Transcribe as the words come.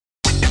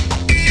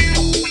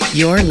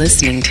You're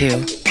listening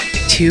to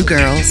Two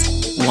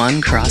Girls,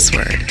 One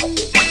Crossword.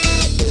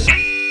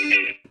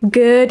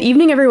 Good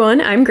evening,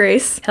 everyone. I'm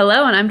Grace.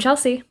 Hello, and I'm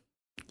Chelsea.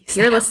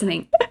 You're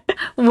listening.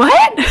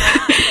 What?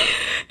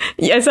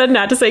 I said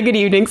not to say good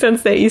evening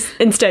since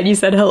instead you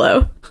said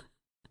hello.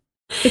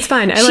 It's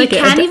fine. I like it.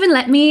 She can't even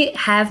let me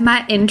have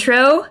my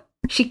intro.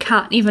 She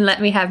can't even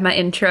let me have my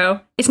intro.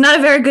 It's not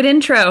a very good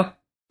intro.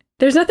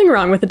 There's nothing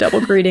wrong with a double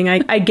greeting,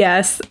 I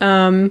guess.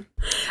 Oh,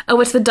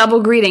 it's the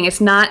double greeting. It's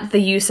not the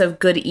use of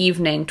good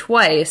evening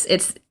twice.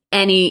 It's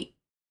any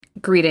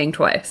greeting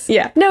twice.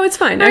 Yeah. No, it's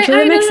fine. Actually,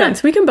 that makes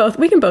sense. We can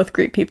both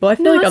greet people. I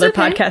feel like other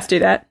podcasts do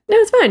that. No,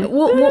 it's fine.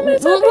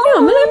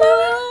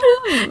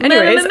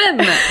 Anyways,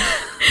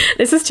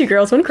 this is Two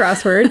Girls, One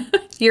Crossword.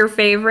 Your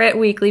favorite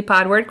weekly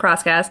Podword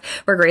crosscast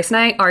where Grace and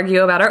I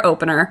argue about our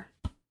opener.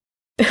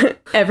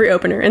 Every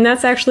opener. And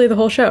that's actually the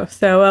whole show.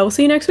 So we'll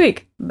see you next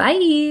week.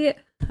 Bye.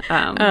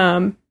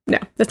 No,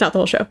 that's not the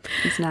whole show.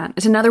 It's not.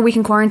 It's another week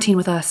in quarantine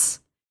with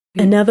us.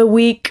 Another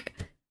week.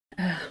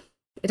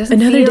 It doesn't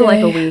feel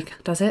like a week,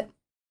 does it?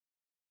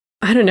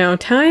 I don't know.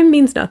 Time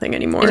means nothing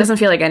anymore. It doesn't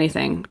feel like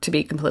anything, to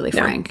be completely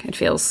frank. It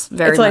feels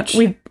very much...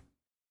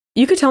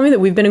 You could tell me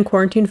that we've been in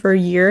quarantine for a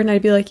year, and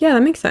I'd be like, yeah,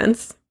 that makes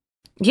sense.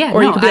 Yeah,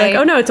 or you could be like,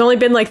 oh no, it's only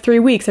been like 3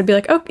 weeks. I'd be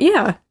like, oh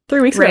yeah,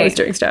 3 weeks ago I was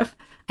doing stuff.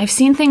 I've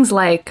seen things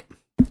like...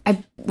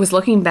 I was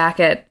looking back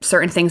at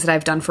certain things that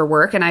I've done for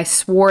work, and I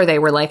swore they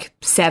were like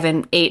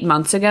 7-8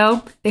 months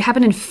ago. They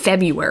happened in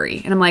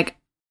February, and I'm like,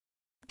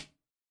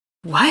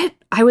 what?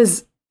 I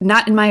was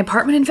not in my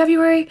apartment in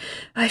February?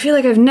 I feel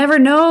like I've never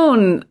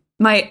known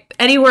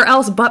anywhere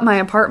else but my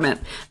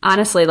apartment.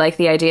 Honestly, like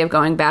the idea of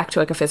going back to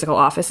like a physical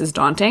office is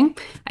daunting.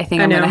 I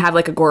think I'm going to have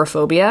like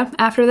agoraphobia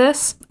after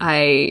this.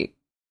 I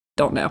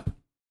don't know.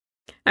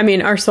 I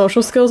mean, our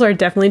social skills are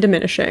definitely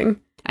diminishing.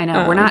 I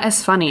know. We're not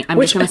as funny.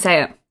 I'm just going to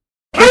say it.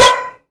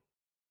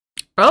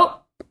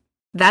 Oh,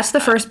 that's the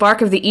first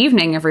bark of the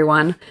evening,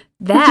 everyone.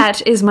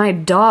 That is my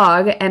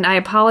dog, and I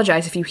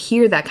apologize if you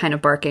hear that kind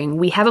of barking.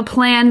 We have a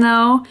plan,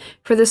 though,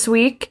 for this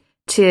week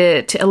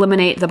to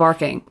eliminate the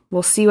barking.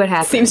 We'll see what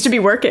happens. Seems to be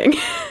working.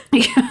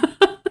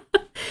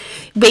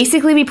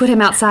 Basically, we put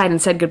him outside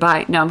and said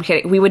goodbye. No, I'm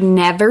kidding. We would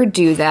never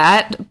do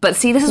that. But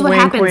see, this is what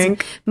happens.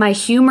 Wink. My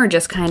humor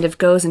just kind of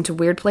goes into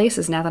weird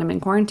places now that I'm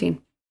in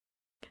quarantine.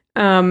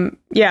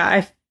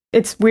 Yeah,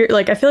 it's weird.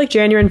 Like, I feel like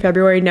January and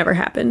February never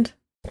happened.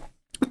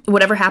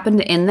 Whatever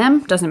happened in them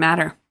doesn't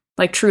matter.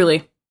 Like,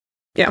 truly.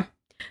 Yeah.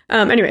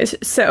 Anyways,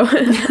 so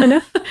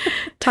enough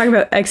talking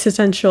about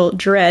existential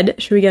dread.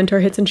 Should we get into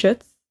our hits and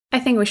shits? I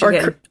think we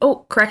should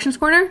Corrections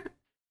Corner?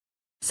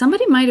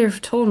 Somebody might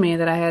have told me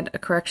that I had a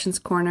Corrections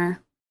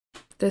Corner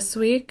this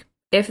week.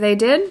 If they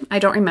did, I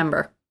don't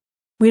remember.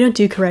 We don't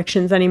do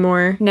corrections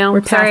anymore. No,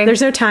 we're sorry. There's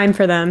no time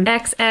for them.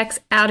 XX,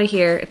 out of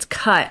here. It's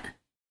cut.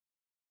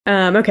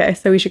 Okay,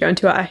 so we should go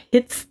into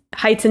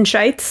heights and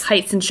shites.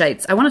 Heights and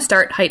shites. I want to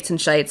start heights and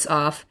shites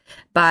off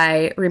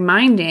by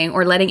reminding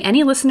or letting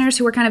any listeners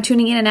who are kind of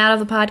tuning in and out of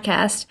the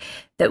podcast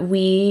that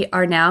we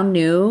are now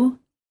new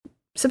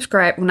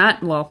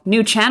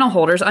channel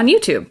holders on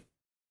YouTube.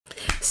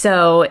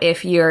 So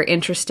if you're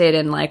interested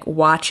in like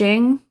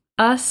watching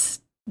us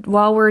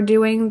while we're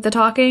doing the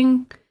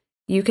talking,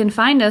 you can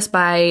find us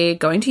by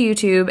going to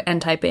YouTube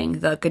and typing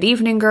the Good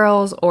Evening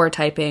Girls or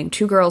typing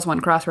Two Girls, One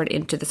Crossword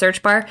into the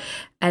search bar.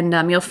 And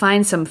you'll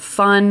find some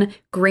fun,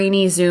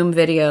 grainy Zoom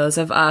videos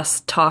of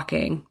us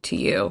talking to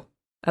you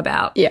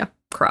about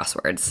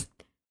crosswords.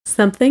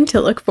 Something to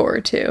look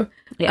forward to.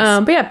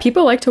 Yes. But yeah,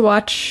 people like to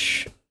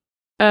watch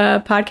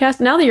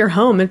podcasts. Now that you're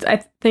home,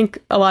 I think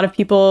a lot of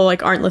people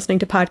like aren't listening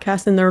to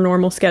podcasts in their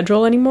normal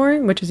schedule anymore,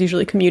 which is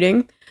usually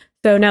commuting.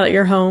 So now that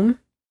you're home,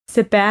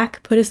 sit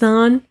back, put us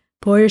on.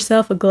 Pour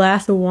yourself a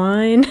glass of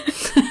wine.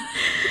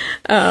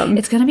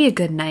 It's going to be a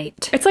good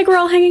night. It's like we're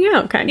all hanging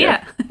out, kind of.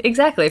 Yeah,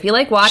 exactly. If you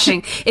like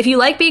watching, if you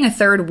like being a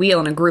third wheel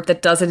in a group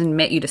that doesn't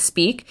admit you to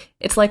speak,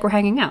 it's like we're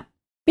hanging out.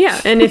 Yeah,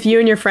 and if you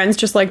and your friends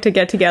just like to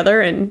get together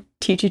and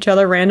teach each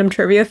other random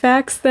trivia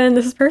facts, then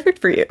this is perfect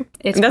for you.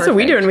 And that's what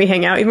we do when we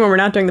hang out, even when we're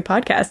not doing the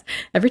podcast.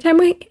 Every time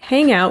we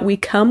hang out, we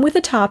come with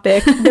a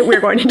topic that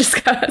we're going to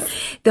discuss.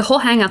 The whole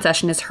hangout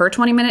session is her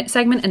 20-minute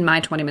segment and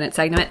my 20-minute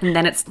segment, and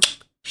then it's...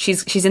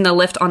 She's in the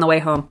lift on the way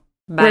home.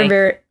 Bye.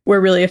 We're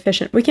really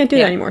efficient. We can't do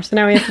that anymore, so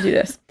now we have to do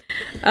this.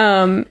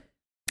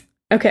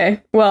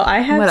 Okay. Well,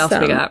 I have what else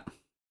we got?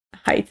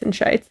 Heights and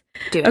shites.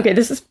 Okay,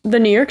 this is the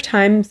New York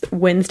Times,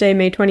 Wednesday,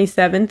 May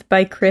 27th,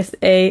 by Chris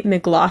A.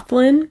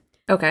 McLaughlin.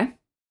 Okay.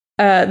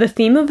 The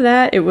theme of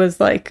that, it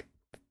was like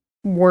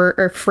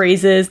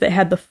phrases that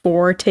had the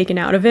for taken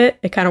out of it.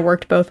 It kind of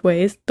worked both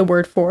ways, the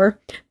word for.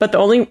 But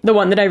the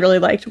one that I really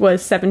liked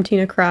was 17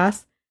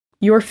 across.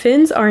 Your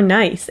fins are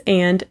nice,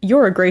 and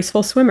you're a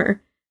graceful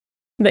swimmer.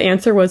 The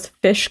answer was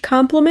fish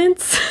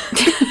compliments.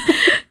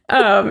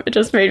 It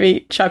just made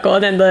me chuckle.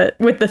 And then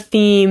with the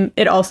theme,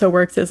 it also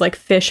works as like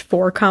fish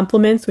for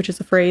compliments, which is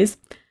a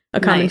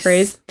common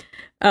phrase.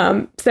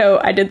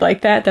 So I did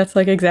like that. That's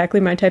like exactly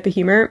my type of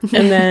humor.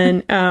 And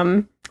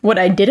then what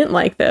I didn't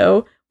like,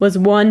 though, was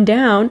one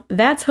down.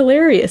 That's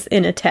hilarious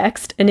in a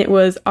text, and it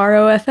was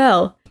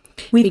ROFL.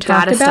 We've We talked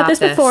gotta about stop this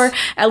this. before.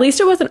 At least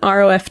it wasn't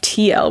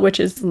ROFTL, which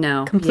is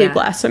No, complete yeah.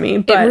 blasphemy.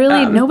 But It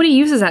really nobody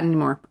uses that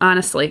anymore.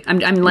 Honestly, I'm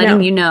letting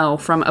No. you know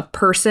from a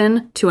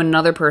person to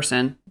another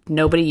person.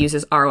 Nobody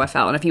uses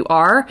ROFL, and if you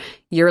are,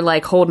 you're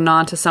like holding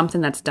on to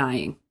something that's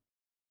dying.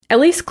 at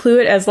least clue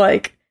it as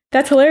like,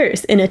 that's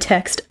hilarious in a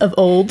text of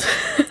old.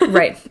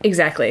 Right,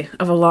 exactly.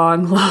 Of a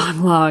long,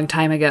 long, long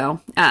time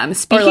ago. Or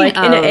Speaking like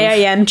of, in an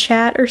AIM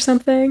chat or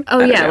something. oh I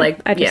don't yeah, know. like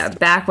I just, yeah,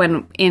 back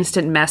when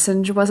instant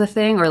message was a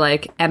thing, or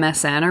like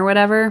MSN or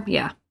whatever.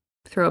 Yeah,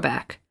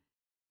 throwback.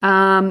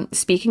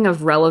 Speaking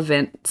of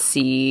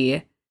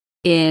relevancy,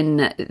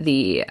 in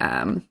the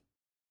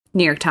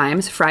New York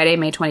Times, Friday,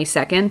 May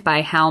 22nd,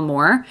 by Hal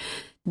Moore.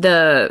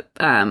 The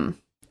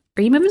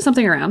are you moving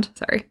something around?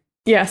 Sorry,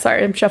 Yeah,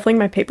 sorry, I'm shuffling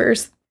my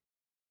papers.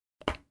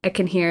 I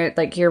can hear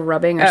like you're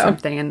rubbing or Oh.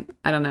 something, and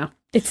I don't know.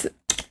 It's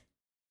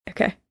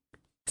okay.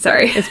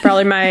 Sorry. It's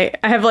probably I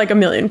have like a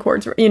million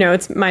cords. You know,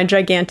 it's my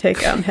gigantic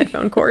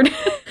headphone cord.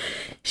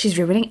 She's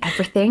ruining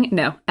everything.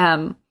 No.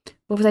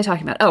 What was I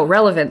talking about? Oh,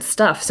 relevant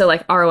stuff. So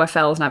like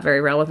ROFL is not very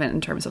relevant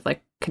in terms of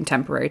like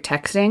contemporary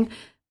texting,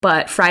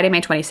 but Friday,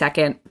 May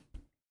 22nd,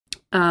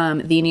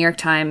 the New York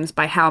Times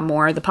by Hal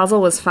Moore. The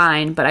puzzle was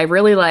fine, but I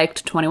really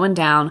liked 21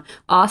 Down.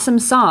 Awesome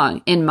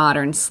song in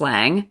modern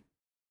slang.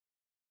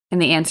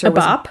 And the answer A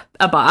was bop?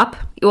 a bop.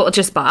 Well,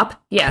 just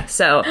bop. Yeah.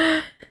 So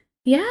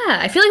yeah,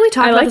 I feel like we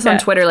talked I about like this on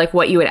that. Twitter, like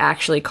what you would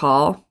actually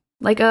call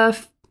like a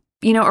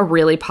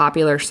really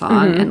popular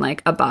song, and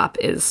like a bop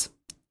is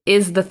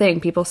the thing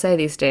people say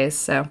these days.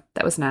 So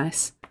that was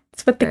nice.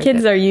 It's what the Very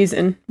kids good. are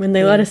using when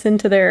they let us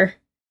into their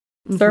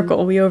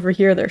circle. We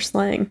overhear their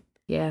slang.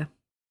 Yeah.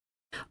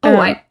 Oh,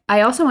 Um, I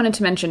also wanted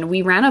to mention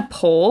we ran a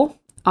poll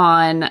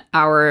on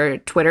our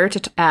Twitter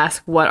to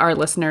ask what our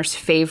listeners'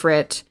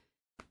 favorite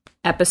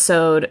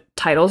episode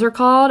titles are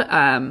called.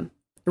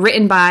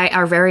 Written by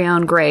our very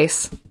own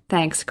Grace.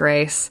 Thanks,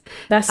 Grace.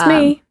 That's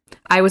me.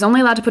 I was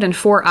only allowed to put in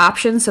 4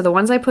 options, so the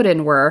ones I put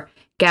in were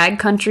Gag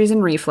Countries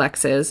and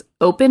Reflexes,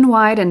 Open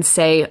Wide and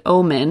Say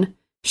Omen,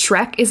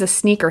 Shrek is a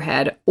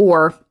Sneakerhead,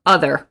 or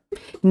Other.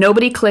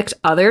 Nobody clicked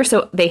Other,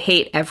 so they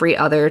hate every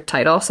other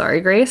title. Sorry,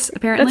 Grace,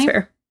 apparently. That's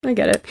fair. I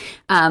get it.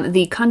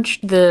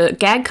 The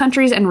Gag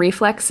Countries and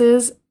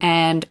Reflexes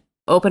and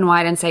Open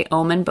Wide and Say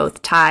Omen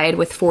both tied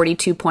with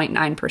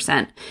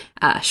 42.9%.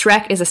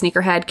 Shrek is a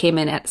Sneakerhead came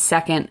in at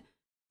second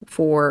with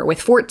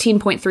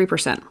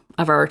 14.3%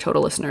 of our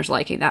total listeners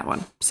liking that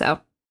one. So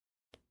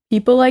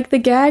People like the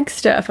gag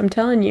stuff. I'm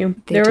telling you.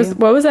 They do.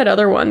 What was that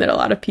other one that a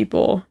lot of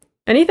people?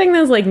 Anything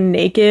that's like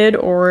naked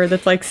or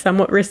that's like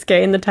somewhat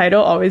risque in the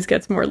title always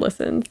gets more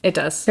listens. it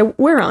does. So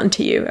we're on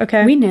to you,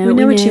 okay? We know, We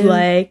know we what you know.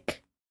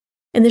 like,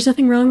 and there's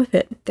nothing wrong with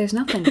it. There's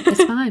nothing.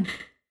 It's fine.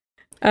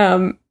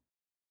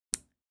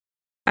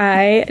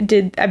 I've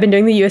been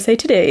doing the USA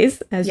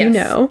Today's, as you Yes.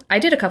 know. I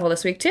did a couple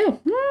this week too.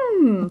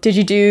 Did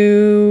you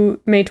do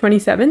May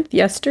 27th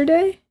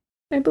yesterday,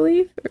 I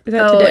believe? Or was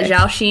that Oh, today?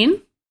 Zhao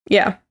Xin?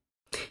 Yeah.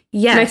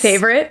 Yes. My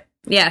favorite.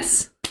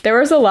 Yes. There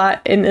was a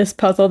lot in this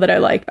puzzle that I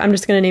liked. I'm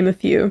just going to name a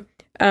few.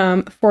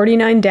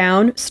 49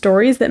 Down,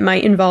 stories that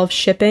might involve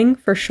shipping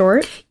for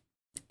short.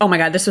 Oh my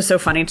God, this was so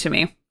funny to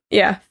me.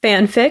 Yeah,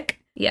 fanfic.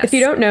 Yes. If you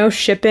don't know,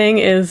 shipping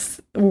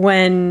is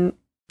when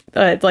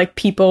like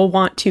people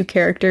want two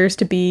characters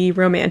to be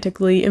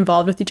romantically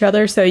involved with each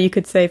other. So you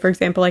could say, for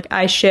example, like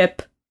I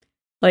ship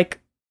like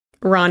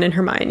Ron and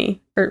Hermione,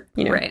 or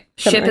right.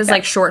 something Ship is that.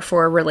 like short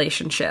for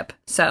relationship.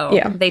 So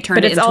Yeah. they turned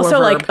But it it's into also a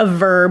verb. like a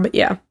verb.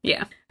 Yeah.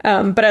 Yeah.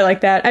 But I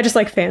like that. I just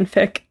like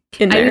fanfic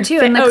in I there. do too.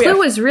 And the clue yeah.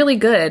 was really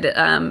good.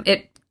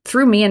 It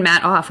threw me and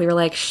Matt off. We were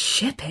like,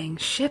 shipping.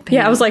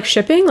 Yeah, I was like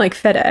shipping like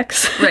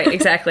FedEx. Right,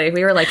 exactly.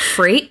 We were like,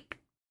 freight.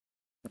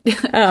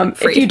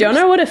 If you don't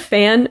know what a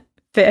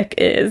fanfic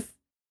is,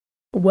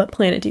 what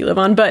planet do you live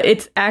on? But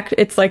it's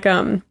like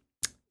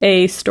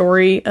a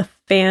story, a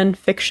fan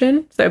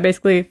fiction. So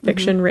basically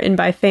fiction written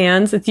by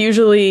fans. It's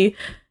usually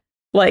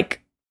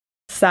like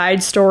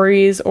side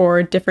stories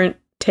or different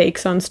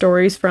takes on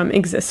stories from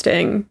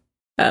existing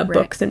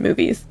books and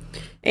movies.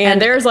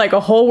 And there's like a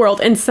whole world,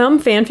 and some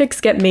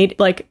fanfics get made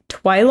like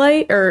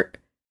Twilight, or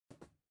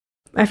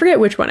I forget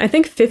which one. I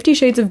think 50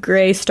 Shades of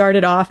Grey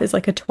started off as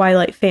like a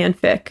Twilight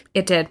fanfic.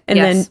 It did. And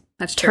yes, then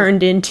that's true.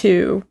 turned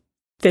into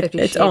 50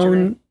 its Shades of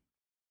own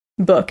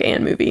book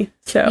and movie.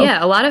 So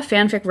Yeah, a lot of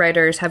fanfic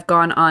writers have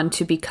gone on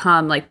to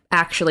become like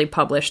actually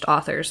published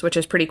authors, which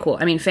is pretty cool.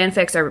 I mean,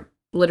 fanfics are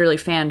literally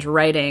fans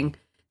writing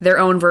their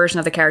own version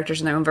of the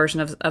characters and their own version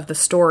of the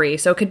story.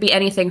 So it could be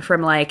anything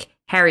from like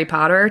Harry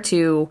Potter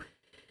to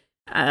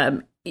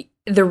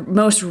the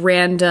most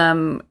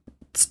random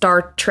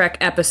Star Trek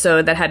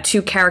episode that had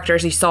 2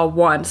 characters you saw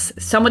once.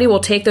 Somebody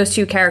will take those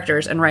 2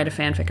 characters and write a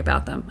fanfic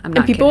about them. I'm not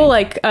and people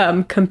kidding.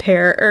 like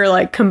compare or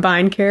like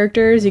combine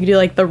characters. You could do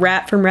like the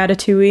rat from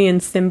Ratatouille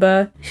and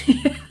Simba.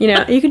 You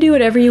know, you can do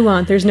whatever you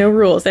want. There's no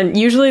rules. And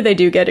usually they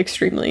do get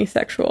extremely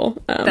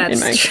sexual in That's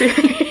my true.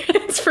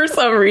 experience for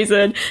some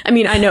reason. I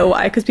mean, I know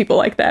why, because people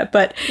like that.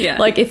 But Yeah.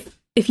 like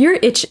if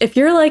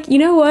you're like, you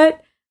know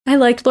what? I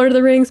liked Lord of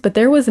the Rings, but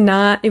it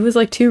was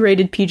like too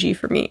rated PG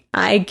for me.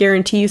 I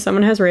guarantee you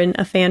someone has written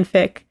a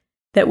fanfic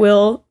that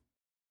will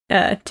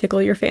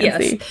tickle your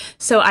fancy. Yes.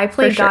 So I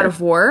played sure. God of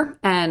War,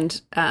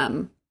 and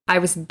I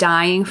was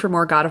dying for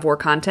more God of War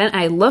content.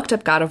 I looked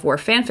up God of War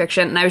fan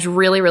fiction, and I was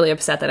really, really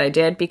upset that I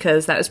did,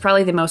 because that was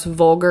probably the most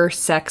vulgar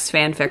sex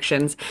fan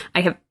fictions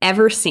I have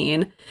ever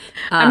seen.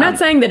 I'm not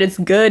saying that it's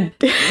good,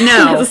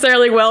 No.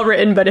 necessarily well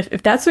written, but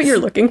if that's what you're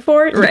looking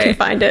for, you can Right.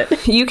 find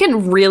it. You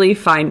can really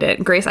find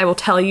it. Grace, I will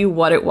tell you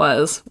what it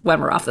was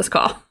when we're off this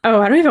call. Oh,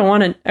 I don't even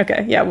want to.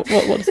 Okay, yeah,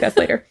 we'll discuss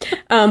later.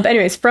 But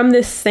anyways, from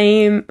this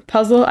same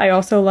puzzle, I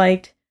also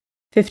liked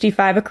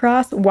 55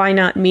 Across, Why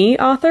Not Me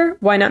author.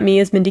 Why Not Me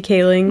is Mindy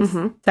Kaling's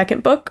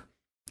second book.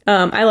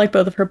 I like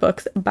both of her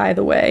books, by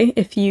the way.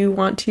 If you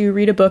want to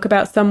read a book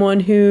about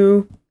someone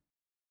who,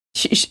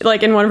 she,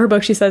 like in one of her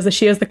books, she says that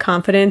she has the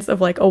confidence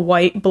of like a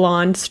white,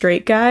 blonde,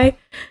 straight guy.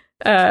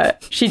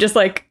 She just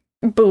like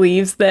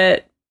believes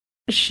that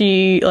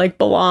she like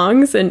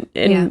belongs and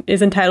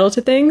is entitled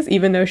to things,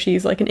 even though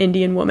she's like an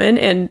Indian woman.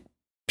 And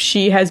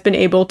she has been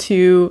able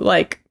to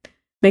like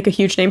make a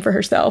huge name for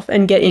herself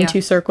and get into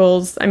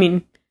circles. I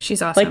mean,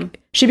 she's awesome. Like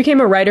she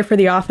became a writer for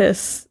The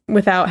Office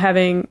without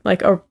having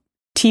like a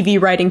TV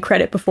writing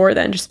credit before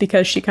then, just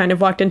because she kind of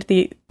walked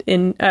into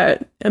a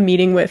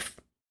meeting with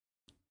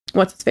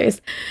what's his face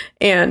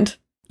and,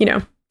 you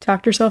know,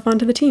 talked herself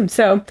onto the team.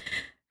 So,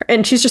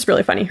 and she's just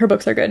really funny. Her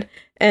books are good.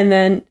 And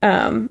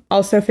then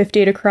also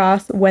 58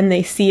 Across, When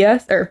They See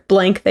Us, or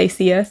blank They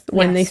See Us,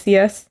 When They See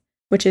Us,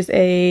 which is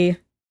a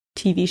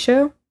TV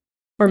show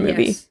or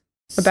movie. Yes.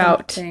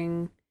 About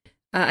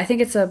I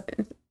think it's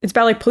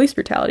about like police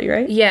brutality,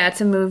 right? Yeah,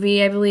 it's a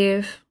movie, I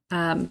believe.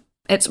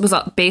 It was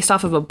based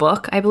off of a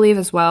book, I believe,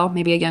 as well.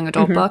 Maybe a young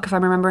adult book, if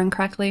I'm remembering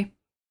correctly.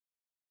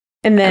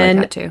 And then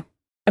I like that too.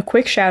 A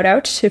quick shout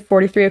out to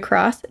 43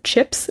 Across,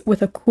 chips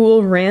with a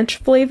Cool Ranch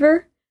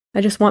flavor.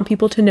 I just want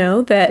people to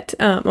know that,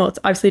 well, it's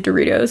obviously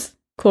Doritos.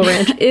 Cool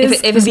Ranch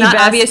is if it's the not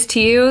best. obvious to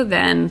you,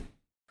 then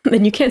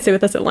You can't sit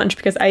with us at lunch,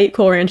 because I eat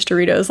Cool Ranch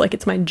Doritos like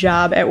it's my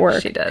job at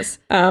work. She does.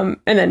 And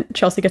then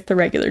Chelsea gets the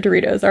regular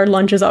Doritos. Our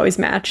lunches always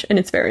match, and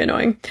it's very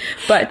annoying.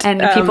 But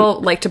people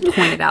like to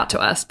point it out to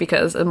us,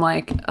 because I'm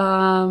like,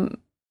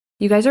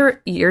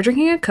 you're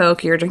drinking a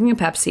Coke, you're drinking a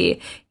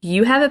Pepsi,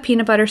 you have a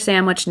peanut butter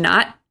sandwich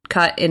not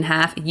cut in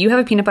half, you have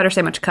a peanut butter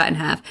sandwich cut in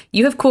half,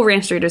 you have Cool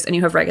Ranch Doritos, and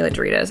you have regular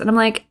Doritos. And I'm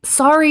like,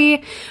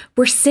 sorry,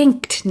 we're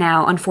synced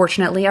now.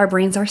 Unfortunately, our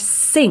brains are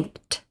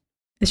synced.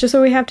 It's just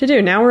what we have to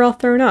do. Now we're all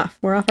thrown off.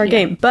 We're off our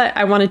game. But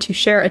I wanted to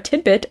share a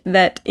tidbit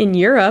that in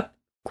Europe,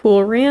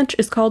 Cool Ranch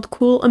is called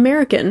Cool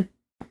American.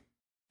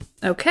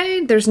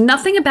 Okay, there's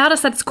nothing about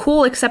us that's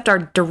cool except our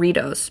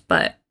Doritos,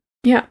 but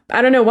yeah,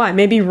 I don't know why.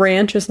 Maybe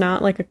ranch is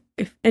not like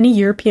if any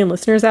European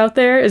listeners out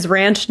there, is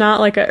ranch not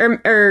like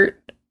or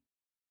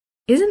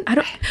isn't I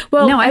don't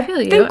well no, I feel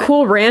you. think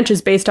Cool Ranch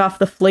is based off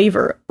the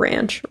flavor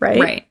ranch, right?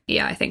 Right.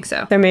 Yeah, I think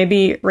so. So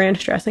maybe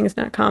ranch dressing is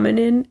not common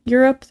in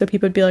Europe, so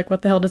people would be like,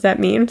 what the hell does that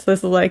mean? So this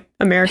is like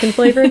American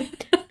flavored.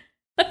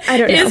 I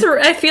don't know.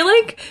 I feel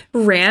like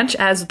ranch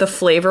as the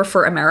flavor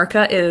for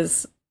America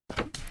is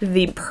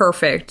the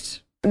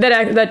perfect.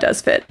 That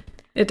does fit.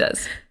 It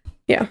does.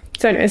 Yeah.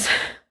 So anyways,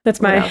 that's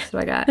What my else do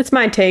I got? that's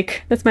my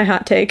take. That's my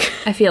hot take.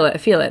 I feel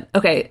it.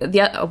 Okay,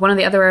 one of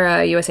the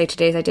other USA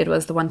Todays I did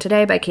was The One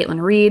Today by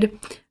Caitlin Reed.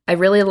 I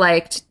really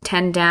liked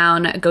 10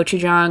 Down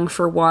Gochujang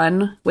for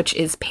One, which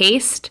is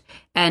paste.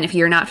 And if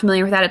you're not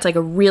familiar with that, it's like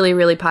a really,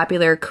 really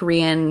popular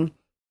Korean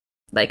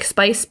like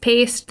spice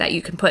paste that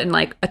you can put in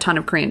like a ton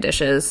of Korean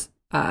dishes.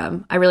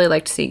 I really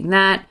liked seeing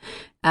that.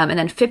 And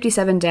then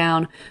 57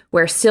 Down,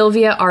 where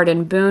Sylvia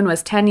Arden Boone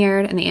was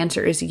tenured, and the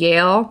answer is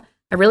Yale.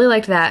 I really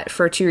liked that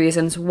for two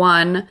reasons.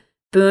 One,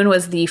 Boone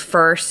was the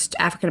first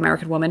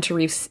African-American woman to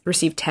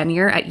receive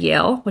tenure at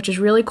Yale, which is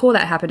really cool.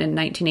 That happened in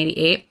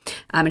 1988.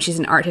 And she's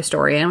an art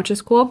historian, which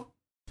is cool.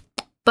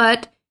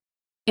 But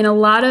in a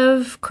lot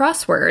of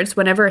crosswords,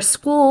 whenever a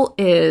school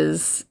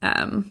is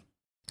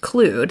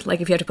clued, like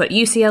if you have to put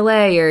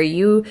UCLA or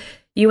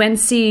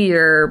UNC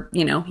or,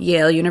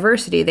 Yale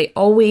University, they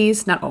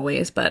always, not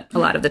always, but a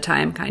lot of the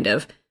time kind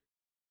of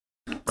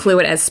clue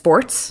it as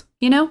sports,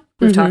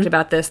 We've talked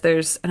about this.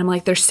 And I'm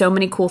like, there's so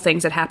many cool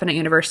things that happen at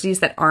universities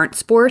that aren't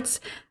sports.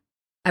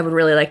 I would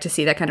really like to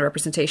see that kind of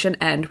representation.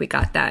 And we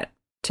got that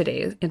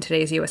in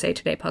today's USA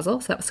Today puzzle.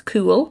 So that was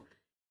cool.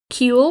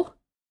 Cool.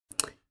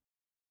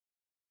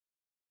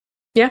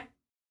 Yeah.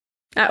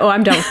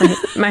 I'm done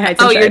with my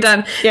heights. Oh, you're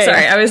done. Yeah,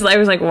 Sorry. yeah. I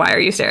was like, why are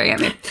you staring at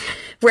me?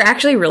 We're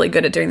actually really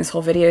good at doing this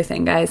whole video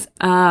thing, guys.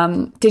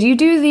 Did you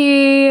do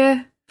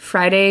the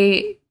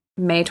Friday,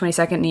 May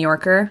 22nd New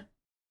Yorker?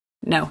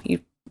 No, maybe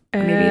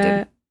you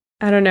did.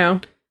 I don't know.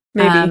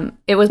 Maybe.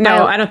 It was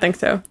I don't think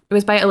so. It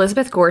was by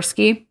Elizabeth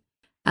Gorski.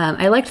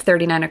 I liked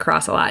 39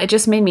 Across a lot. It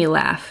just made me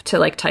laugh to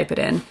like type it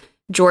in.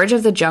 George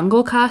of the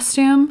Jungle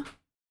costume.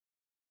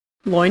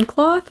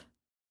 Loincloth?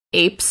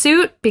 Ape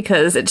suit,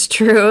 because it's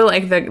true.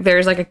 Like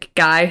there's like a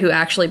guy who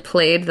actually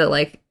played the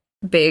like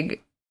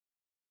big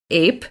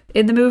ape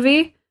in the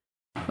movie,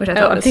 which I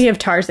thought I'm thinking of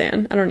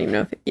Tarzan. I don't even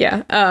know if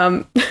yeah.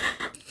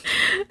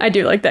 I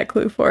do like that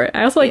clue for it.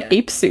 I also like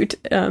Ape Suit.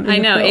 I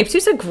know. Ape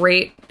Suit's a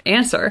great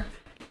answer.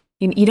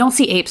 You don't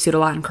see Ape Suit a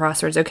lot in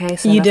Crosswords, okay?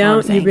 So you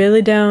don't. You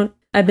really don't.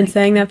 I've been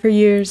saying that for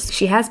years.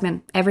 She has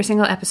been. Every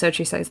single episode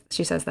she says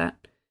that.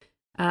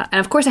 And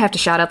of course I have to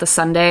shout out the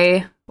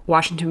Sunday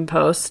Washington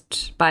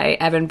Post by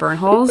Evan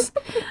Bernholz.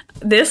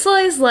 This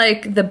was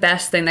like the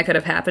best thing that could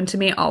have happened to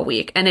me all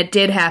week. And it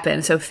did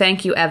happen. So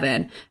thank you,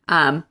 Evan.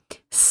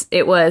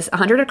 It was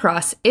 100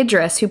 across.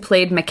 Idris, who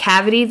played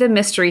McCavity the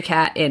mystery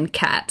cat in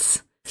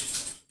Cats.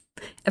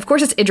 Of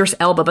course it's Idris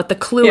Elba, but the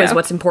clue is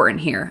what's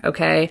important here,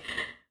 okay?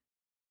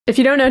 If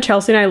you don't know,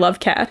 Chelsea and I love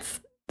Cats.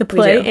 The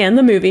play and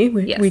the movie.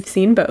 We've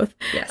seen both.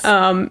 Yes.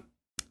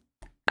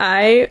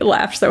 I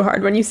laughed so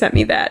hard when you sent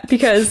me that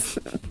because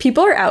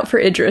people are out for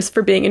Idris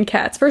for being in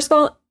Cats. First of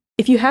all,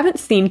 if you haven't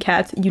seen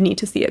Cats, you need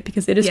to see it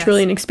because it is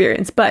truly an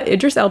experience. But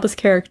Idris Elba's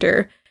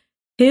character,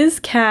 his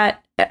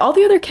cat, all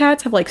the other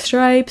cats have like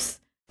stripes,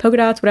 polka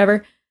dots,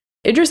 whatever.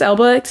 Idris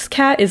Elba's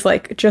cat is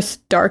like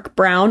just dark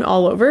brown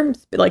all over,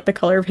 like the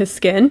color of his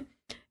skin.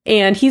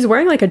 And he's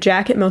wearing like a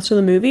jacket most of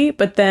the movie,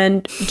 but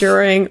then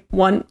during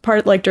one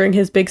part, like during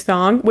his big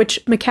song, which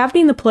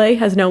McCavity in the play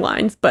has no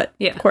lines, but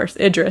of course,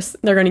 Idris,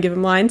 they're going to give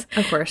him lines.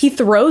 Of course. He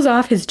throws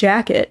off his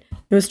jacket.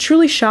 It was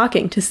truly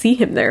shocking to see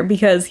him there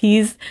because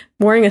he's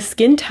wearing a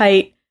skin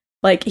tight,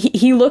 like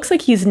he looks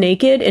like he's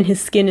naked and his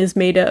skin is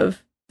made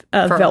of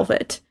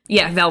velvet.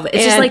 Yeah, velvet.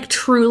 It's just like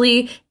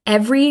truly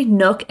every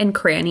nook and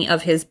cranny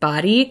of his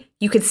body.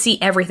 You could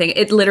see everything.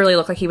 It literally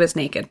looked like he was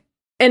naked.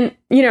 And,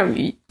 you know,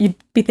 you'd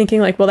be thinking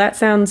like, well, that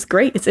sounds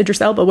great. It's Idris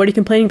Elba. What are you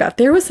complaining about?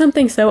 There was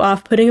something so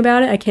off-putting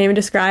about it. I can't even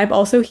describe.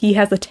 Also, he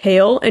has a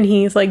tail and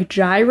he's like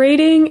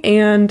gyrating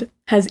and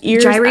has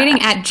ears. Gyrating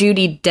at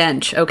Judi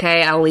Dench.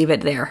 Okay, I'll leave it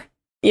there.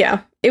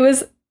 Yeah,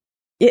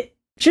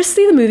 just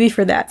see the movie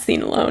for that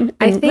scene alone.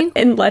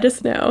 And let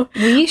us know.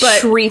 We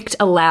shrieked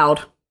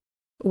aloud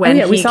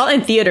when we saw it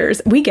in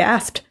theaters. We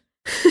gasped.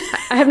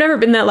 I have never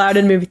been that loud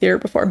in a movie theater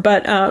before,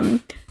 but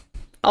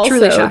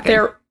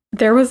also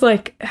there was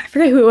like, I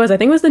forget who it was. I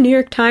think it was the New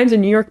York Times or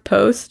New York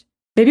Post.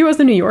 Maybe it was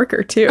the New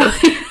Yorker too.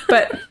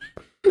 But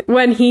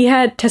when he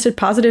had tested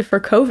positive for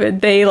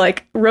COVID, they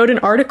like wrote an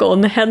article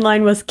and the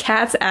headline was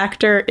Cats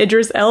actor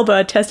Idris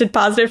Elba tested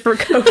positive for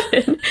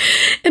COVID.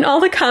 And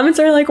all the comments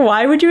are like,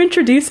 why would you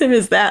introduce him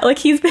as that?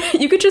 Like you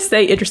could just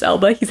say Idris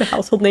Elba. He's a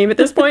household name at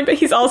this point, but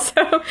he's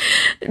also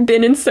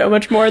been in so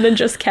much more than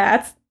just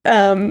Cats.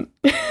 But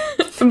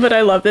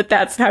I love that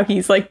that's how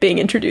he's like being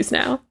introduced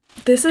now.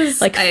 This is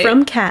like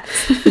from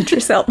Cats,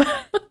 Idris Elba.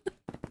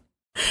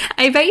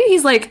 I bet you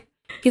he's like,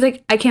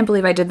 I can't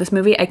believe I did this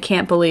movie. I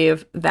can't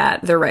believe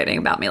that they're writing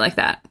about me like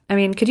that. I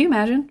mean, could you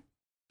imagine?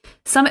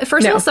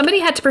 First of all, somebody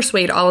had to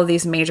persuade all of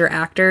these major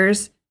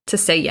actors to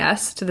say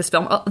yes to this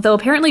film. Though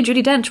apparently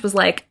Judi Dench was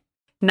like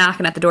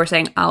knocking at the door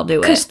saying, I'll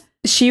do it.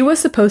 She was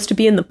supposed to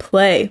be in the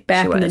play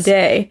back in the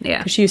day.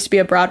 Yeah. She used to be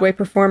a Broadway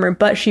performer,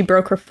 but she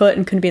broke her foot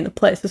and couldn't be in the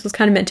play. So this was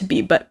kind of meant to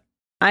be. But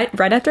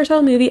right after I saw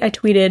the movie, I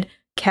tweeted,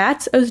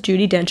 Cats owes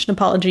Judi Dench an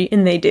apology,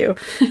 and they do.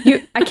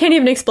 I can't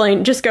even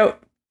explain. Just go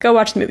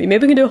watch the movie.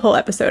 Maybe we can do a whole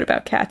episode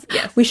about Cats.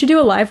 Yes. We should do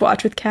a live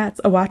watch with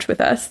Cats, a watch with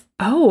us.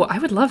 Oh, I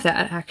would love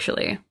that,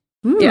 actually.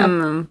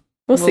 Yeah.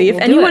 We'll see if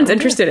anyone's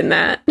interested in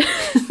that.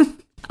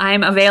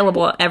 I'm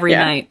available every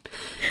night.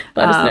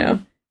 Let us know.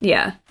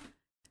 Yeah.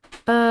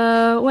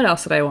 What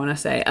else did I want to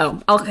say?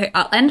 Oh, okay.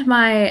 I'll end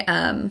my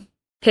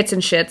hits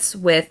and shits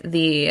with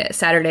the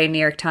Saturday New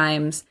York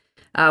Times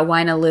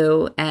Wina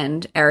Lou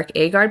and Eric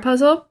Agard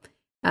puzzle.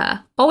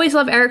 Always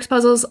love Eric's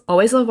puzzles,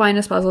 always love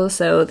Wina's puzzles,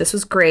 so this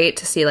was great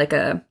to see like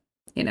them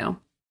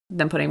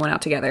putting one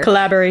out together.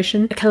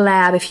 Collaboration. A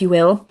collab, if you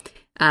will.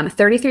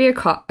 33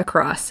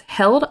 across.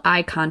 Held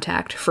eye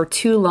contact for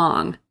too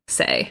long,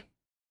 say.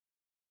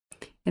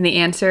 And the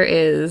answer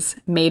is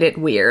made it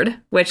weird,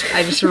 which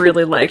I just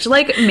really liked.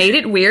 Like, made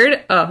it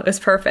weird? Oh, it's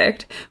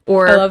perfect.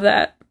 Or I love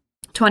that.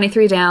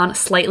 23 down,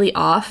 slightly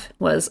off,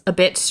 was a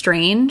bit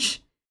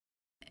strange.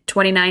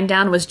 29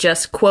 down was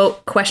just,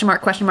 quote, question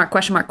mark, question mark,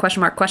 question mark,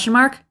 question mark, question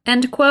mark,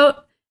 end quote.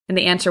 And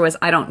the answer was,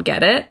 I don't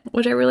get it,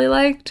 which I really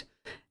liked.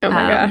 Oh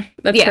my gosh,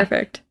 that's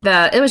perfect.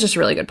 It was just a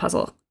really good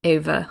puzzle,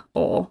 Ava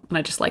Ol, and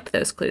I just liked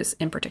those clues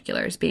in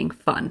particular as being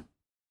fun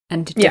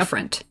and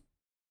different.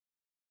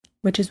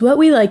 Which is what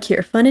we like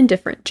here, fun and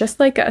different, just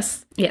like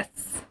us. Yes.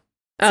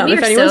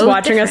 If anyone's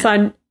watching us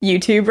on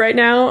YouTube right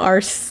now,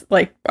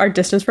 our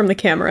distance from the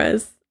camera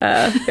is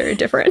very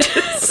different.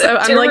 So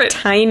I'm like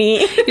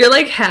tiny. You're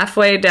like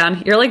halfway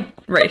down. You're like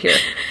right here.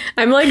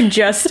 I'm like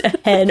just a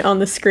head on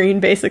the screen,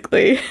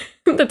 basically.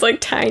 That's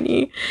like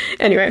tiny.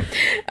 Anyway,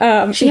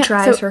 she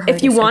tries her hardest.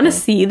 If you want to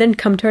see, then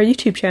come to our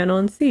YouTube channel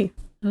and see.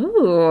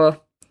 Ooh.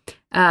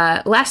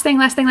 Last thing.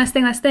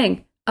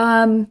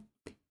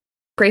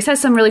 Grace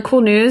has some really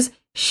cool news.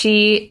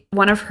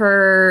 One of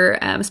her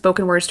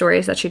spoken word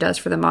stories that she does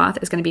for The Moth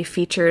is going to be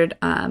featured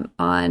on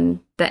the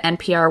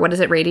NPR, what is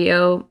it,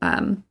 radio?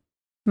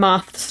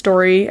 Moth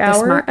Story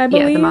Hour, I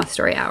believe. Yeah, the Moth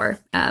Story Hour.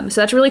 So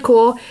that's really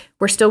cool.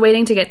 We're still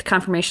waiting to get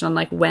confirmation on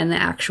like when the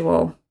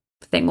actual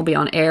thing will be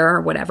on air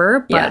or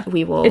whatever, but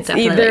we will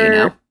definitely let you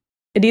know.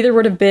 it either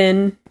would have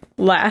been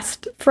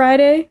last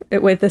Friday,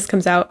 wait, this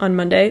comes out on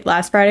Monday,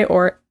 last Friday,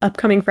 or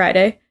upcoming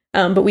Friday.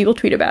 But we will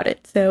tweet about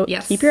it. So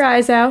keep your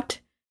eyes out.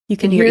 You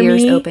can hear your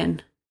ears me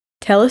open.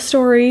 Tell a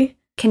story.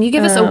 Can you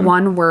give us a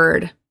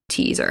one-word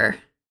teaser?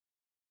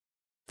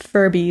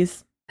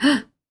 Furbies.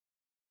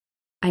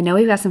 I know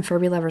we've got some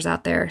Furby lovers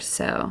out there,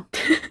 so.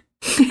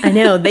 I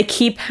know. They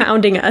keep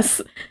hounding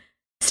us.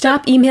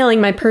 Stop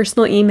emailing my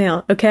personal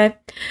email, okay?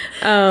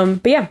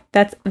 But yeah,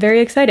 that's very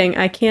exciting.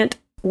 I can't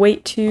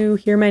wait to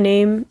hear my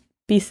name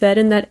be said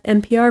in that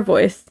NPR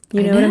voice.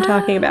 You know what I'm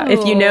talking about.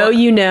 If you know,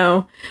 you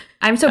know.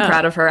 I'm so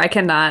proud of her. I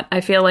cannot.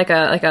 I feel like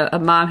a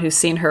mom who's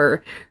seen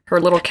her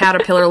little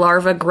caterpillar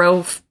larva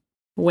grow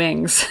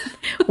wings.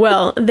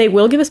 Well, they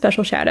will give a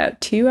special shout out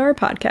to our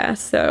podcast.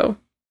 So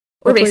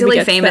we're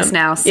basically famous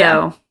now.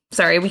 So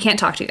sorry, we can't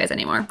talk to you guys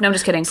anymore. No, I'm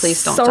just kidding.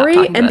 Please don't. Sorry,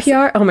 stop talking to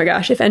NPR. us. Oh my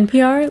gosh, if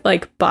NPR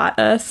bought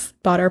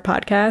our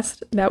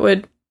podcast, that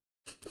would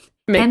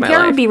make my life.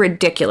 NPR would be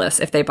ridiculous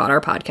if they bought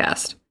our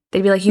podcast.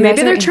 They'd be like, you maybe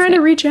guys they're trying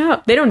to reach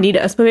out. They don't need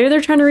us, but maybe they're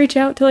trying to reach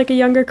out to a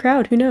younger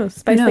crowd. Who knows?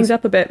 Spice things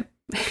up a bit.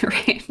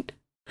 Right.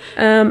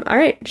 All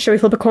right. Shall we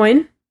flip a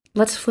coin?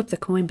 Let's flip the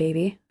coin,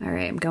 baby. All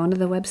right. I'm going to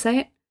the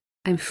website.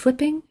 I'm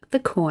flipping the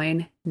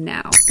coin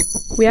now.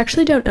 We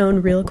actually don't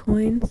own real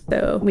coins,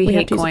 so we hate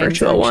have to use coins, a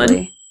virtual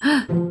one.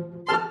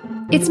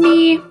 It's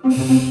me.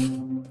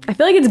 I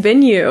feel like it's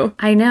been you.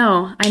 I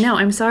know.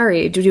 I'm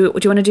sorry. Do you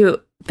want to do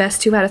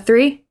best 2 out of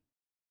 3?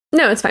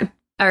 No, it's fine.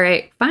 All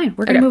right. Fine.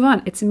 We're going to move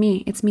on. It's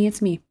me.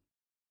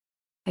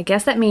 I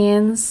guess that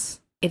means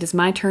it is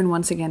my turn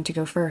once again to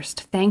go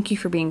first. Thank you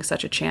for being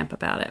such a champ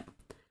about it.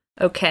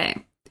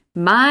 Okay.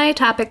 My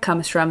topic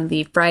comes from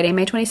the Friday,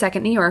 May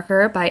 22nd New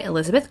Yorker by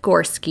Elizabeth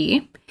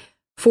Gorski.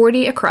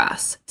 40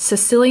 Across.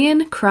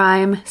 Sicilian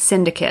Crime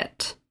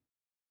Syndicate.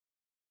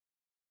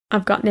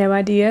 I've got no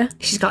idea.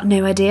 She's got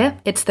no idea.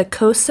 It's the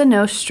Cosa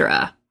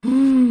Nostra.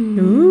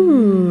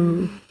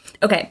 Ooh.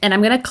 Okay, and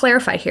I'm going to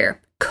clarify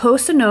here.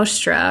 Cosa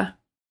Nostra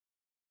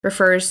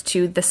refers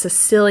to the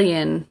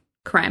Sicilian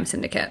crime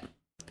syndicate.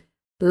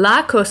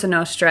 La Cosa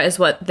Nostra is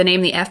what the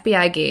name the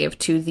FBI gave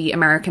to the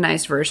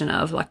Americanized version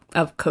of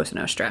Cosa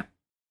Nostra.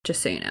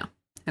 Just so you know.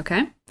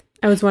 Okay?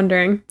 I was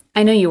wondering.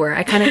 I know you were.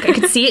 I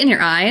could see it in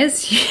your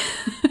eyes.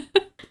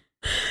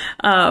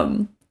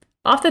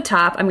 Off the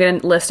top, I'm going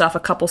to list off a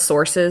couple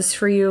sources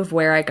for you of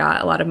where I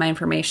got a lot of my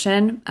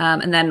information.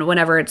 And then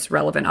whenever it's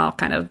relevant, I'll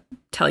kind of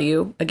tell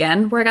you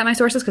again where I got my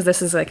sources, because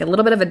this is a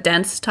little bit of a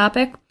dense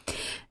topic.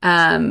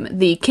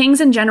 The Kings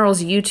and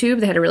Generals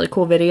YouTube, they had a really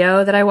cool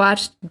video that I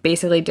watched,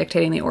 basically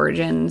dictating the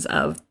origins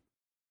of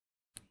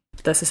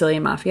the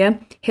Sicilian Mafia.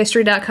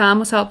 History.com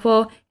was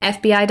helpful.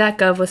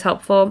 FBI.gov was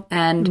helpful.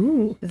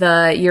 And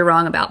the You're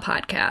Wrong About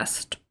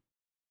podcast.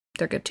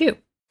 They're good too.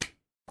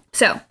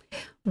 So,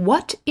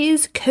 what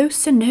is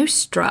Cosa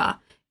Nostra?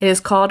 It is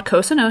called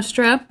Cosa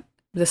Nostra,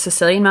 the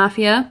Sicilian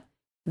Mafia,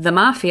 the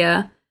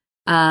Mafia.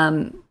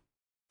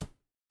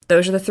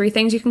 Those are the 3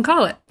 things you can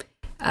call it.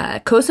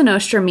 Cosa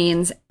Nostra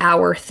means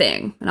our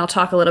thing. And I'll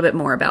talk a little bit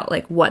more about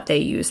what they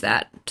use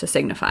that to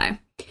signify.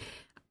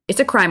 It's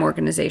a crime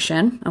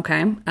organization,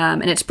 okay?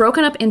 And it's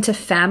broken up into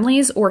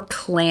families or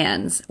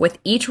clans, with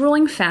each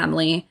ruling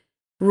family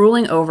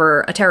ruling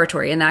over a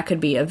territory. And that could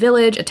be a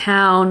village, a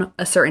town,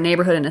 a certain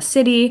neighborhood in a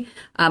city,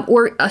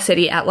 or a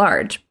city at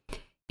large.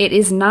 It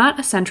is not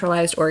a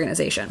centralized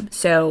organization.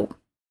 So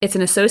it's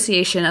an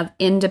association of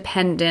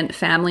independent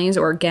families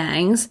or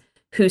gangs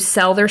who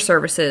sell their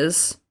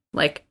services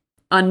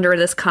under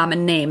this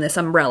common name, this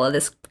umbrella,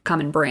 this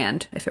common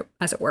brand,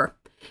 as it were.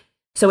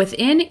 So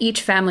within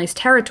each family's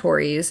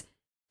territories,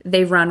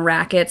 they run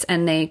rackets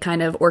and they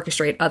kind of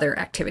orchestrate other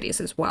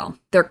activities as well.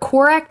 Their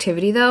core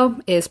activity, though,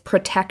 is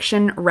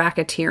protection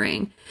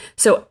racketeering.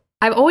 So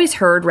I've always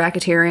heard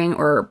racketeering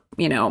or,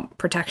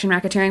 protection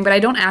racketeering, but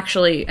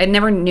I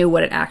never knew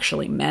what it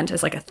actually meant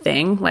as a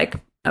thing.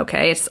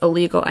 Okay, it's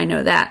illegal, I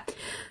know that.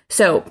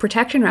 So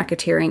protection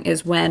racketeering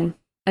is when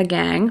a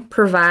gang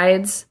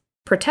provides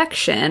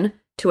protection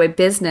to a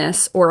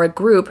business or a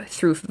group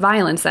through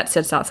violence that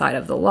sits outside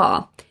of the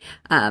law.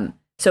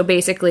 So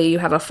basically, you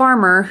have a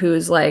farmer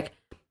who's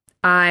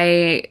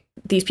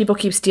these people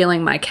keep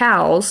stealing my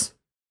cows.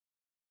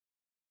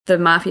 The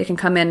mafia can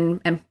come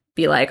in and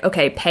be like,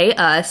 okay, pay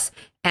us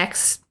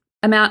X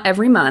amount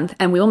every month,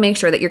 and we'll make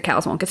sure that your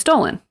cows won't get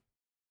stolen.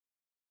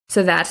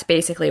 So that's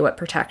basically what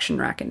protection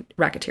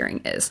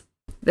racketeering is.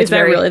 Is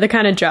that really the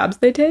kind of jobs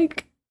they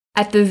take?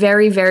 At the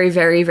very, very,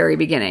 very, very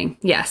beginning,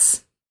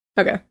 yes.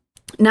 Okay.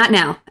 Not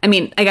now. I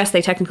mean, I guess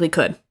they technically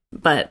could,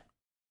 but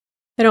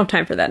I don't have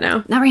time for that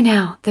now. Not right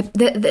now.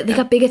 They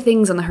got bigger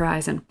things on the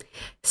horizon.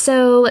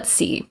 So let's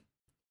see.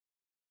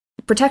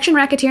 Protection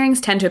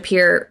racketeerings tend to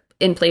appear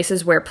in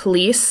places where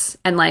police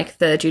and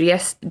the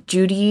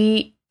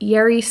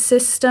judiciary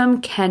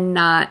system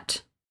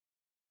cannot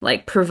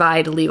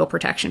provide legal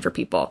protection for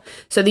people.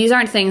 So these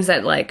aren't things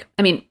that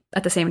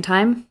at the same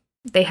time,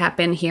 they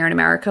happen here in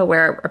America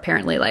where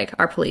apparently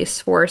our police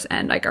force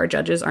and our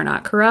judges are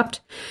not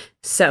corrupt.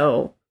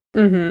 So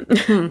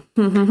we'll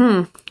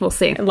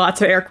see.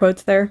 Lots of air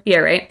quotes there. Yeah,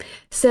 right.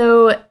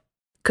 So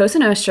Cosa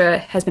Nostra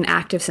has been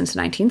active since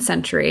the 19th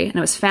century, and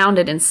it was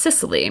founded in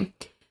Sicily.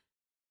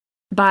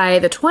 By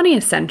the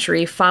 20th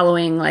century,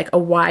 following like a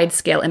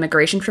wide-scale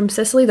immigration from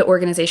Sicily, the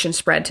organization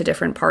spread to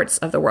different parts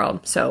of the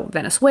world. So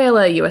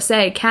Venezuela,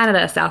 USA,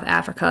 Canada, South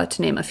Africa,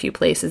 to name a few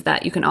places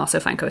that you can also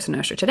find Cosa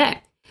Nostra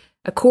today.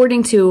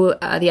 According to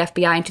the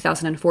FBI in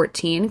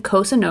 2014,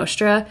 Cosa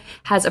Nostra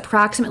has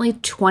approximately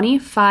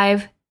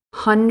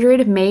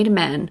 2,500 made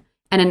men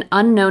and an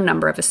unknown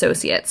number of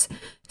associates.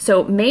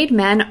 So made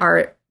men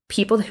are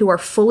people who are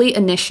fully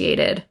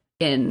initiated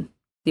in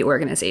the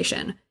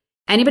organization.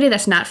 Anybody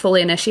that's not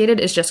fully initiated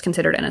is just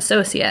considered an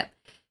associate.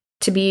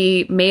 To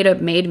be made a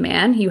made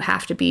man, you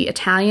have to be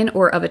Italian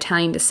or of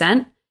Italian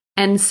descent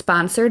and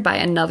sponsored by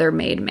another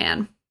made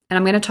man. And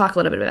I'm going to talk a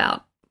little bit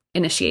about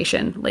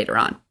initiation later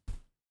on.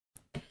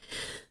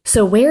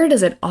 So where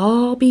does it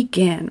all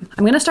begin?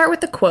 I'm going to start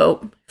with the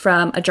quote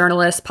from a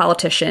journalist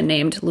politician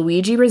named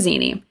Luigi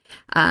Rizzini.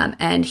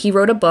 And he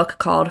wrote a book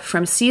called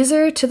From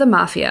Caesar to the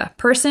Mafia,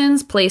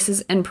 Persons,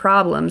 Places, and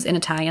Problems in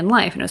Italian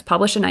Life. And it was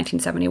published in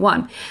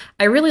 1971.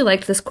 I really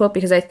liked this quote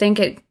because I think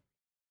it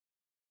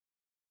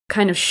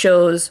kind of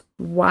shows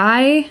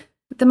why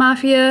the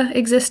mafia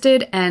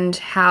existed and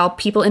how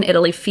people in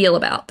Italy feel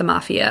about the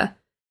mafia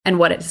and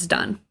what it has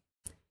done.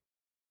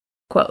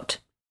 Quote,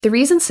 "The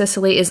reason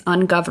Sicily is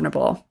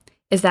ungovernable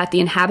is that the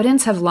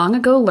inhabitants have long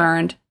ago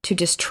learned to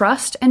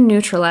distrust and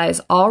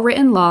neutralize all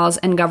written laws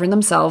and govern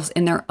themselves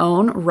in their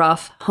own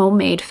rough,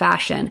 homemade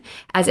fashion,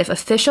 as if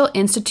official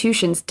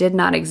institutions did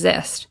not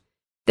exist.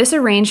 This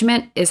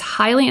arrangement is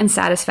highly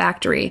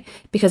unsatisfactory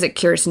because it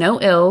cures no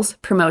ills,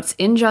 promotes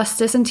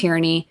injustice and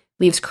tyranny,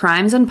 leaves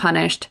crimes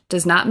unpunished,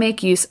 does not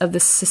make use of the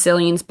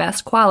Sicilians'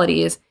 best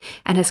qualities,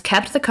 and has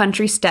kept the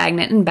country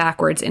stagnant and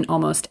backwards in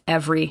almost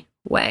every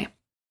way."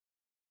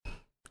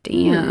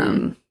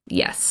 Damn.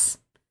 Yes.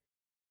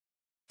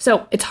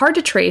 So it's hard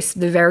to trace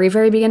the very,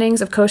 very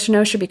beginnings of Cosa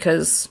Nostra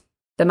because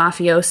the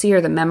mafiosi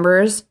or the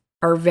members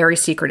are very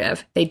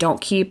secretive. They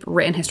don't keep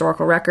written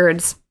historical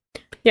records.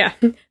 Yeah,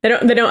 they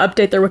don't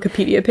update their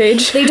Wikipedia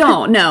page. They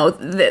don't. No,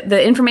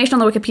 the information on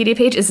the Wikipedia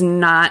page is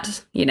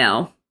not,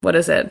 what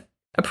is it?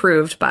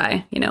 Approved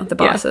by, the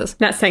bosses.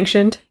 Yeah, not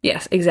sanctioned.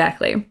 Yes,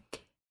 exactly.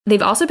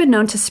 They've also been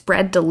known to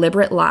spread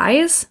deliberate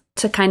lies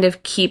to kind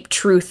of keep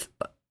truth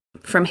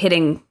from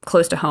hitting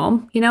close to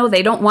home.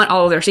 They don't want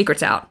all of their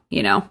secrets out,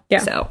 Yeah,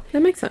 so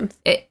that makes sense.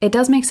 It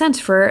does make sense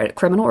for a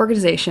criminal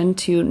organization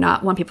to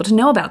not want people to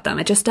know about them.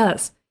 It just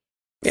does.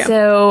 Yeah.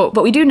 So,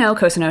 but we do know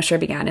Cosa Nostra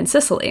began in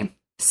Sicily.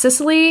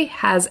 Sicily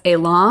has a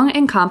long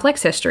and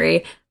complex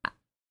history,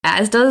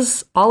 as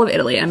does all of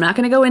Italy. I'm not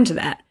going to go into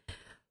that.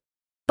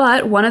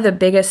 But one of the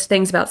biggest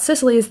things about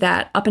Sicily is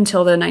that up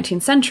until the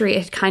 19th century,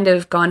 it had kind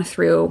of gone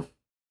through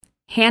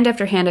hand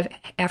after hand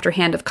after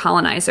hand of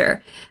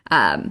colonizer.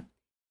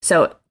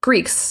 So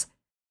Greeks,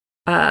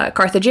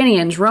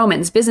 Carthaginians,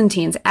 Romans,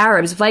 Byzantines,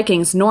 Arabs,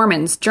 Vikings,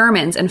 Normans,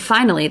 Germans, and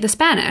finally the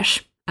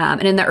Spanish.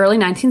 And in the early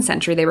 19th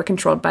century, they were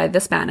controlled by the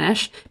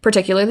Spanish,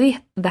 particularly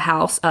the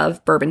House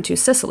of Bourbon-Two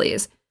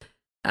Sicilies.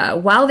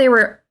 While they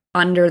were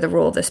under the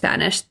rule of the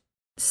Spanish,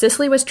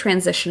 Sicily was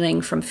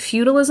transitioning from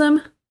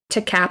feudalism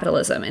to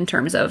capitalism in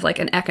terms of like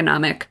an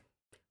economic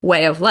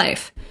way of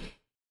life.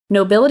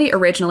 Nobility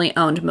originally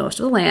owned most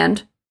of the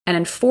land and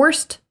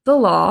enforced the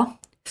law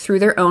through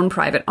their own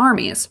private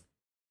armies.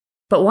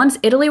 But once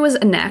Sicily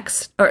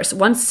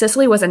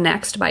was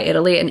annexed by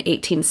Italy in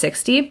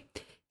 1860,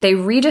 they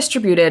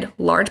redistributed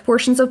large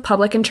portions of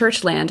public and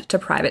church land to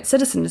private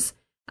citizens.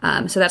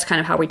 So that's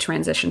kind of how we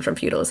transitioned from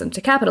feudalism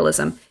to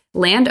capitalism.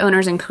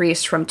 Landowners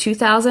increased from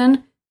 2,000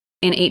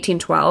 in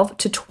 1812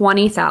 to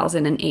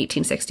 20,000 in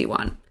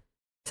 1861.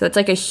 So it's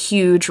like a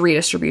huge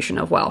redistribution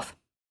of wealth.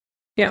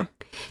 Yeah.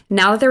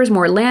 Now that there was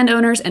more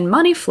landowners and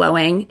money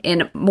flowing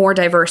in more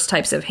diverse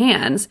types of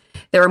hands,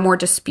 there were more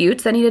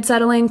disputes that needed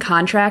settling,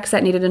 contracts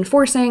that needed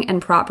enforcing,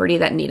 and property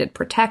that needed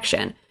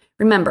protection.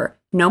 Remember,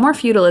 no more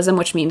feudalism,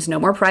 which means no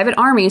more private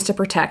armies to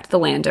protect the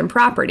land and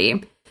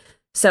property.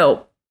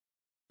 So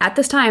at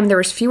this time, there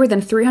was fewer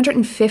than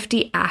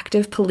 350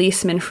 active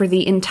policemen for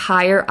the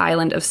entire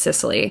island of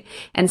Sicily.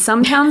 And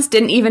some towns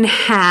didn't even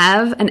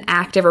have an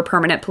active or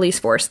permanent police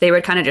force. They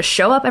would kind of just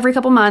show up every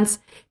couple months,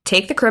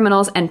 take the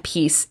criminals, and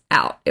peace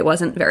out. It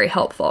wasn't very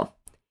helpful.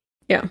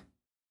 Yeah.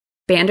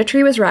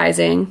 Banditry was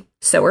rising,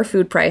 so were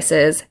food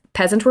prices.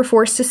 Peasants were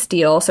forced to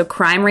steal, so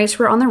crime rates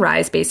were on the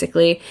rise,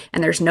 basically,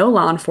 and there's no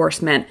law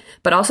enforcement.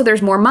 But also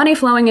there's more money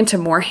flowing into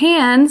more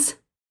hands.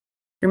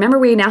 Remember,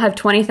 we now have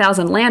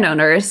 20,000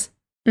 landowners.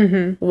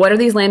 Mm-hmm. What are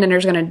these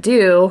landowners going to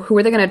do? Who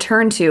are they going to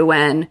turn to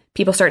when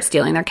people start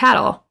stealing their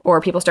cattle or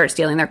people start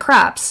stealing their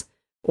crops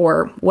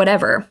or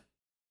whatever?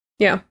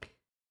 Yeah.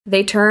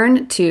 They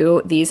turn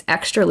to these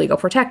extra legal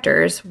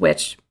protectors,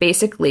 which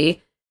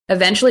basically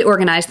eventually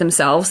organized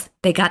themselves.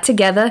 They got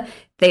together,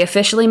 they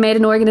officially made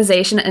an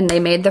organization, and they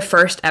made the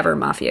first ever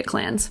mafia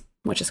clans,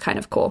 which is kind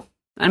of cool.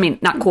 I mean,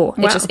 not cool.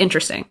 Wow. It's just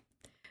interesting.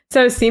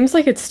 So it seems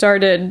like it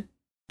started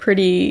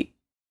pretty,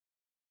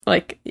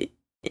 like,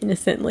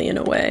 innocently in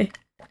a way.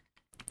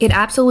 It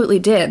absolutely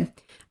did.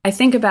 I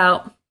think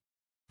about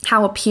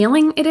how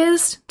appealing it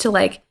is to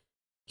like,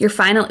 you're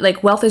finally,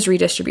 like, wealth is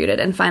redistributed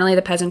and finally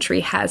the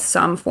peasantry has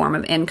some form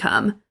of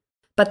income,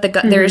 but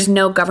there's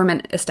no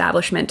government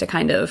establishment to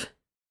kind of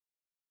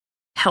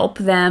help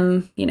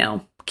them, you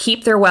know,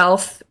 keep their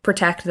wealth,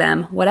 protect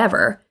them,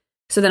 whatever.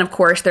 So then, of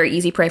course, they're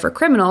easy prey for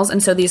criminals.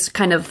 And so these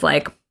kind of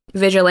like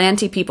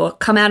vigilante people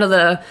come out of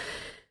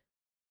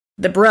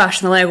the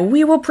brush and they're like,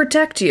 we will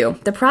protect you.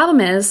 The problem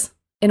is,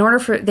 they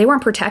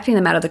weren't protecting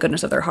them out of the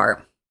goodness of their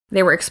heart.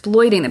 They were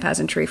exploiting the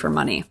peasantry for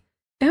money.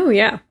 Oh,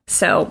 yeah.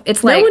 So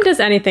it's like, no one does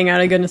anything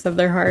out of goodness of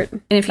their heart.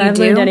 And if I've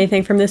learned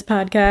anything from this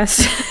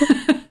podcast.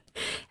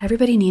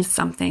 Everybody needs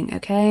something,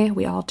 okay?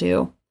 We all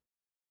do.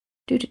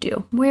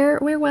 Where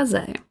was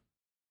I?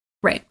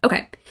 Right,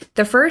 okay.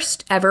 The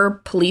first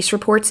ever police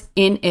reports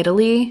in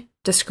Italy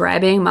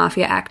describing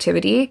mafia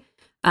activity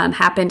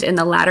happened in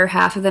the latter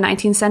half of the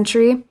 19th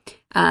century.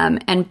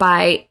 And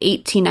by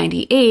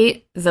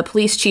 1898, the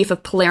police chief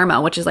of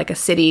Palermo, which is like a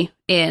city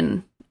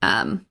in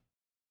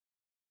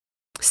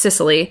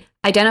Sicily,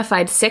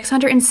 identified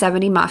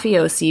 670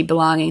 mafiosi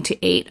belonging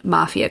to 8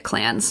 mafia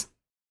clans.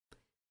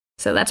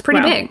 So that's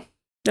pretty big.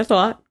 That's a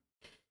lot.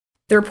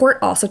 The report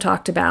also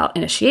talked about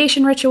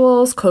initiation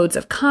rituals, codes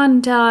of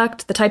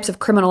conduct, the types of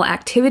criminal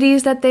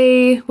activities that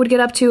they would get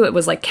up to. It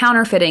was like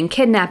counterfeiting,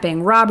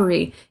 kidnapping,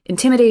 robbery,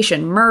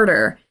 intimidation,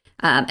 murder.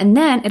 And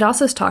then it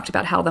also talked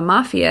about how the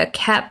mafia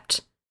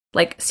kept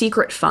like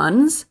secret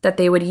funds that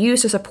they would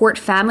use to support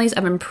families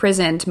of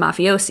imprisoned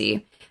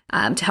mafiosi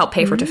to help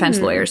pay for defense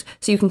lawyers.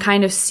 So you can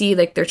kind of see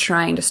like they're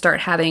trying to start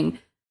having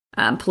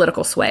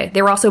political sway.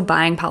 They were also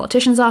buying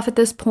politicians off at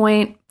this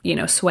point, you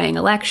know, swaying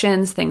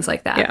elections, things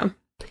like that. Yeah.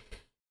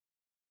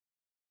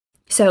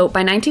 So by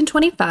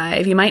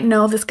 1925, you might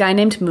know this guy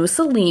named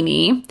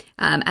Mussolini.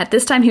 At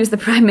this time, he was the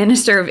prime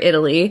minister of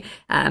Italy.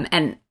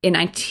 And in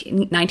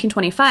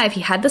 1925, he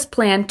had this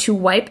plan to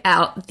wipe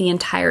out the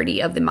entirety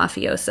of the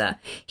mafiosa.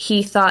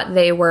 He thought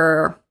they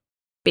were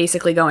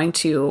basically going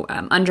to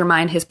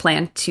undermine his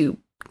plan to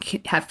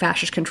have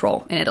fascist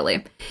control in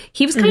Italy.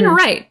 He was kind of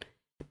right,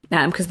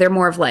 because they're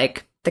more of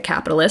like the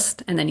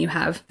capitalist, and then you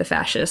have the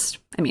fascist.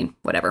 I mean,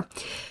 whatever.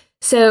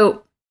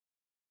 So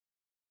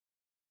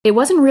it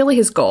wasn't really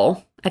his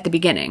goal at the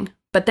beginning,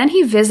 but then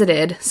he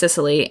visited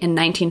Sicily in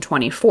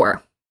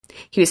 1924.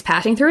 He was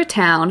passing through a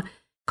town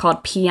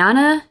called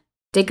Piana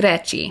de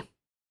Greci.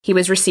 He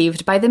was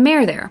received by the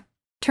mayor there.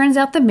 Turns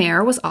out the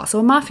mayor was also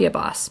a mafia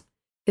boss.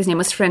 His name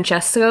was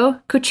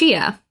Francesco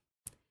Cuccia.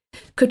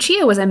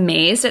 Cuccia was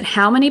amazed at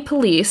how many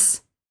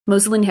police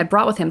Mussolini had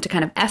brought with him to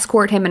kind of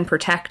escort him and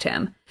protect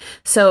him.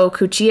 So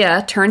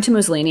Cuccia turned to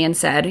Mussolini and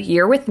said,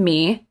 "You're with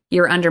me.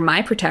 You're under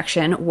my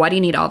protection. What do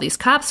you need all these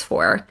cops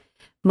for?"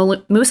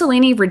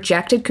 Mussolini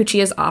rejected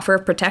Cuccia's offer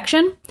of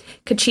protection.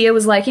 Cuccia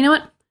was like, you know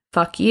what?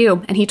 Fuck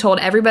you. And he told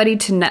everybody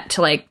to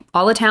like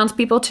all the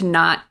townspeople to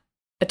not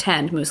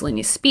attend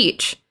Mussolini's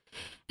speech.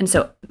 And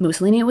so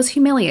Mussolini was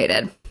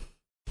humiliated.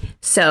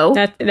 So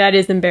that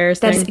is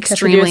embarrassing. That's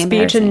extremely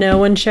embarrassing. Speech and no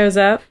one shows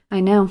up. I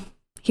know.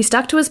 He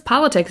stuck to his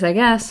politics, I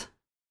guess.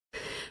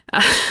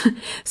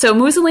 So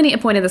Mussolini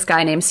appointed this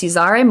guy named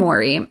Cesare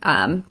Mori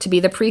to be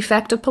the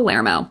prefect of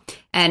Palermo.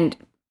 And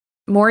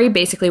Mori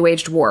basically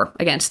waged war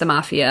against the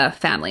mafia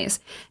families.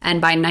 And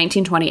by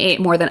 1928,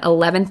 more than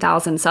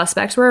 11,000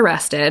 suspects were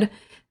arrested.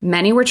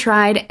 Many were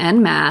tried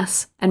en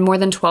masse, and more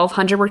than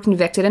 1,200 were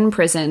convicted and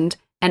imprisoned,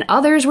 and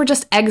others were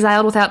just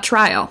exiled without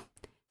trial.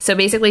 So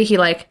basically, he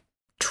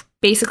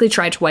basically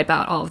tried to wipe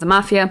out all of the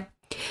mafia.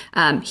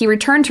 He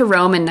returned to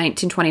Rome in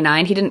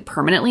 1929. He didn't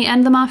permanently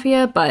end the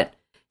mafia, but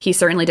he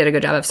certainly did a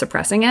good job of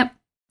suppressing it.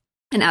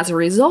 And as a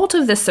result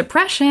of this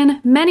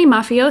suppression, many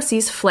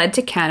mafiosis fled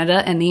to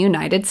Canada and the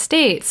United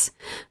States.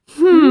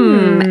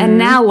 And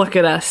now look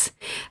at us.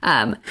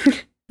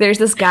 There's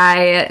this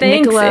guy,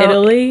 Thanks, Niccolo.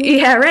 Italy.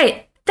 Yeah,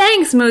 right.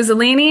 Thanks,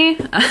 Mussolini.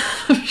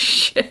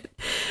 Shit.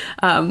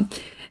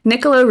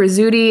 Niccolo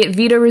Rizzuti,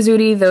 Vito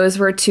Rizzuti, those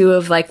were two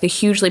of like the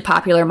hugely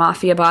popular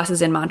mafia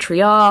bosses in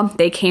Montreal.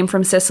 They came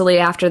from Sicily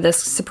after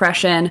this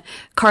suppression.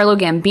 Carlo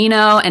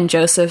Gambino and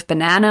Joseph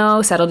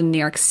Bonanno settled in New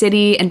York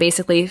City and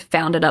basically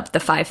founded up the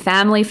Five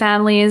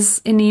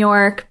families in New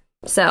York.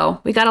 So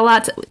we got a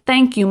lot to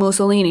thank you,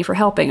 Mussolini, for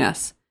helping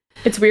us.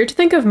 It's weird to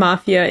think of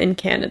mafia in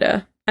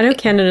Canada. I know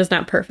Canada's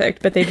not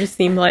perfect, but they just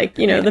seem like,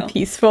 the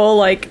peaceful,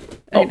 like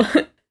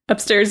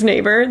upstairs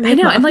neighbor. I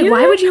know. I'm like,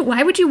 why would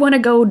you want to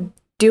go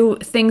do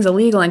things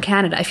illegal in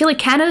Canada? I feel like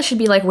Canada should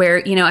be like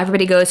where,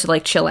 everybody goes to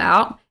like chill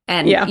out,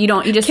 and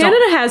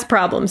Canada has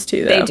problems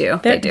too, though.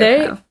 They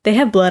do. They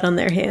have blood on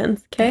their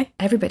hands, okay?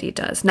 Everybody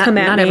does. Not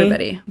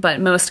everybody, but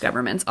most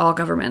governments, all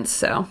governments.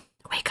 So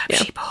wake up,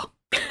 people.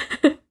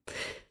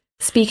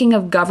 Speaking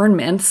of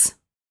governments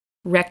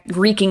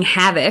wreaking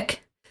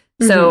havoc,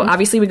 so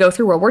obviously we go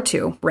through World War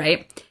II,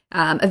 right?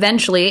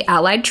 Eventually,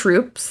 Allied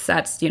troops,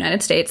 that's the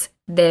United States,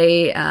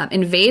 they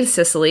invade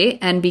Sicily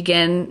and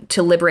begin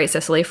to liberate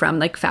Sicily from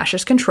like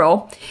fascist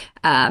control.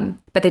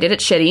 But they did it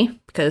shitty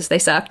because they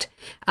sucked.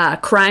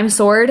 Crime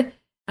soared.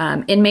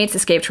 Inmates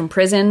escaped from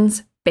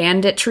prisons.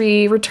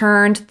 banditry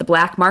returned, the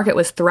black market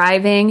was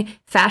thriving,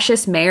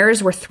 fascist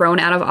mayors were thrown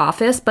out of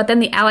office, but then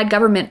the Allied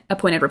government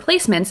appointed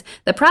replacements.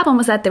 The problem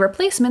was that the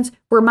replacements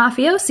were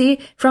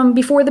mafiosi from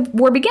before the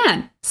war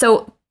began.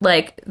 So,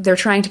 like, they're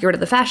trying to get rid of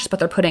the fascists, but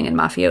they're putting in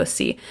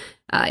mafiosi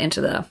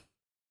into the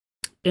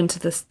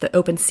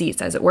open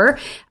seats, as it were.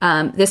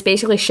 This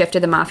basically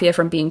shifted the mafia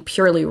from being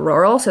purely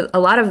rural. So a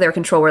lot of their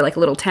control were like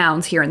little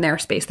towns here and there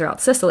spaced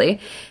throughout Sicily.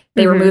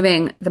 They were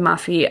moving the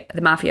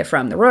mafia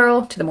from the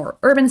rural to the more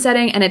urban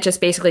setting, and it just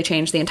basically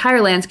changed the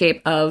entire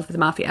landscape of the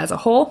mafia as a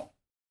whole.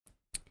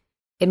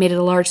 It made it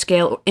a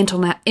large-scale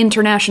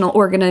international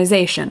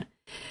organization.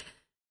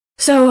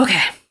 So,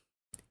 okay.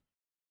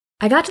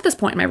 I got to this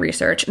point in my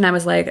research, and I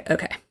was like,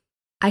 okay,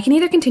 I can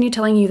either continue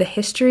telling you the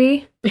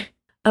history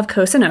of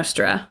Cosa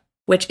Nostra,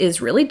 which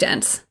is really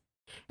dense,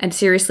 and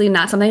seriously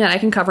not something that I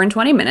can cover in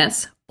 20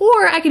 minutes,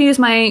 or I can use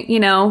my,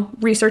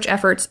 research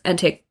efforts and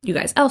take you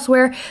guys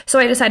elsewhere. So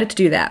I decided to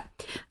do that.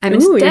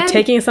 You're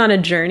taking us on a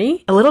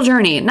journey? A little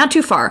journey, not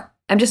too far.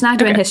 I'm just not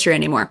doing history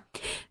anymore.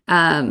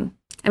 I'm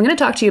going to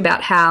talk to you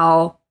about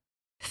how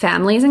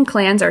families and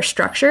clans are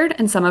structured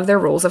and some of their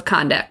rules of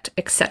conduct,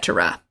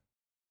 etc.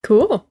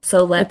 Cool.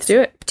 So let's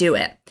do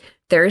it.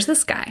 There's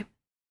this guy,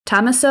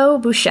 Tommaso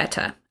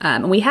Buscetta.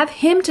 We have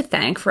him to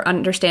thank for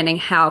understanding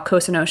how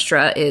Cosa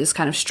Nostra is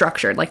kind of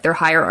structured, like their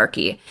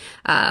hierarchy.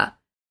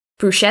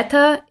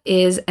 Buscetta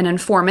is an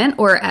informant,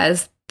 or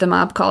as the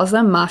mob calls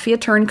them, mafia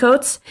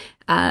turncoats.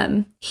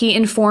 He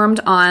informed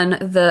on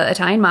the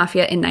Italian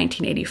mafia in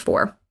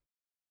 1984.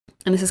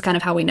 And this is kind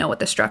of how we know what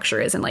the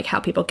structure is and like how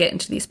people get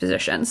into these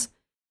positions.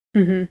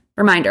 Mm-hmm.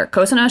 Reminder,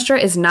 Cosa Nostra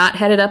is not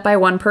headed up by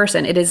one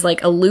person. It is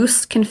like a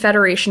loose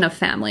confederation of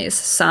families.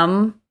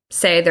 Some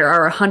say there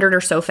are 100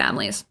 or so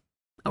families.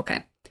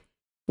 Okay.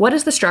 What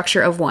is the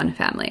structure of one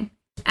family?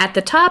 At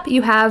the top,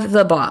 you have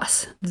the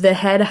boss, the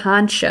head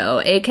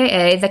honcho,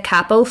 aka the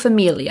capo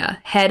familia,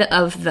 head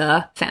of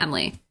the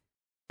family.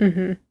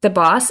 Mm-hmm. The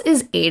boss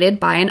is aided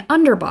by an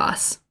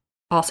underboss,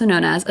 also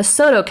known as a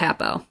sotto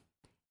capo.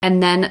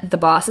 And then the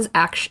boss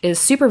is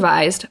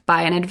supervised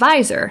by an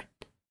advisor,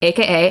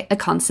 aka a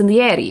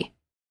consigliere.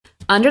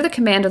 Under the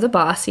command of the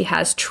boss, he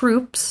has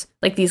troops,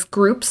 like these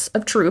groups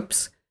of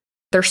troops.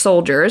 They're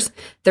soldiers.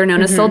 They're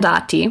known as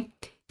soldati.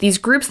 These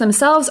groups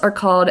themselves are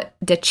called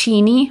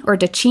decini or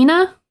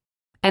decina,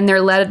 and they're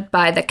led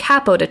by the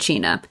capo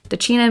decina.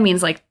 Decina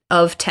means like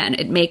of 10.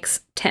 It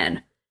makes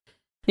 10.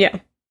 Yeah.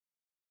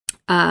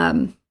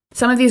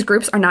 Some of these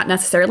groups are not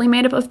necessarily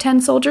made up of 10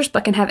 soldiers,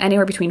 but can have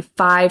anywhere between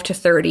 5 to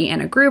 30 in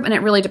a group, and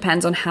it really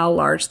depends on how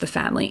large the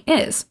family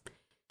is.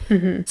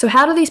 Mm-hmm. So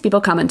how do these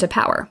people come into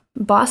power?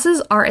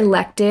 Bosses are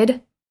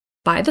elected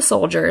by the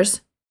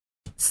soldiers,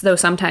 though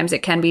sometimes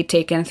it can be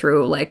taken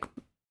through like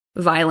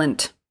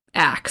violent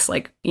acts,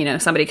 like,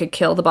 somebody could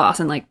kill the boss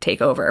and like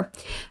take over.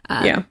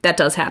 That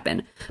does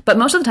happen. But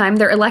most of the time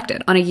they're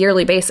elected on a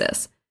yearly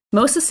basis.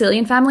 Most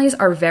Sicilian families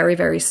are very,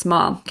 very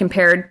small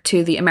compared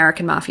to the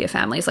American mafia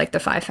families, like the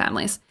 5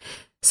 families.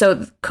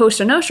 So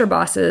Cosa Nostra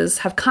bosses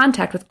have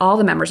contact with all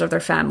the members of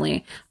their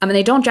family. And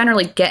they don't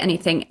generally get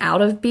anything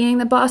out of being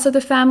the boss of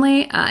the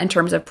family in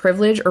terms of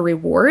privilege or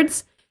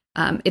rewards.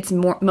 It's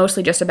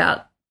mostly just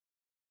about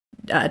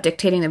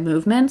dictating the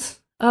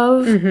movements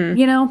of,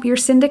 your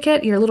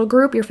syndicate, your little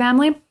group, your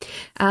family.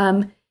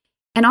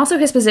 And also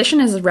his position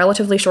is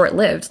relatively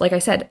short-lived. Like I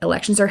said,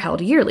 elections are held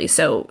yearly.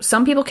 So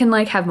some people can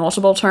have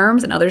multiple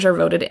terms and others are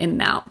voted in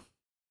and out.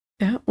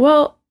 Yeah.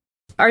 Well,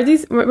 are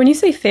these, when you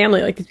say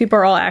family, like these people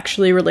are all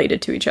actually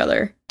related to each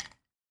other?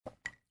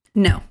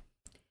 No.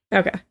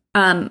 Okay.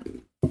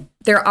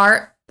 There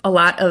are a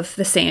lot of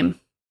the same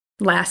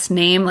last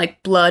name,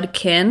 like blood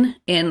kin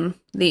in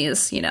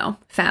these,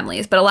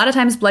 families. But a lot of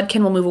times blood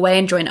kin will move away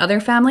and join other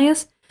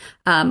families.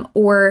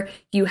 Or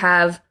you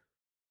have,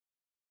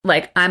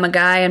 like, I'm a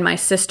guy and my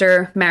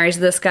sister marries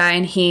this guy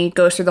and he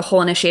goes through the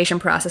whole initiation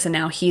process and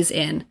now he's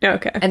in.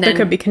 Okay. And they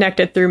could be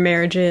connected through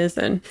marriages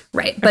and...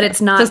 Right. But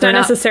it's not... So it's not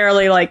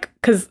necessarily like...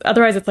 Because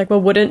otherwise it's like,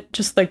 well, wouldn't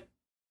just like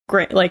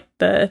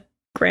the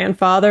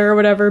grandfather or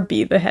whatever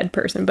be the head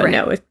person? But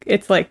no,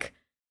 it's like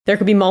there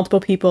could be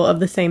multiple people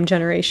of the same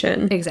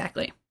generation.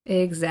 Exactly.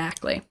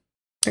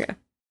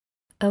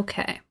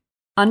 Okay.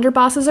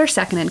 Underbosses are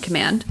second in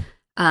command.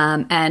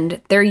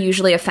 And they're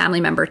usually a family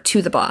member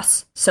to the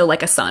boss. So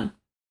like a son.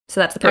 So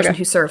that's the person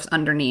who serves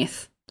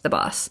underneath the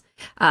boss.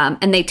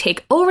 And they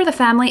take over the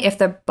family if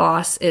the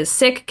boss is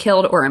sick,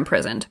 killed, or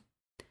imprisoned.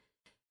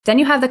 Then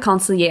you have the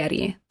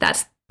consigliere.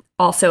 That's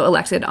also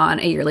elected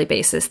on a yearly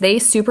basis. They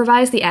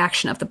supervise the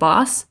action of the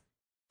boss,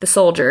 the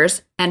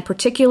soldiers, and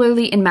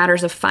particularly in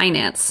matters of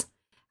finance.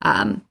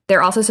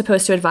 They're also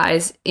supposed to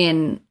advise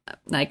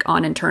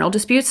on internal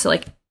disputes. So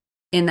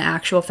in the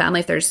actual family,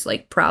 if there's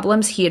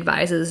problems, he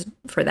advises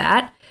for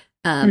that.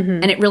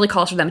 And it really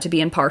calls for them to be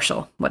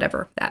impartial,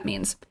 whatever that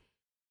means.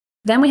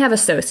 Then we have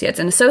associates,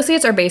 and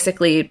associates are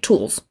basically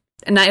tools.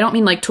 and I don't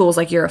mean like tools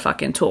like you're a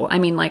fucking tool. I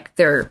mean like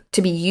they're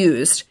to be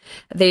used.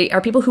 They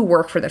are people who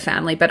work for the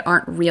family but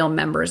aren't real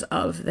members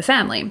of the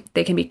family.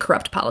 They can be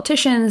corrupt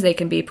politicians. They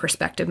can be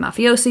prospective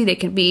mafiosi. They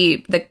can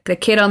be the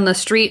kid on the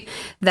street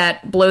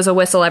that blows a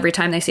whistle every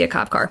time they see a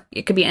cop car.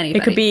 It could be anybody.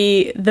 It could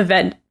be the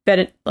vet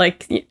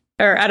like,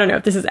 or I don't know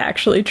if this is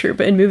actually true,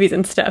 but in movies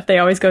and stuff, they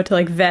always go to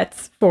like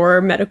vets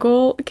for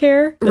medical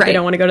care. Right. They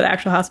don't want to go to the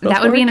actual hospital.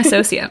 That would be an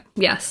associate.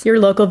 Yes. Your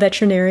local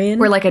veterinarian.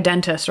 Or like a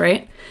dentist,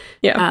 right?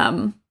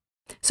 Yeah.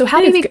 So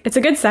how do you... It's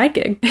a good side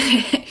gig.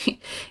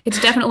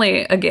 It's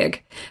definitely a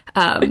gig.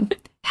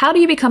 How do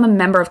you become a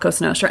member of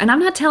Cosa Nostra? And I'm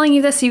not telling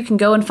you this so you can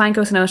go and find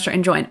Cosa Nostra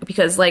and join,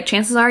 because like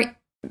chances are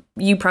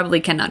you probably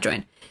cannot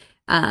join.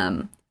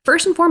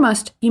 First and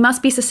foremost, you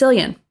must be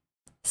Sicilian.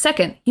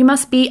 Second, you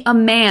must be a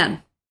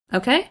man.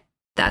 Okay?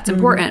 That's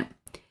important.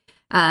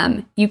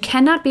 You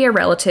cannot be a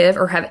relative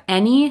or have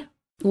any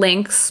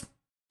links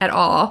at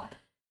all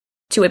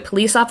to a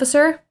police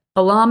officer,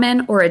 a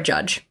lawman, or a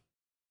judge.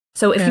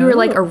 So if you were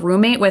like a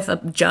roommate with a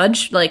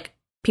judge, like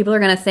people are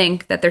going to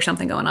think that there's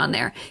something going on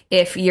there.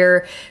 If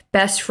your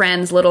best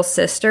friend's little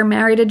sister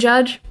married a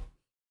judge,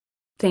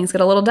 things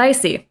get a little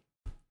dicey.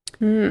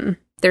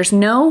 There's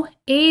no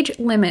age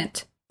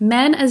limit.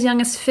 Men as young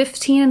as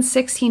 15 and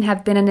 16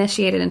 have been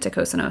initiated into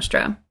Cosa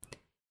Nostra.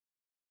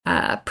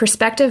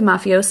 Prospective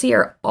mafiosi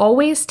are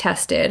always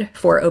tested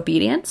for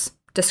obedience,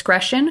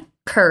 discretion,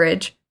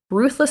 courage,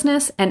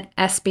 ruthlessness, and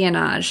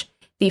espionage.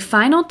 The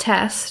final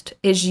test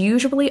is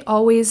usually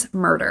always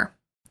murder.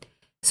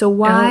 So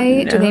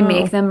why do they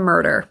make them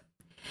murder?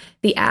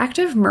 The act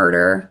of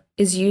murder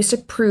is used to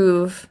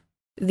prove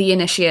the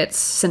initiate's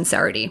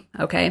sincerity,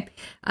 okay?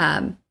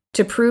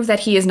 To prove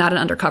that he is not an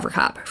undercover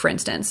cop, for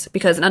instance,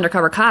 because an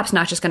undercover cop's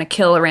not just going to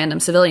kill a random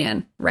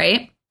civilian,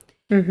 right?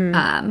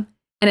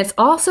 And it's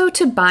also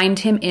to bind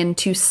him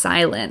into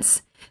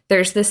silence.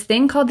 There's this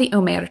thing called the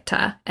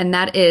omerta, and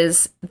that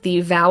is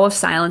the vow of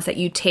silence that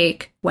you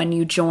take when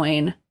you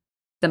join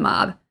the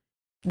mob.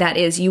 That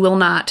is, you will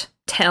not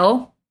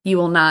tell, you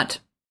will not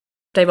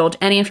divulge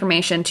any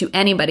information to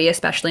anybody,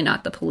 especially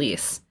not the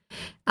police.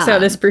 So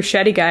this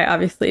Bruschetti guy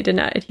obviously did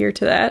not adhere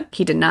to that.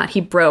 He did not.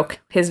 He broke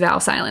his vow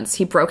of silence.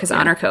 He broke his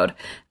honor code.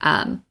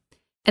 And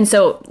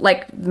so,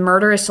 like,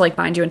 murder is to, like,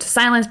 bind you into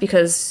silence,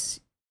 because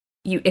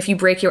if you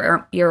break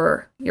your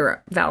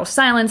vow of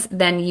silence,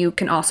 then you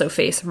can also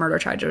face murder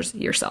charges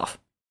yourself.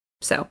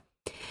 So,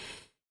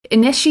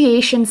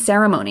 initiation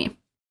ceremony.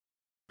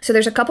 So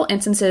there's a couple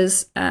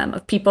instances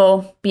of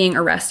people being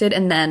arrested,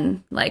 and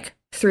then, like,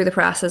 through the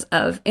process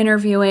of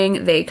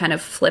interviewing, they kind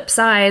of flip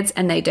sides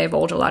and they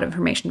divulge a lot of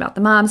information about the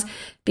mobs.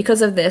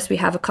 Because of this, we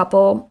have a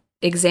couple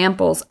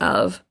examples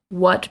of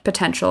what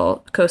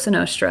potential Cosa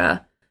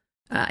Nostra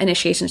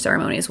initiation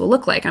ceremonies will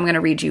look like. I'm going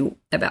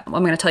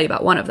to tell you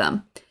about one of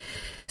them.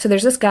 So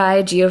there's this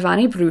guy,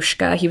 Giovanni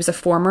Brusca. He was a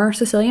former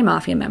Sicilian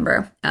mafia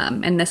member,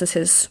 and this is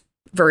his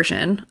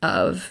version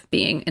of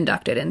being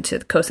inducted into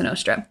Cosa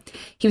Nostra.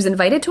 He was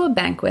invited to a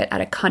banquet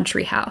at a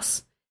country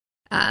house.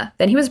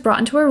 Then he was brought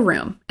into a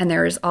room, and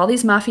there was all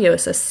these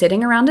mafiosos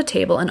sitting around a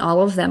table, and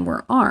all of them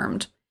were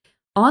armed.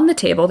 On the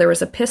table, there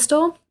was a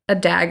pistol, a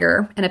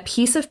dagger, and a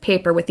piece of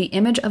paper with the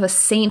image of a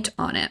saint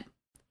on it.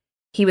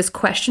 He was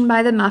questioned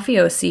by the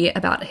mafiosi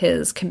about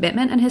his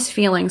commitment and his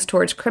feelings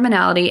towards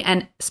criminality,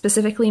 and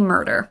specifically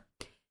murder.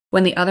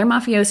 When the other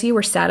mafiosi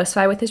were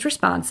satisfied with his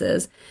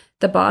responses,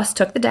 the boss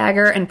took the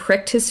dagger and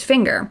pricked his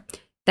finger.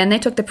 Then they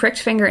took the pricked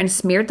finger and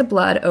smeared the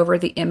blood over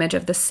the image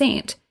of the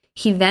saint.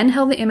 He then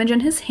held the image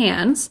in his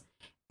hands.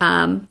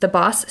 The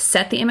boss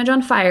set the image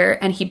on fire,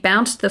 and he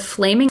bounced the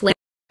flaming lamp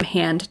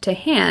hand to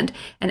hand.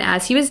 And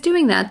as he was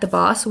doing that, the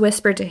boss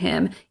whispered to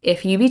him,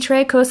 "If you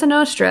betray Cosa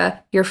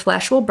Nostra, your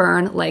flesh will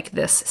burn like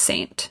this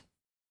saint."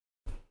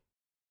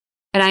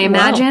 And I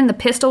imagine the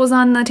pistol was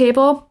on the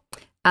table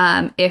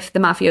if the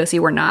mafiosi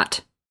were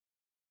not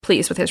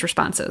pleased with his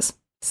responses.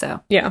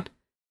 So yeah,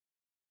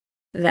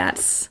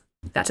 that's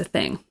a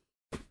thing.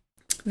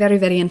 Very,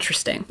 very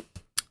interesting.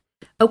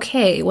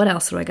 Okay, what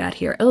else do I got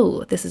here?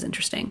 Oh, this is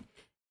interesting.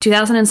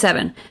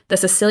 2007, the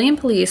Sicilian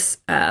police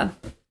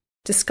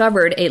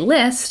discovered a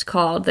list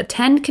called the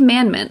 10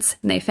 Commandments,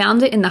 and they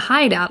found it in the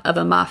hideout of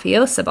a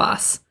mafiosa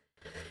boss.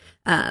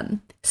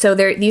 So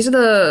these are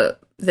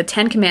the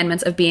 10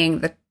 Commandments of being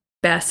the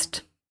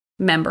best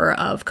member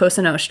of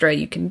Cosa Nostra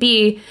you can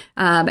be,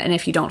 and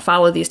if you don't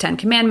follow these 10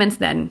 Commandments,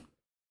 then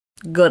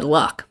good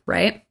luck,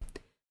 right?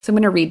 So I'm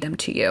going to read them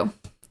to you.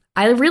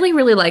 I really,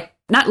 really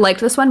not liked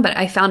this one, but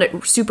I found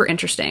it super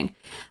interesting.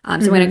 So I'm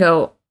going to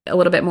go a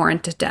little bit more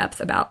into depth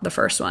about the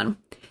first one.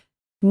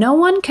 No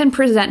one can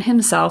present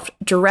himself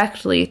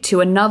directly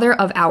to another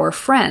of our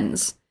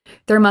friends.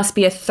 There must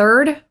be a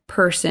third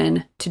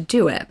person to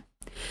do it.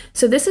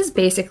 So this is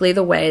basically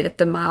the way that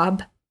the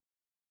mob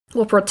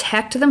will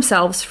protect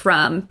themselves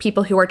from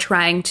people who are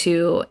trying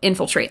to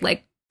infiltrate,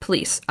 like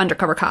police,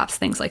 undercover cops,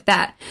 things like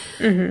that.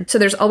 So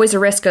there's always a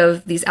risk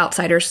of these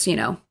outsiders,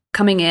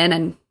 coming in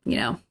and,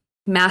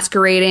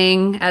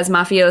 masquerading as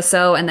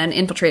mafioso and then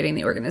infiltrating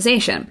the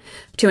organization.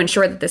 To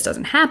ensure that this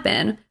doesn't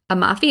happen, a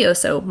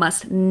mafioso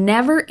must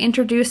never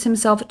introduce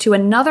himself to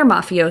another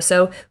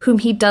mafioso whom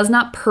he does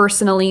not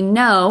personally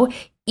know,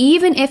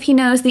 even if he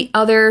knows the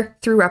other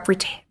through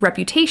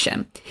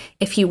reputation.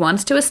 If he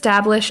wants to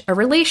establish a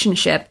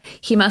relationship,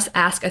 he must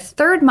ask a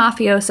third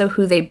mafioso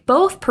who they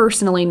both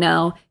personally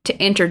know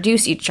to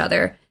introduce each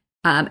other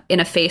in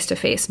a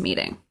face-to-face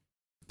meeting.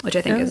 Which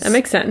I think is... That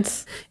makes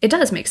sense. It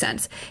does make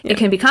sense. Yeah. It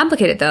can be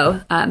complicated, though.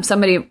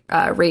 Somebody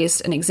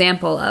raised an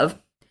example of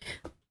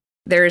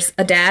there's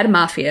a dad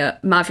mafia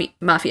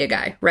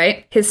guy,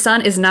 right? His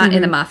son is not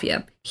in the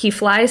mafia. He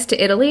flies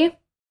to Italy.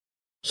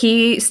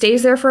 He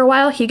stays there for a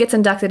while. He gets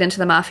inducted into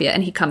the mafia,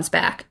 and he comes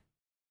back.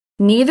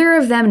 Neither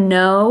of them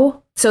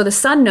know. So the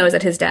son knows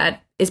that his dad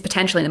is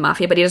potentially in the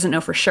mafia, but he doesn't know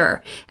for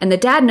sure. And the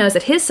dad knows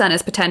that his son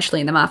is potentially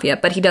in the mafia,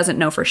 but he doesn't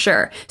know for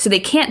sure. So they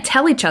can't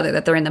tell each other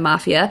that they're in the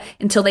mafia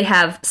until they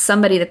have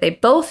somebody that they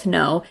both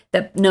know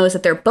that knows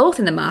that they're both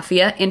in the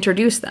mafia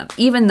introduce them,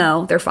 even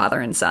though they're father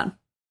and son.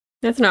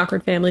 That's an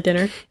awkward family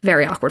dinner.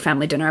 Very awkward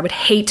family dinner. I would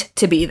hate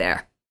to be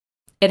there.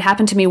 It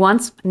happened to me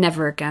once,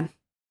 never again.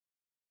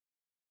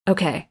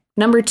 Okay,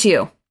 number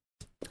 2.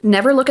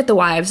 Never look at the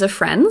wives of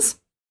friends.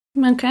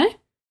 Okay.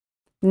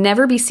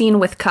 Never be seen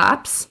with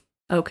cops.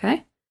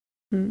 Okay.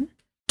 Mm-hmm.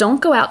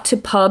 Don't go out to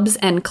pubs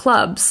and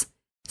clubs.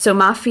 So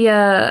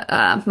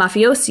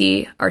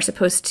mafiosi are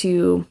supposed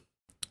to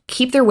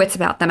keep their wits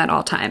about them at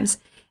all times.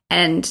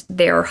 And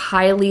they're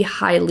highly,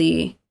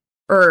 highly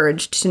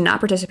urged to not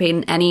participate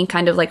in any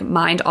kind of like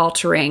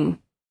mind-altering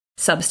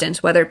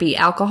substance, whether it be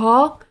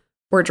alcohol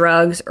or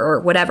drugs or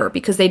whatever,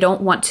 because they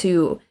don't want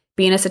to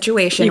be in a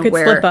situation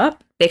where slip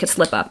up. They could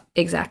slip up.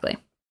 Exactly.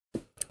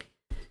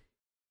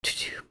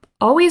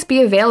 Always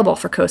be available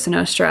for Cosa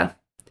Nostra.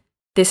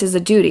 This is a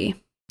duty,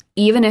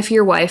 even if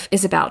your wife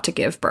is about to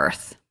give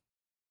birth.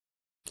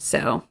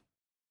 So,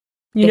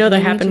 that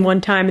happened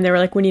one time, and they were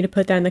like, "We need to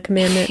put that in the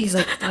commandment." He's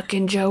like,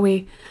 "Fucking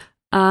Joey."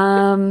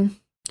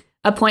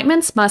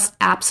 Appointments must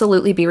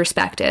absolutely be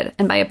respected,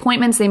 and by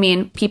appointments they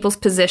mean people's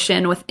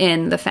position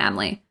within the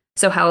family.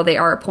 So how they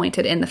are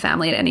appointed in the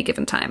family at any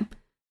given time.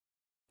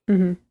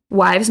 Mm-hmm.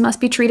 Wives must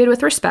be treated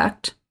with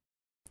respect.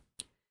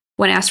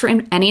 When asked for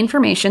any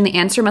information, the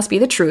answer must be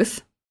the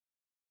truth.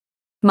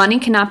 Money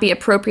cannot be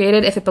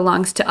appropriated if it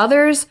belongs to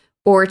others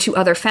or to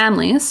other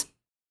families.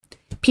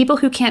 People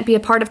who can't be a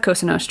part of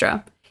Cosa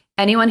Nostra.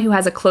 Anyone who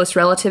has a close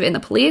relative in the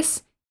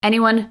police.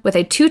 Anyone with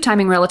a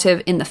two-timing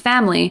relative in the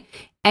family.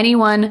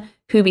 Anyone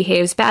who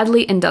behaves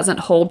badly and doesn't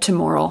hold to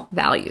moral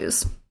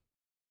values.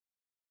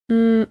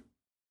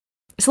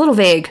 It's a little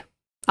vague,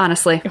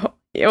 honestly.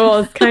 Well,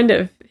 it's kind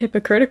of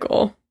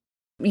hypocritical.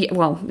 Yeah,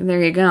 well,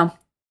 there you go.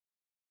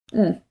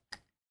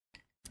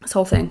 This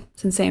whole thing.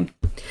 It's insane.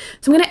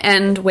 So I'm going to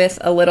end with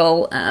a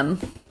little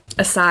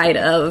aside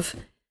of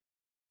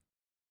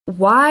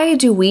why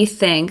do we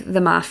think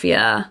the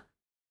mafia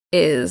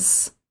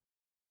is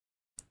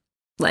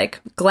like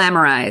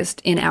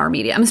glamorized in our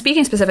media? I'm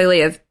speaking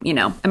specifically of,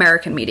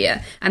 American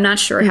media. I'm not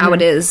sure how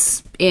it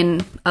is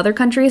in other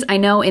countries. I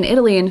know in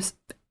Italy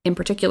in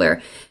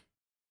particular,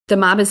 the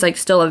mob is like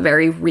still a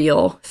very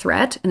real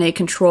threat, and they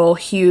control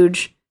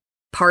huge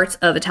parts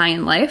of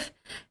Italian life.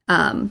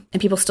 And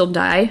people still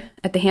die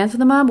at the hands of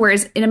the mob.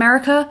 Whereas in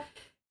America,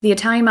 the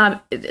Italian mob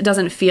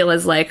doesn't feel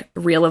as like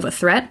real of a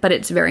threat, but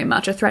it's very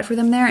much a threat for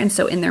them there. And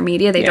so in their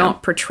media, they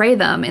don't portray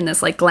them in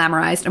this like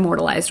glamorized,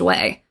 immortalized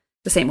way,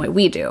 the same way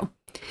we do.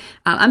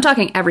 I'm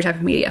talking every type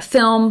of media: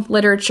 film,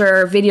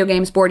 literature, video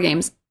games, board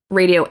games,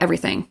 radio,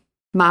 everything.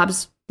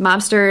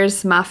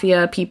 Mobsters,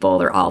 mafia, people,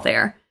 they're all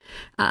there.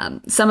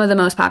 Some of the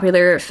most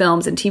popular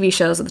films and TV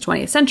shows of the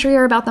 20th century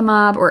are about the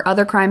mob or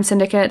other crime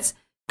syndicates.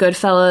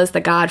 Goodfellas,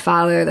 The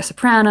Godfather, The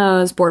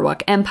Sopranos,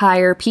 Boardwalk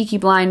Empire, Peaky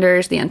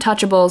Blinders, The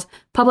Untouchables,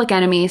 Public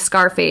Enemy,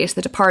 Scarface,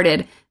 The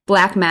Departed,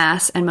 Black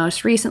Mass, and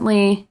most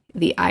recently,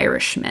 The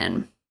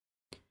Irishman.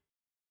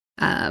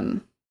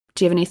 Do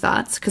you have any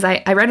thoughts? Because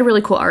I read a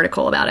really cool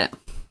article about it.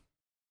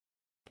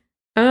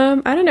 I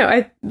don't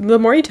know. The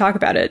more you talk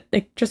about it,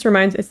 it just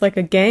reminds, it's like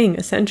a gang,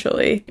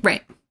 essentially.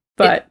 Right.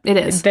 But it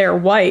is. They're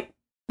white.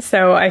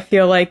 So I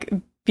feel like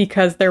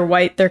because they're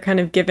white, they're kind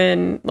of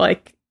given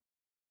like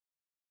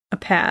a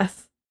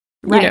pass.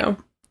 Right.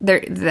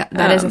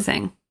 That is a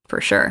thing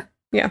for sure.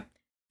 Yeah.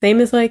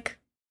 Same as like,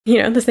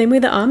 the same way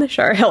the Amish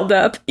are held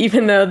up,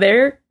 even though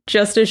they're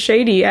just as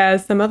shady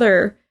as some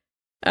other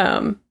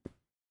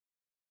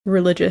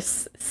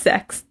religious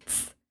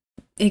sects,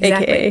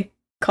 exactly. aka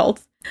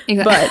cults.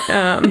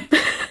 Exactly. But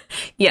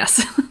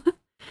yes.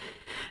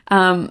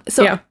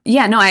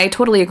 I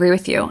totally agree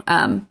with you.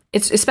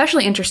 It's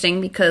especially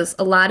interesting because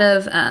a lot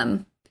of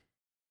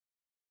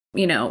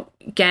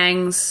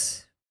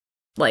gangs,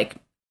 like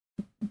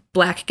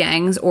black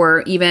gangs,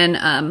 or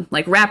even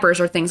like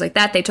rappers or things like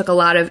that, they took a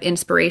lot of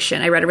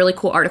inspiration. I read a really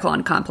cool article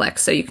on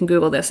Complex, so you can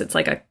Google this. It's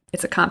a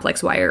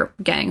Complex Why Are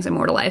Gangs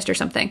Immortalized or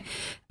something.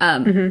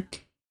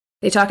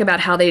 They talk about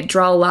how they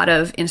draw a lot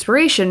of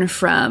inspiration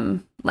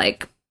from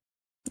like,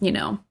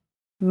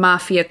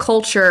 mafia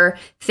culture,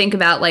 think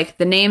about like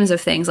the names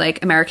of things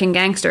like American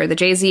Gangster, the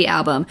Jay-Z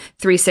album,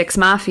 3 6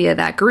 Mafia,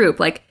 that group,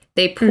 like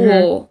they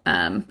pull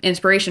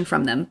inspiration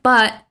from them.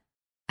 But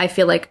I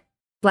feel like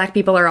Black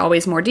people are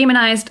always more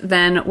demonized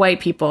than white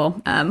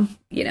people,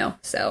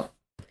 so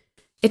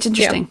it's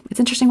interesting. Yeah. It's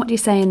interesting what you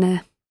say in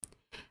the...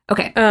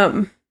 Okay.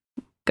 Go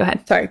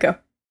ahead. Sorry, go.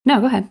 No,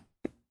 go ahead.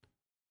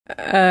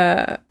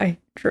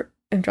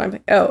 I'm trying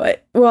to...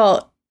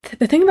 well,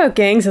 the thing about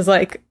gangs is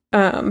like,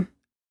 from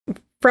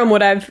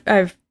what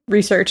I've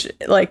researched,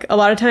 like a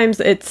lot of times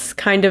it's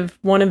kind of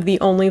one of the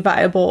only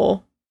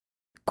viable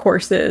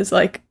courses,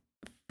 like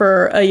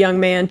for a young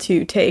man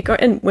to take,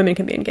 and women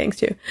can be in gangs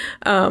too.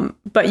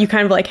 But you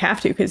kind of like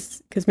have to,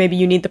 because maybe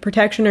you need the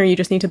protection or you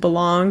just need to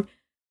belong.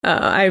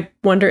 I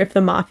wonder if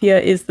the mafia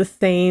is the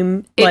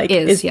same. It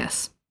is,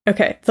 yes.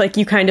 Okay. It's like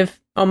you kind of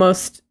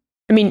almost,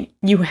 I mean,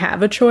 you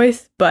have a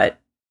choice, but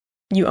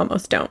you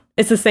almost don't.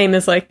 It's the same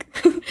as like,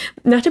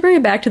 not to bring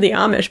it back to the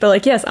Amish, but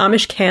like, yes,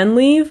 Amish can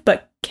leave,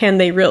 but can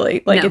they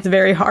really? Like, no. It's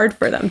very hard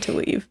for them to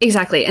leave.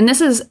 Exactly. And this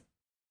is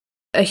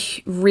a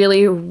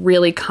really,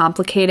 really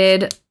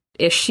complicated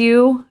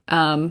issue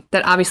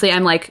that obviously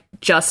I'm like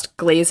just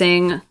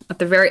glazing at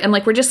the very, I'm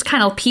like, we're just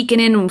kind of peeking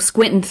in and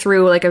squinting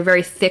through like a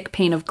very thick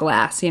pane of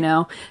glass,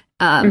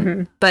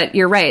 But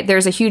you're right.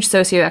 There's a huge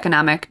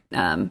socioeconomic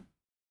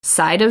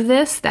side of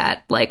this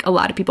that like a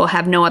lot of people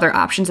have no other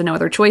options and no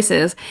other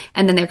choices,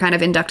 and then they're kind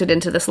of inducted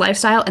into this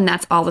lifestyle, and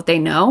that's all that they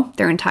know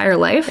their entire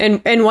life.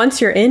 And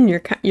once you're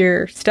in,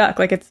 you're stuck.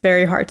 Like, it's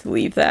very hard to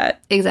leave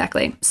that.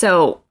 Exactly.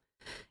 So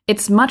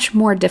it's much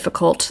more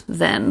difficult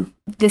than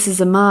this is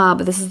a mob,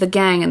 this is the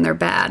gang, and they're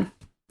bad.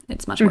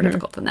 It's much more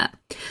difficult than that.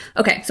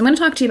 Okay, so I'm going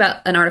to talk to you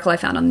about an article I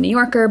found on The New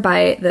Yorker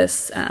by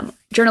this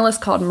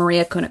journalist called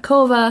Maria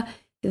Konnikova.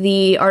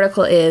 The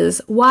article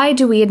is, Why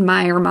Do We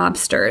Admire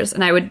Mobsters?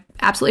 And I would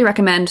absolutely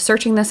recommend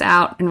searching this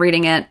out and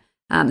reading it.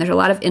 There's a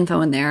lot of info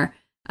in there.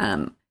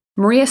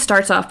 Maria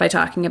starts off by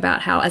talking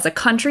about how as a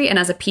country and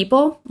as a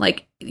people,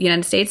 like the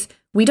United States,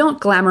 we don't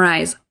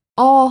glamorize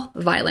all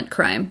violent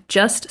crime,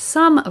 just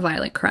some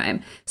violent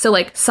crime. So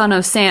like Son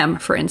of Sam,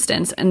 for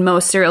instance, and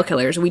most serial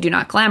killers, we do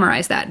not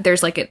glamorize that.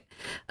 There's like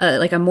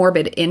a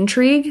morbid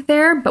intrigue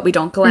there, but we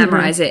don't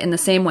glamorize it in the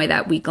same way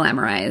that we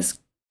glamorize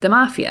the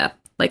mafia.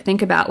 Like,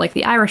 think about like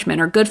The Irishman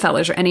or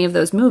Goodfellas or any of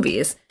those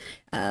movies.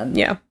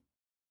 Yeah.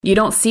 You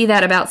don't see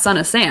that about Son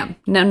of Sam.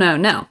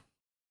 No.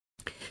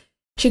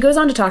 She goes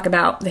on to talk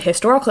about the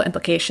historical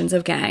implications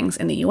of gangs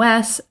in the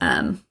U.S.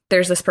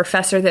 There's this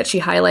professor that she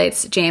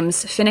highlights,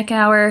 James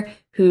Finneckauer,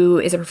 who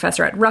is a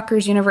professor at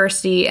Rutgers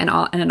University and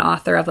an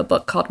author of a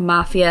book called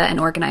Mafia and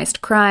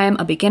Organized Crime,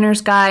 A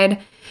Beginner's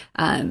Guide.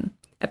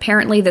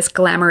 Apparently, this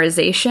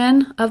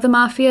glamorization of the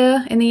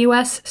mafia in the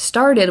U.S.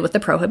 started with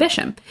the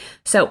Prohibition.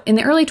 So in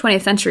the early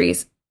 20th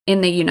centuries in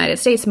the United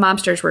States,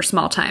 mobsters were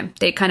small time.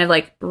 They kind of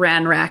like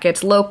ran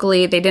rackets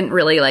locally. They didn't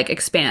really like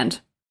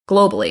expand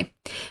globally.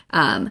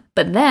 But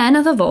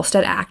then the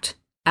Volstead Act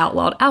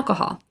outlawed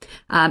alcohol.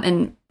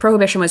 And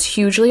Prohibition was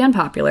hugely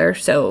unpopular.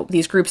 So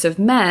these groups of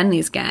men,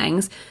 these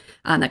gangs,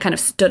 that kind of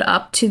stood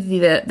up to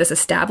this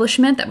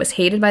establishment that was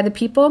hated by the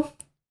people,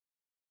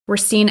 were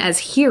seen as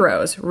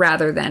heroes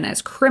rather than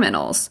as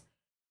criminals.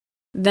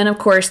 Then, of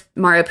course,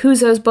 Mario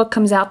Puzo's book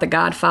comes out, The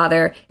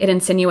Godfather. It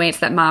insinuates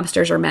that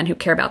mobsters are men who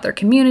care about their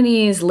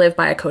communities, live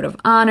by a code of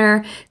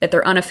honor, that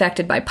they're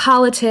unaffected by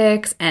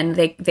politics, and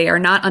they are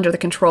not under the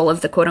control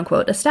of the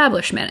quote-unquote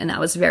establishment. And that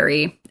was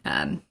very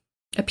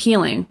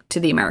appealing to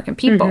the American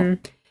people.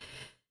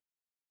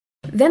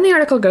 Then the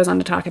article goes on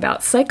to talk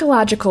about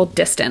psychological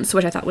distance,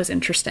 which I thought was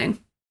interesting.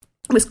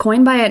 It was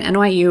coined by an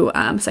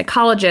NYU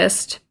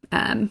psychologist,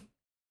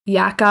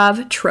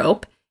 Yakov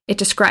Trope. It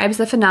describes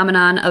the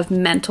phenomenon of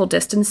mental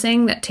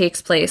distancing that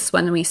takes place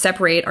when we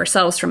separate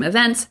ourselves from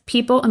events,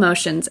 people,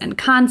 emotions, and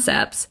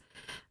concepts.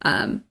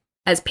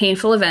 As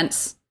painful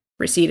events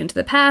recede into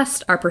the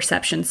past, our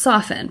perceptions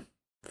soften.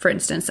 For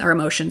instance, our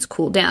emotions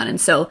cool down. And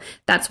so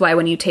that's why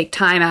when you take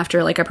time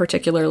after like a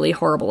particularly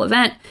horrible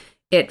event,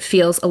 it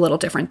feels a little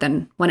different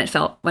than when it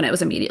felt when it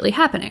was immediately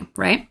happening,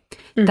 right?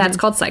 That's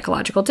called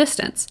psychological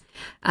distance.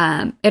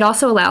 It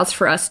also allows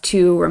for us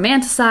to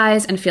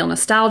romanticize and feel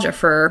nostalgia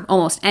for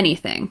almost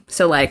anything.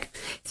 So like,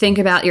 think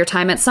about your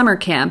time at summer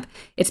camp.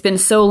 It's been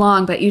so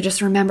long, but you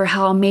just remember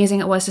how amazing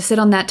it was to sit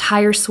on that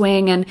tire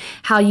swing and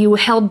how you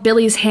held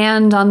Billy's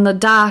hand on the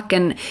dock.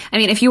 And I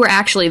mean, if you were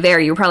actually there,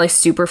 you were probably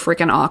super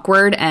freaking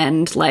awkward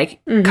and like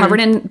covered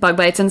in bug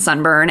bites and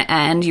sunburn,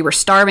 and you were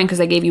starving because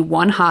they gave you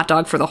one hot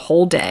dog for the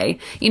whole day.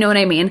 You know what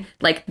I mean?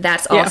 Like,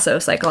 that's also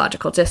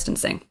psychological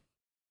distancing.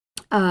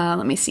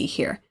 Let me see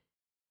here.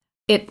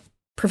 It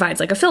provides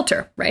like a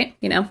filter, right?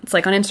 You know, it's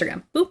like on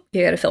Instagram. Boop,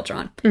 you got a filter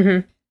on. So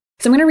I'm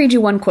going to read you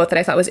one quote that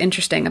I thought was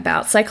interesting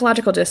about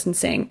psychological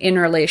distancing in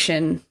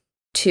relation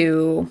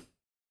to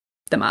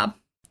the mob.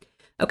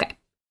 Okay.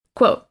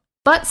 Quote,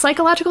 but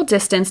psychological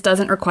distance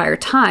doesn't require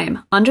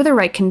time. Under the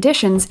right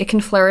conditions, it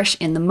can flourish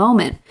in the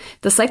moment.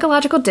 The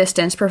psychological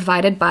distance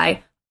provided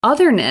by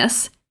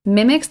otherness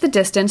mimics the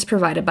distance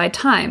provided by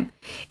time.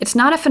 It's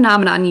not a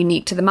phenomenon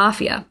unique to the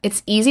mafia.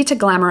 It's easy to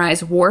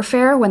glamorize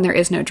warfare when there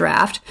is no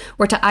draft,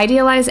 or to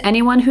idealize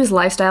anyone whose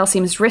lifestyle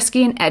seems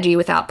risky and edgy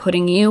without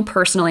putting you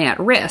personally at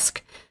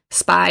risk.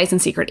 Spies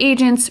and secret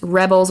agents,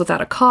 rebels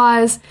without a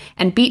cause,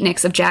 and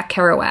beatniks of Jack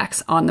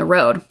Kerouac's On the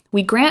Road.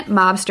 We grant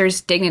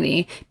mobsters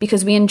dignity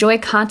because we enjoy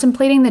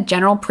contemplating the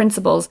general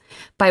principles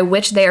by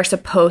which they are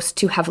supposed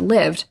to have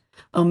lived.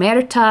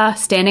 Omerta,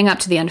 standing up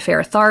to the unfair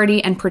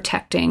authority, and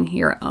protecting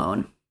your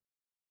own.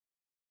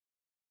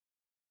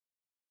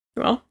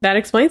 Well, that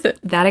explains it.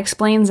 That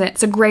explains it.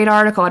 It's a great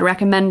article. I'd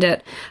recommend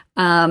it.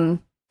 I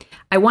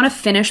want to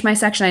finish my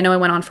section. I know I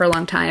went on for a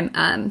long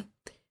time,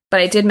 but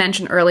I did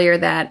mention earlier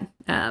that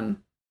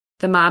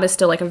the mob is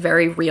still like a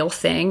very real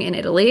thing in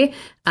Italy.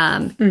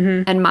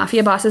 And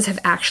mafia bosses have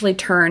actually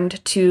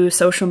turned to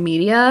social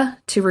media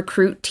to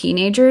recruit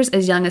teenagers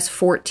as young as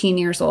 14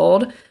 years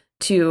old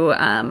to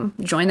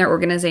join their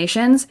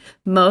organizations.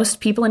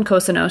 Most people in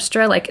Cosa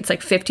Nostra, it's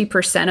like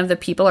 50% of the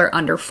people are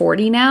under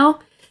 40 now.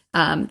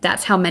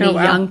 That's how many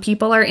young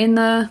people are in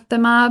the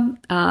mob.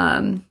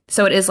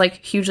 So it is like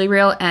hugely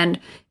real, and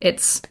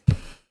it's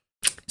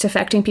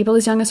affecting people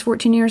as young as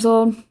 14 years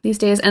old these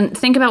days. And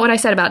think about what I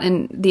said about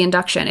in the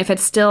induction. If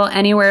it's still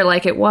anywhere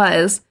like it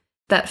was,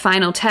 that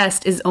final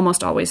test is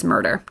almost always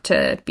murder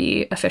to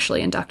be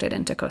officially inducted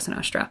into Cosa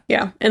Nostra.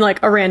 Yeah, and like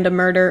a random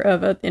murder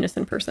of an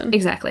innocent person.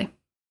 Exactly.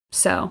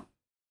 So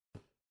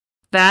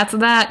that's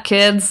that,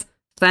 kids.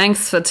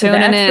 Thanks for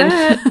tuning in.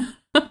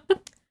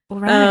 All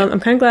right. I'm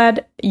kind of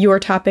glad your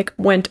topic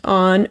went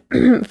on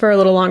for a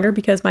little longer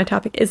because my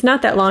topic is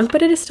not that long,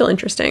 but it is still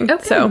interesting.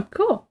 Okay, so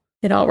cool.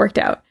 It all worked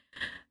out.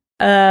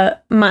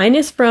 Mine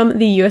is from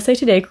the USA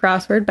Today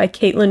crossword by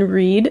Caitlin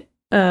Reed,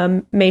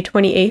 May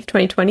 28th,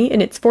 2020,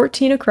 and it's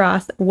 14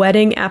 across,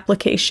 wedding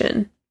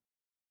application.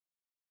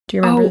 Do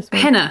you remember this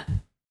one? Henna.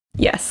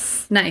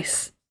 Yes.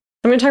 Nice.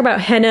 I'm going to talk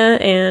about henna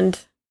and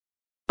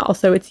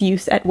also its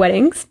use at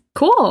weddings.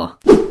 Cool.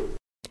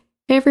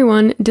 Hey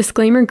everyone,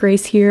 disclaimer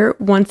Grace here.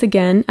 Once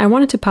again, I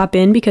wanted to pop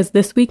in because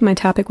this week my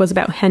topic was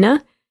about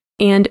henna.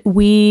 And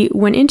we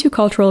went into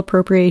cultural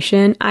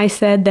appropriation. I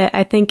said that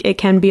I think it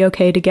can be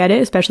okay to get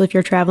it, especially if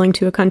you're traveling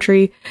to a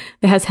country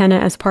that has henna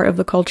as part of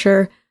the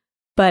culture.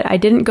 But I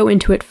didn't go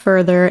into it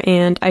further,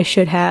 and I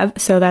should have,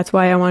 so that's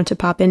why I wanted to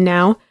pop in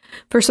now.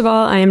 First of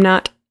all, I am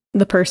not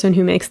the person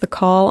who makes the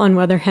call on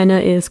whether henna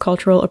is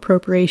cultural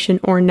appropriation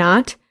or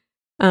not.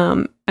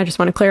 I just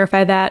want to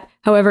clarify that.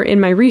 However, in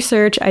my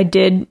research, I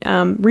did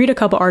read a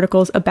couple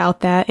articles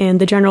about that, and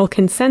the general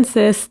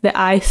consensus that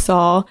I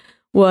saw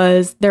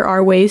was there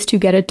are ways to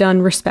get it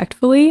done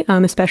respectfully,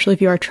 especially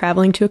if you are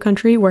traveling to a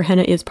country where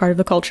henna is part of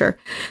the culture.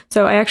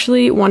 So I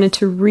actually wanted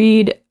to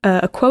read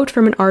a quote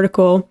from an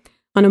article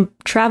on a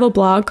travel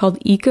blog called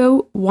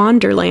Eco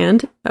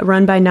Wanderland,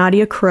 run by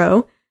Nadia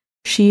Crow.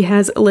 She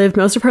has lived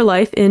most of her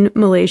life in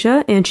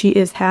Malaysia, and she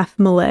is half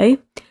Malay.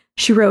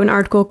 She wrote an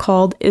article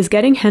called, "Is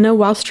Getting Henna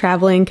Whilst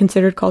Traveling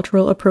Considered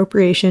Cultural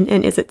Appropriation,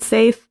 and Is It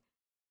Safe?"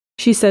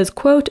 She says,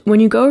 quote,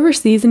 "When you go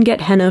overseas and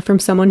get henna from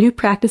someone who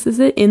practices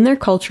it in their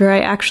culture, I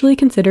actually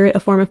consider it a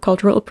form of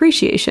cultural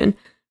appreciation.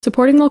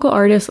 Supporting local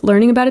artists,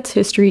 learning about its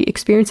history,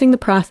 experiencing the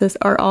process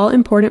are all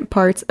important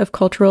parts of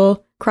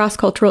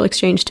cross-cultural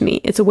exchange to me.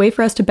 It's a way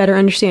for us to better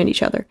understand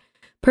each other.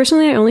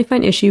 Personally, I only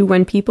find issue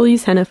when people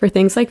use henna for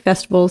things like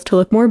festivals to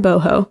look more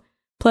boho.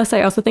 Plus,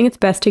 I also think it's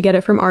best to get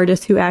it from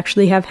artists who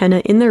actually have henna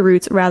in their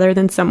roots rather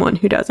than someone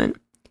who doesn't."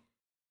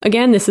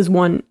 Again, this is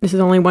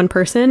only one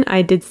person.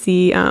 I did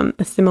see a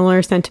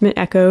similar sentiment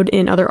echoed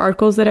in other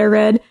articles that I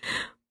read,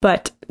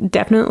 but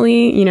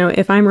definitely,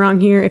 if I'm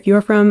wrong here, if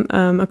you're from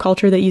a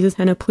culture that uses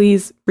henna,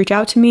 please reach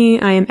out to me.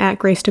 I am at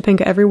Grace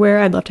Topinka everywhere.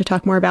 I'd love to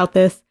talk more about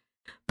this.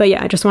 But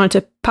yeah, I just wanted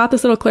to pop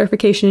this little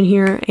clarification in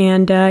here,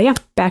 and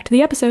back to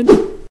the episode.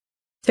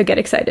 So get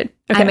excited.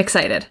 Okay. I'm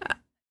excited.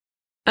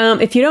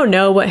 If you don't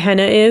know what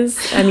henna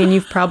is, I mean,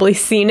 you've probably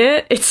seen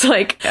it. It's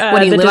like what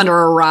do you live under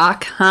a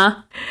rock, huh?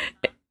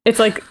 It's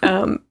like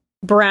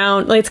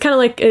brown. Like it's kind of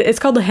like it's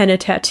called the henna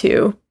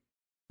tattoo,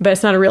 but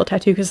it's not a real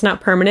tattoo because it's not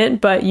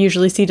permanent. But you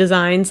usually see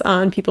designs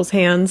on people's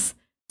hands.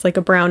 It's like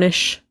a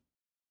brownish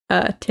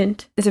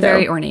tint. It's a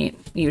very ornate,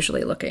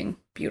 usually looking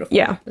beautiful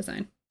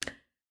design.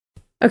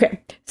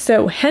 Okay,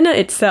 so henna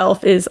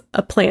itself is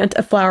a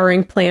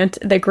flowering plant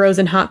that grows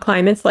in hot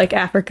climates like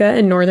Africa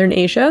and Northern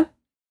Asia.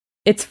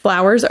 Its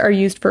flowers are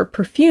used for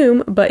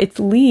perfume, but its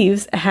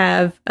leaves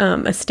have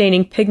a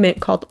staining pigment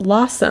called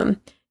lawsum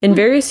in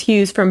various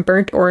hues from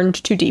burnt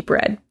orange to deep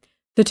red.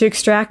 So to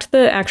extract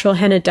the actual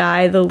henna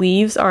dye, the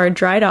leaves are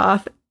dried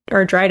out,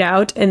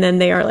 and then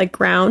they are like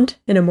ground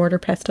in a mortar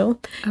pestle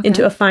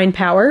into a fine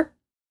powder.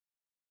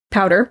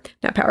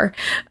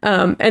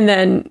 And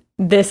then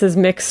this is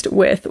mixed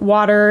with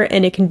water,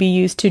 and it can be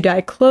used to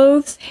dye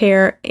clothes,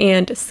 hair,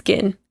 and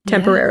skin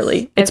temporarily.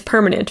 Yes. It's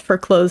permanent for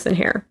clothes and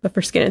hair, but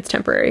for skin, it's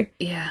temporary.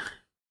 Yeah.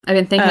 I've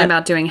been thinking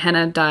about doing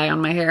henna dye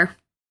on my hair.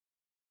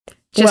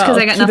 Just because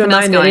I got nothing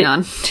else going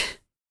on.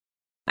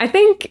 I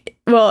think,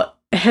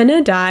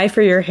 henna dye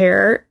for your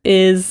hair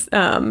is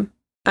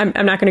I'm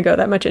not going to go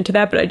that much into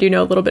that, but I do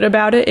know a little bit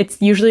about it.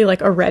 It's usually like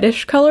a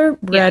reddish color,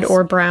 red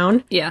or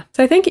brown. Yeah.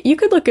 So I think you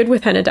could look good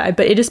with henna dye,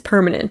 but it is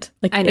permanent.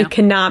 Like I know. it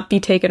cannot be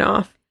taken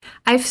off.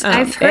 I've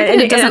heard that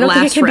it doesn't I don't last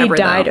think it can forever, be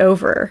dyed though.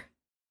 over.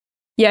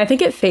 Yeah, I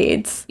think it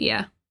fades.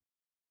 Yeah.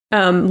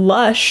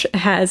 Lush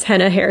has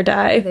henna hair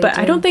dye, but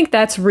I don't think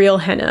that's real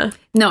henna.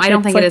 No, I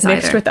don't think it is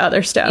mixed either. with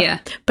other stuff. Yeah.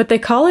 But they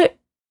call it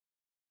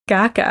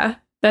gaca.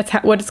 That's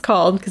what it's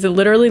called because it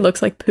literally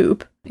looks like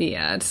poop.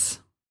 Yeah, it's...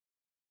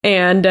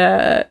 And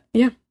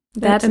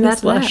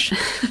that's Lush.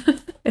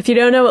 If you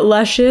don't know what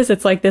Lush is,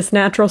 it's like this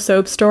natural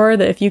soap store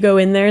that if you go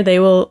in there, they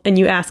will, and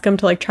you ask them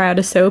to like try out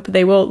a soap,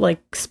 they will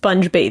like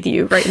sponge bathe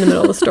you right in the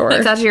middle of the store.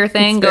 If that's your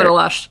thing, go to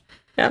Lush.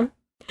 Yeah.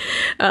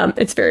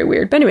 It's very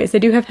weird. But anyways, they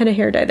do have henna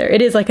hair dye there.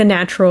 It is like a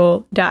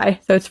natural dye,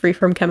 so it's free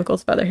from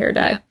chemicals of other hair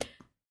dye.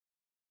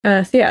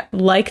 Yeah. So yeah,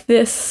 like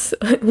this,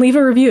 leave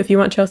a review if you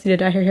want Chelsea to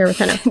dye her hair with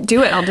henna.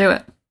 Do it. I'll do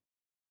it.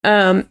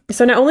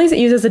 So not only is it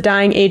used as a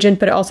dyeing agent,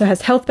 but it also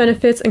has health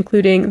benefits,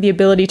 including the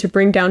ability to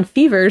bring down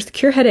fevers,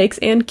 cure headaches,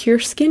 and cure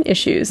skin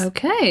issues.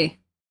 Okay.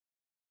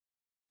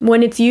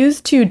 When it's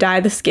used to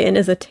dye the skin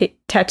as a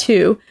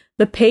tattoo,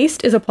 the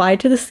paste is applied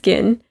to the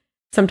skin,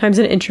 sometimes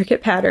in an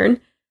intricate pattern.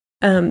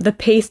 The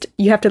paste,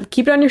 you have to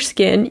keep it on your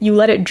skin, you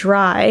let it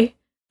dry,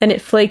 and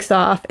it flakes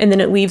off, and then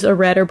it leaves a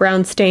red or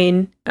brown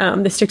stain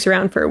that sticks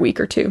around for a week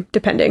or two,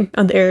 depending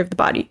on the area of the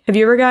body. Have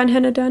you ever gotten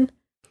henna done?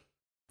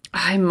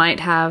 I might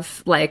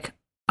have, I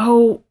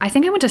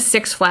think I went to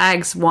Six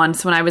Flags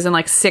once when I was in,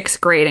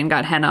 6th grade and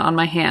got henna on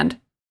my hand.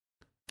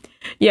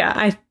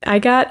 Yeah, I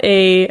got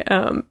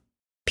a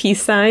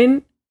peace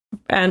sign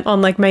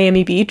on,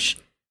 Miami Beach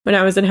when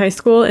I was in high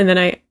school, and then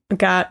I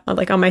got,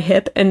 on my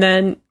hip, and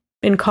then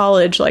in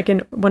college,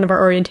 in one of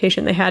our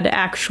orientation, they had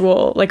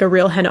a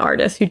real henna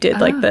artist who did,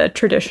 the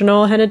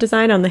traditional henna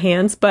design on the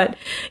hands, but,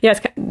 yeah,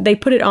 they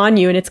put it on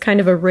you, and it's kind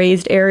of a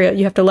raised area.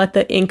 You have to let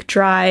the ink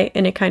dry,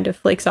 and it kind of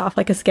flakes off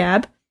like a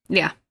scab.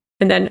 Yeah.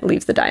 And then it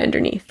leaves the dye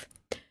underneath.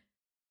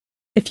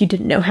 If you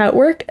didn't know how it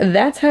worked,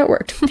 that's how it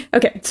worked.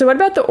 Okay, so what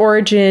about the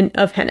origin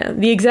of henna?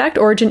 The exact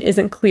origin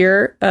isn't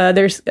clear.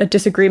 There's a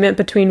disagreement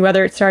between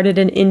whether it started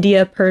in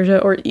India, Persia,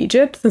 or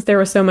Egypt. Since there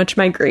was so much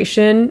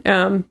migration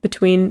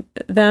between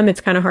them,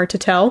 it's kind of hard to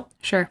tell.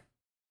 Sure.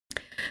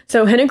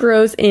 So henna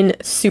grows in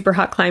super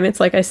hot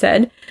climates, like I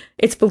said.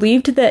 It's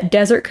believed that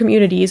desert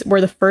communities were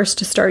the first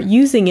to start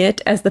using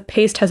it as the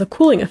paste has a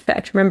cooling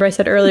effect. Remember I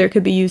said earlier it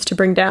could be used to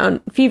bring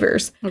down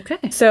fevers.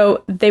 Okay.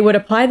 So they would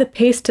apply the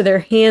paste to their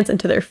hands and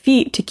to their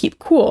feet to keep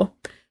cool.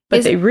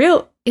 But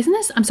Isn't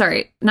this, I'm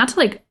sorry, not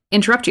to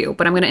interrupt you,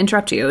 but I'm going to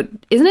interrupt you.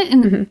 Isn't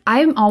it,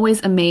 I'm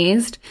always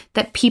amazed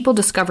that people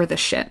discover this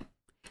shit.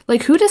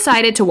 Who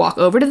decided to walk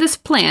over to this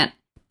plant,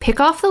 pick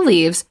off the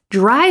leaves,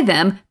 dry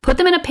them, put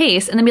them in a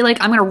paste, and then be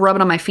like, I'm going to rub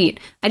it on my feet.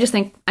 I'm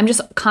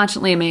just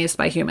constantly amazed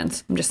by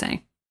humans. I'm just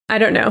saying. I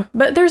don't know.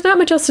 But there's not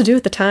much else to do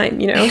at the time,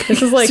 you know?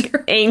 This is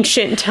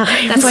ancient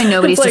times. That's why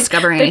nobody's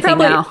discovering anything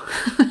now.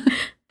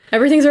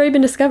 Everything's already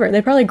been discovered.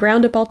 They probably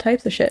ground up all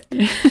types of shit.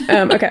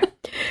 Okay.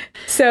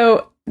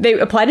 So they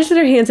applied it to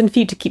their hands and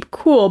feet to keep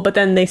cool, but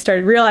then they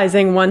started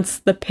realizing once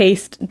the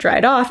paste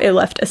dried off, it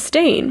left a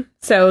stain.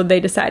 So they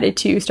decided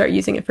to start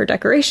using it for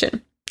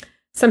decoration.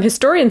 Some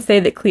historians say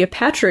that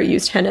Cleopatra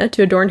used henna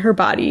to adorn her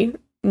body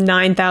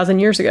 9,000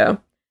 years ago.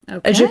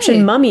 Okay.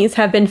 Egyptian mummies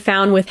have been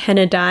found with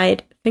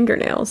henna-dyed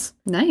fingernails.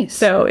 Nice.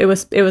 So it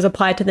was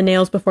applied to the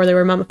nails before they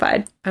were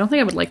mummified. I don't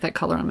think I would like that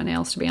color on my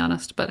nails, to be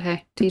honest. But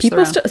hey, to each their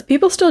own.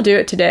 People still do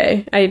it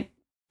today. I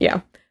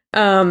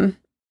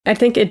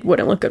think it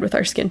wouldn't look good with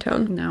our skin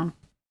tone. No.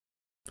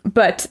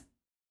 But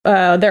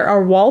there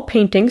are wall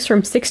paintings from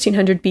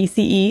 1600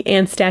 BCE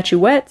and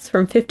statuettes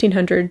from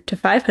 1500 to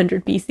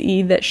 500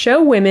 BCE that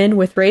show women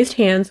with raised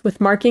hands with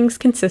markings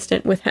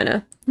consistent with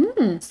henna.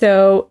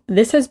 So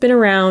this has been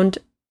around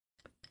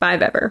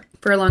forever.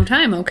 For a long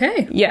time,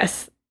 okay.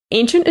 Yes.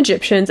 Ancient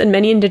Egyptians and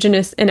many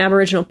indigenous and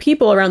aboriginal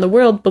people around the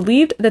world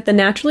believed that the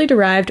naturally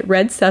derived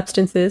red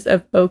substances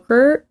of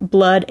ochre,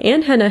 blood,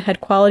 and henna had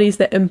qualities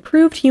that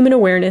improved human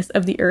awareness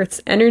of the earth's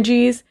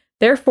energies.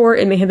 Therefore,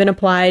 it may have been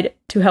applied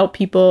to help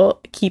people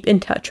keep in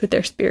touch with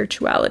their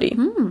spirituality.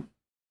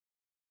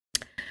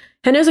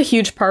 Henna is a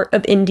huge part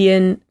of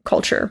Indian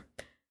culture.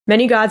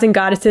 Many gods and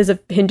goddesses of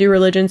Hindu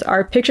religions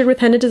are pictured with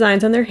henna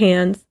designs on their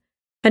hands.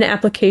 Henna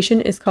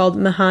application is called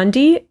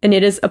Mehandi, and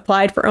it is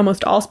applied for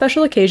almost all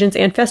special occasions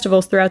and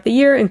festivals throughout the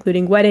year,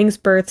 including weddings,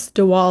 births,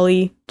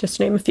 Diwali, just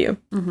to name a few.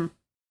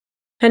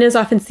 Henna is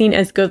often seen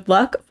as good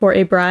luck for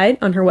a bride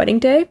on her wedding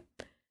day.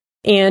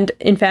 And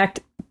in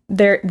fact,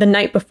 the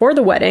night before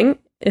the wedding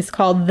is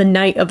called the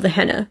night of the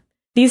henna.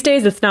 These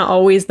days, it's not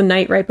always the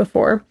night right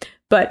before,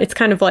 but it's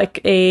kind of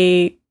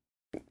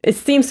it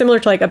seems similar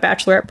to a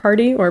bachelorette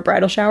party or a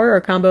bridal shower or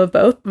a combo of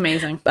both.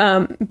 Amazing.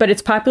 But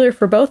it's popular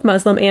for both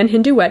Muslim and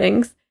Hindu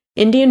weddings.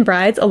 Indian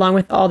brides, along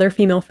with all their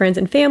female friends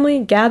and family,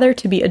 gather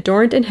to be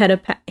adorned in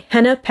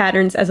henna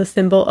patterns as a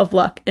symbol of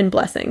luck and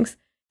blessings.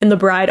 And the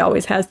bride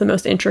always has the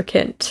most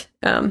intricate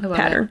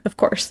pattern, of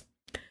course.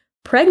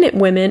 Pregnant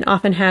women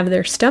often have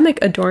their stomach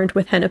adorned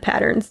with henna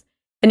patterns.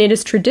 And it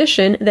is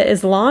tradition that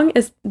as long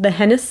as the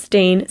henna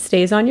stain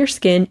stays on your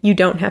skin, you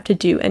don't have to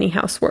do any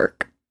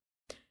housework.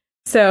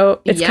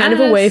 So it's kind of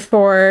a way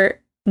for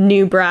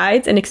new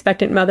brides and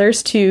expectant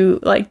mothers to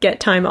like get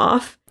time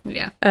off.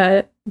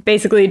 Yeah.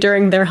 Basically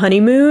during their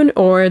honeymoon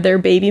or their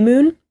baby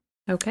moon.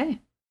 Okay.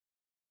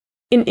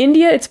 In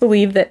India, it's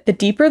believed that the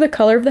deeper the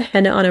color of the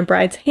henna on a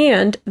bride's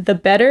hand, the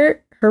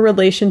better her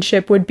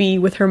relationship would be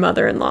with her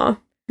mother-in-law,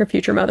 her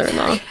future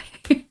mother-in-law.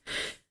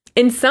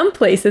 In some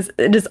places,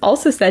 it is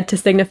also said to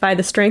signify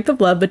the strength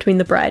of love between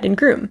the bride and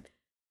groom.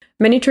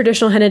 Many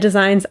traditional henna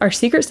designs are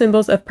secret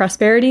symbols of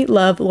prosperity,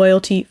 love,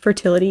 loyalty,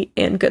 fertility,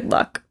 and good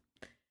luck.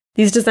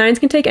 These designs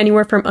can take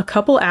anywhere from a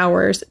couple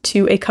hours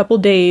to a couple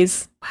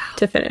days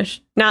to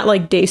finish. Not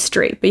like days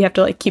straight, but you have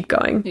to like keep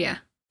going. Yeah.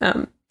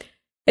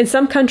 In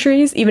some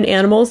countries, even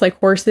animals like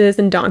horses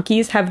and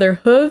donkeys have their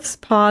hooves,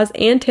 paws,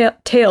 and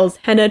tails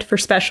hennaed for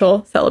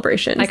special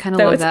celebrations. I kind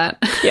of love that.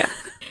 Yeah.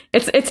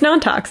 It's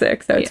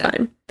non-toxic, so it's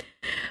fine.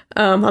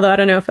 Although I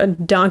don't know if a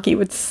donkey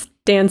would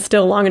stand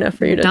still long enough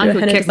for you to do a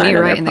henna design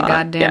on their paw. In the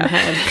goddamn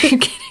head. Are you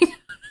kidding?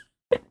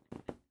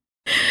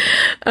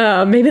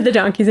 Maybe the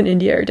donkeys in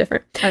India are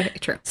different. Okay,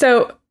 true.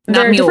 So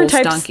there are different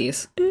types.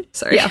 Donkeys.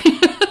 Sorry. Yeah.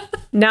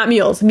 Not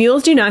mules.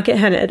 Mules do not get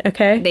hennaed,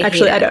 okay?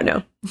 Actually, I don't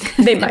know.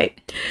 They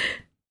might.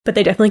 But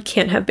they definitely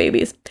can't have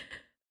babies.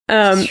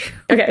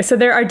 Okay, so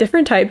there are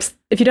different types.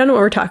 If you don't know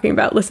what we're talking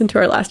about, listen to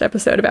our last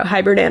episode about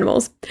hybrid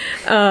animals.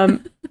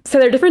 So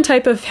there are different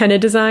type of henna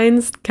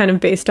designs, kind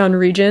of based on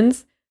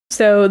regions.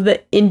 So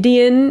the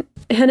Indian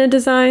henna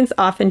designs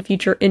often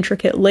feature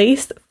intricate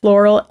lace,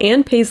 floral,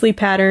 and paisley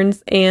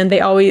patterns, and they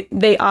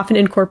often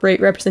incorporate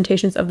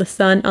representations of the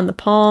sun on the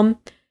palm.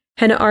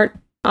 Henna art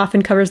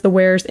often covers the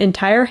wearer's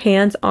entire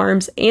hands,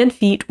 arms, and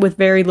feet with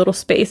very little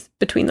space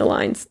between the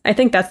lines. I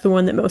think that's the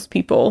one that most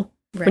people,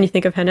 when you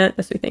think of henna,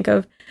 that's what we think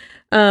of.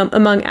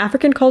 Among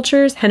African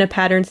cultures, henna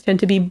patterns tend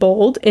to be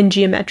bold and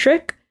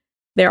geometric.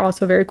 They're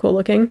also very cool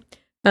looking.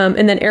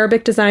 And then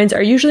Arabic designs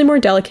are usually more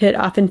delicate,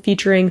 often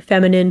featuring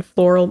feminine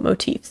floral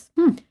motifs.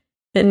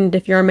 And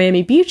if you're on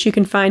Miami Beach, you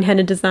can find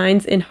henna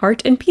designs in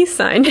heart and peace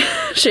sign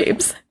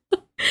shapes.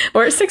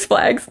 Or at Six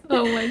Flags.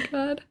 Oh my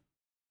god.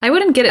 I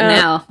wouldn't get it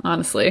now,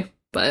 honestly,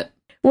 but...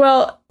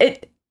 Well,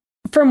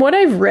 from what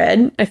I've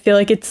read, I feel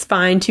like it's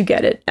fine to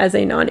get it as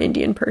a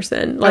non-Indian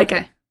person. Like,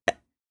 okay.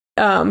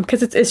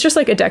 Because it's just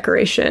like a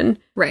decoration.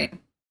 Right.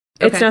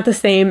 It's not the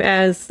same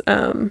as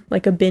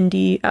like a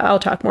bindi. I'll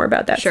talk more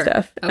about that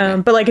stuff.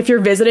 Okay. But like if you're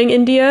visiting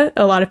India,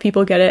 a lot of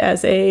people get it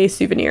as a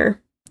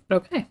souvenir.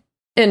 Okay.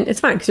 And it's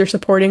fine because you're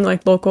supporting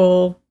like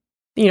local,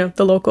 the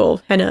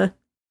local henna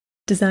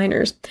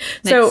designers.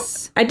 Nice.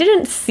 So I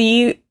didn't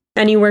see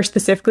anywhere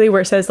specifically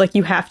where it says like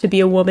you have to be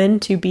a woman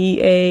to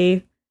be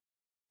a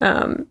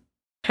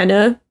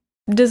henna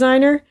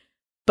designer.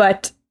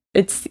 But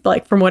it's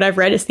like from what I've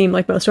read, it seemed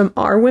like most of them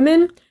are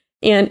women.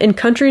 And in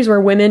countries where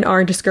women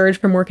are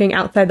discouraged from working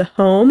outside the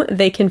home,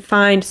 they can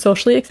find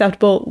socially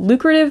acceptable,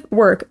 lucrative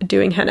work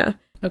doing henna.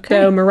 Okay.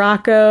 So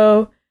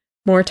Morocco,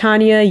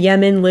 Mauritania,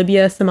 Yemen,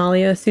 Libya,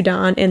 Somalia,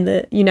 Sudan, and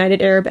the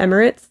United Arab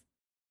Emirates.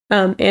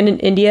 And in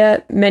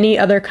India, many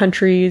other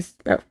countries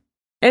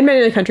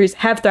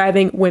have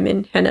thriving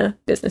women henna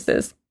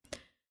businesses.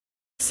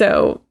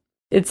 So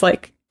it's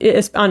like,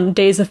 it's on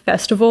days of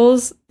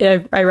festivals,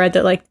 I read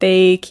that like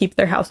they keep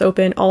their house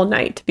open all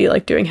night to be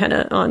like doing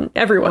henna on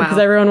everyone because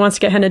everyone wants to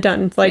get henna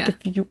done. It's like if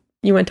you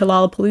went to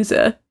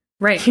Lollapalooza,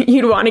 right?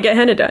 You'd want to get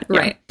henna done,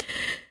 right?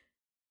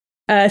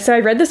 Yeah. So I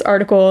read this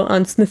article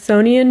on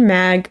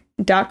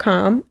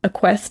SmithsonianMag.com, A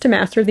Quest to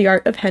Master the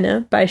Art of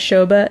Henna by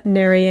Shobha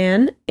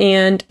Narayan,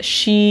 and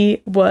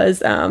she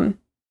was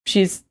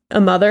she's a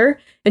mother.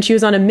 And she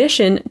was on a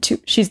mission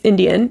she's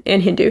Indian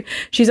and Hindu.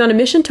 She's on a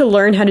mission to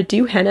learn how to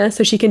do henna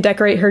so she can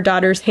decorate her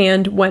daughter's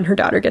hand when her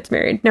daughter gets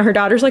married. Now, her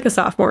daughter's like a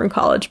sophomore in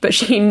college, but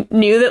she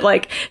knew that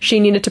like she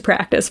needed to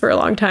practice for a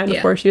long time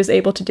before she was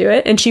able to do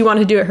it. And she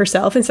wanted to do it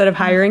herself instead of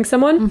hiring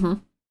someone. Mm-hmm.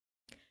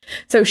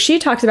 So she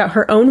talks about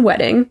her own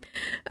wedding,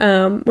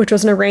 which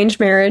was an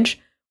arranged marriage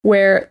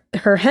where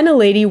her henna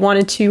lady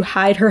wanted to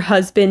hide her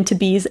husband to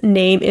be's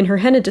name in her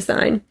henna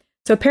design.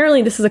 So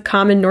apparently this is a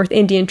common North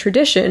Indian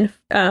tradition,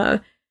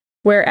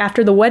 where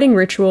after the wedding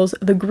rituals,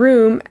 the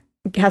groom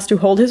has to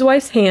hold his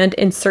wife's hand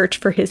and search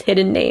for his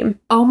hidden name.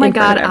 Oh my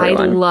God, I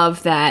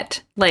love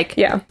that. Like,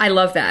 I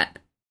love that.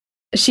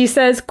 She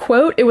says,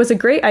 quote, "It was a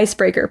great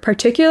icebreaker,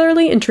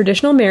 particularly in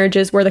traditional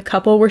marriages where the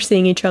couple were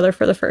seeing each other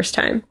for the first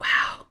time."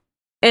 Wow.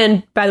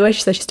 And by the way,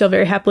 she says she's still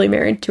very happily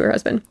married to her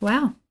husband.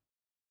 Wow.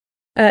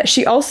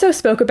 She also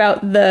spoke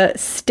about the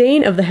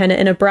stain of the henna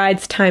in a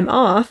bride's time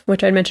off,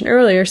 which I mentioned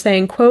earlier,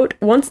 saying, quote,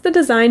 "Once the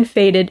design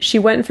faded, she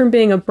went from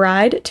being a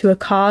bride to a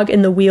cog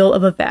in the wheel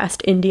of a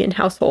vast Indian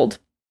household."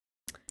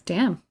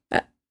 Damn.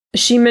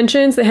 She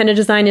mentions the henna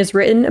design is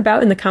written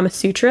about in the Kama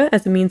Sutra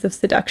as a means of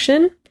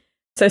seduction,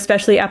 so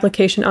especially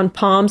application on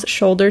palms,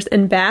 shoulders,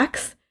 and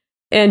backs.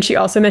 And she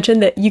also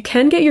mentioned that you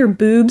can get your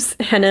boobs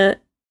henna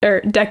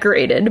or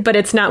decorated, but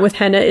it's not with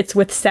henna, it's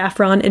with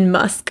saffron and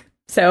musk.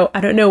 So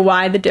I don't know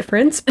why the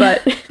difference,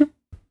 but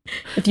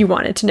if you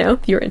wanted to know,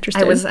 if you were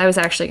interested. I was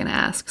actually going to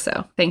ask,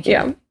 so thank you.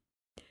 Yeah.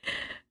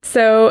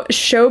 So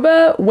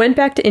Shobha went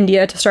back to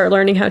India to start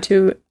learning how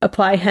to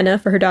apply henna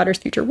for her daughter's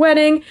future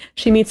wedding.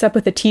 She meets up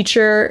with a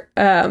teacher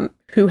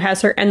who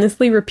has her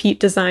endlessly repeat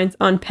designs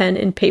on pen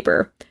and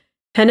paper.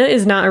 Henna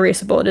is not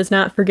erasable. It is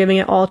not forgiving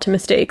at all to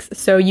mistakes,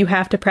 so you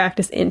have to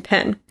practice in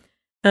pen.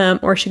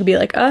 Or she could be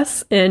like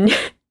us and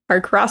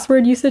our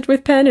crossword usage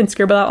with pen and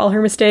scribble out all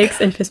her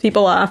mistakes and piss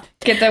people off.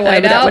 Get that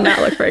white out. That would not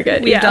look very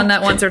good. We've done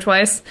that once or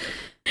twice.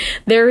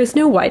 There is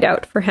no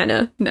whiteout for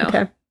henna. No.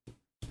 Okay.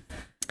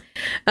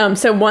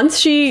 So once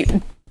she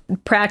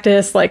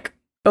practiced like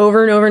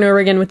over and over and over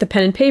again with the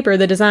pen and paper,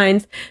 the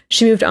designs,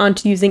 she moved on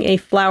to using a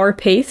flour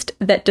paste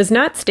that does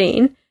not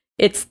stain.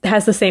 It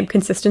has the same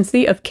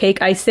consistency of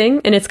cake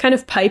icing, and it's kind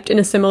of piped in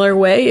a similar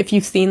way. If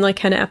you've seen like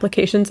henna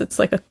applications, it's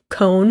like a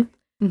cone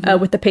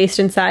with the paste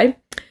inside.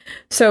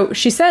 So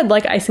she said,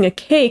 like icing a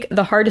cake,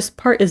 the hardest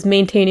part is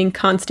maintaining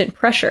constant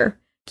pressure.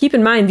 Keep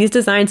in mind, these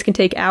designs can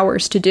take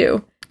hours to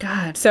do.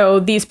 God. So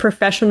these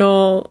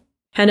professional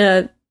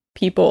henna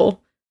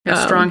people have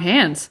strong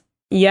hands.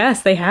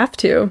 Yes, they have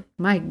to.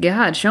 My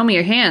God, show me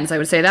your hands. I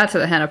would say that to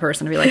the henna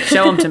person. I'd be like,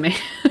 show them to me.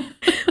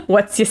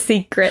 What's your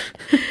secret?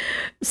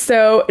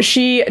 So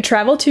she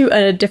traveled to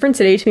a different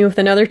city to meet with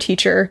another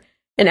teacher.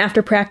 And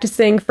after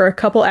practicing for a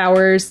couple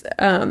hours,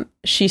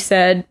 she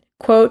said,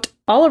 quote,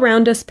 all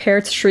around us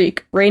parrots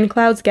shriek, rain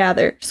clouds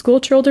gather, school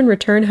children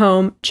return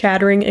home,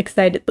 chattering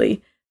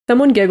excitedly.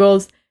 Someone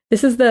giggles.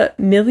 This is the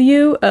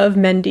milieu of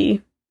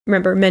Mendi.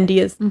 Remember, Mendi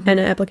is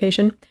henna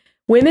application.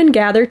 Women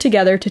gather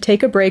together to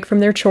take a break from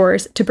their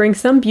chores to bring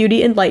some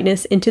beauty and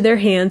lightness into their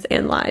hands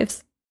and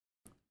lives.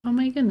 Oh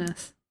my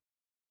goodness.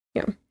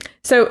 Yeah.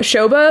 So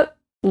Shobha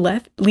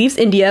leaves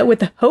India with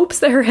the hopes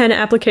that her henna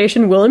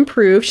application will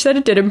improve. She said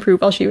it did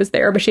improve while she was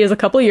there, but she has a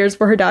couple years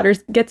before her daughter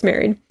gets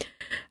married.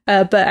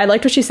 But I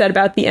liked what she said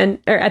about the end,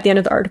 or at the end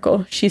of the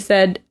article. She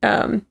said,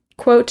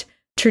 quote,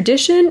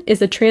 tradition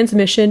is a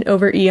transmission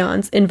over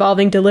eons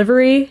involving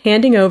delivery,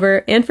 handing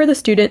over, and for the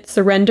student,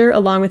 surrender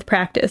along with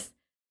practice.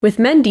 With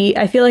Mendi,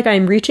 I feel like I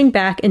am reaching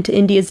back into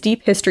India's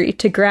deep history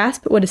to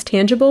grasp what is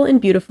tangible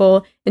and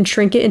beautiful and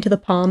shrink it into the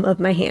palm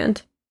of my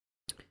hand.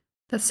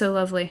 That's so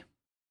lovely.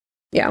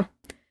 Yeah.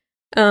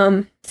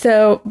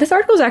 So this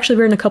article was actually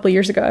written a couple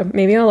years ago.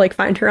 Maybe I'll like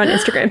find her on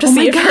Instagram to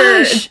see if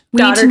her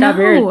daughter got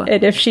married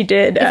and if she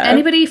did. If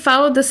anybody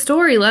followed the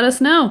story, let us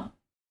know.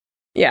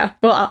 Yeah.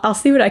 Well, I'll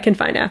see what I can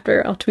find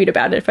after. I'll tweet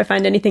about it if I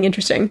find anything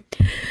interesting.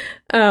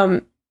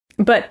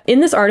 But in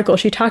this article,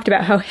 she talked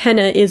about how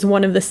henna is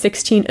one of the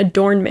 16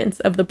 adornments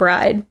of the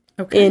bride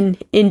in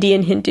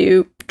Indian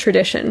Hindu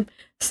tradition.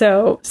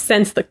 So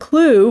since the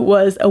clue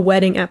was a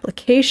wedding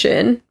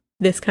application,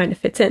 this kind of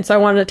fits in. So I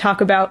wanted to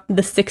talk about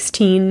the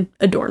 16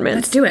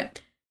 adornments. Let's do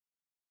it.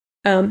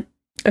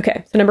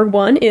 Okay, so number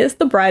 1 is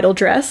the bridal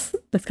dress.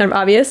 That's kind of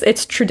obvious.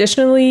 It's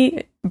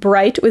traditionally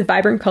bright with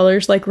vibrant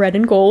colors like red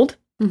and gold.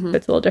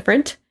 That's a little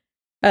different.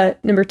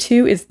 Number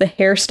 2 is the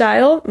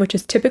hairstyle, which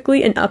is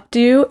typically an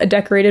updo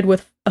decorated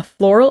with a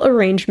floral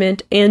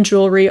arrangement and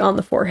jewelry on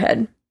the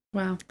forehead.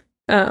 Wow.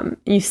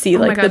 You see,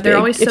 like, my God, they're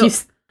always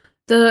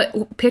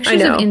the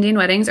pictures of Indian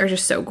weddings are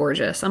just so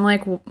gorgeous. I'm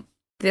like,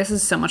 this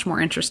is so much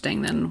more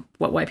interesting than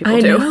what white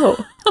people do. I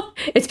know.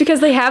 It's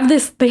because they have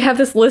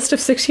this list of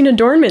 16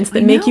 adornments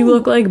that make you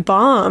look like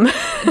bomb.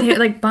 They're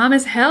like bomb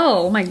as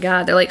hell. Oh my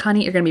God. They're like,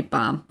 honey, you're going to be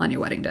bomb on your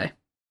wedding day.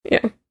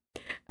 Yeah.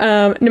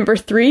 Number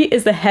 3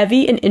 is the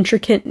heavy and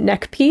intricate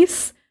neck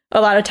piece. A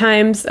lot of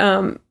times,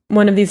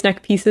 one of these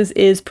neck pieces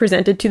is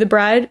presented to the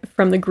bride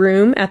from the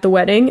groom at the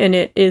wedding, and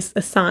it is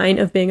a sign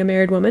of being a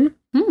married woman.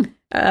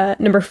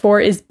 Number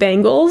 4 is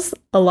bangles.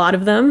 A lot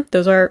of them.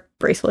 Those are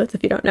bracelets,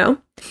 if you don't know.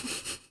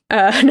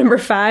 Number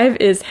 5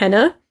 is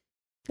henna,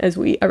 as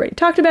we already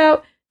talked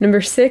about.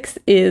 Number 6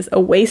 is a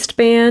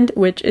waistband,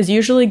 which is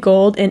usually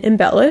gold and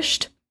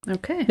embellished.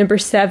 Okay. Number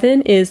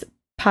 7 is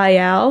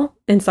payal,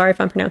 and sorry if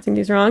I'm pronouncing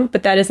these wrong,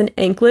 but that is an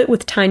anklet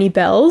with tiny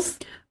bells.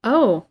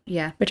 Oh,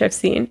 yeah. Which I've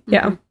seen.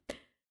 Yeah.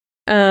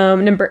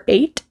 Number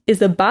 8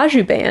 is a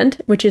baju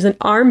band, which is an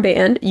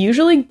armband,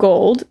 usually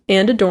gold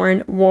and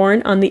adorned,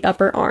 worn on the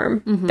upper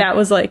arm. That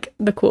was like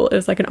it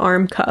was like an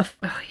arm cuff.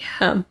 Oh,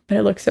 yeah. But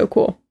it looks so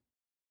cool.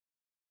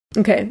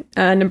 Okay.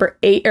 Number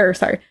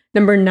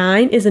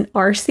 9 is an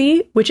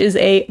arsi, which is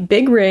a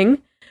big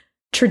ring.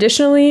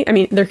 Traditionally, I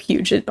mean, they're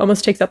huge. It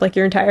almost takes up like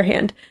your entire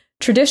hand.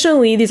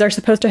 Traditionally, these are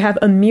supposed to have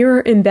a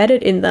mirror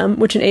embedded in them,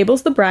 which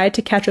enables the bride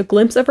to catch a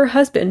glimpse of her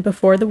husband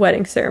before the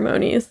wedding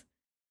ceremonies.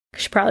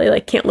 She probably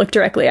like can't look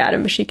directly at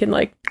him, but she can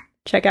like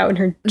check out in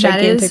her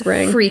gigantic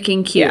ring. That is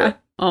freaking cute. Yeah.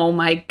 Oh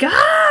my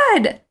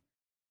God.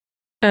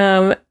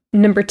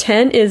 Number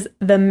 10 is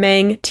the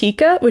mang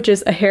tika, which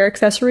is a hair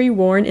accessory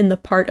worn in the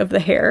part of the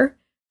hair.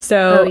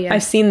 So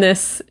I've seen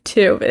this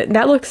too.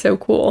 That looks so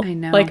cool. I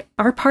know. Like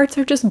our parts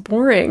are just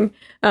boring,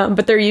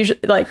 but they're usually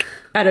like,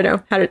 I don't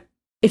know how to.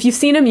 If you've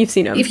seen them, you've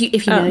seen them. If you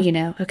know, you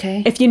know.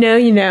 Okay. If you know,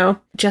 you know.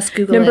 Just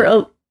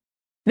Google it.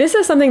 This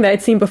is something that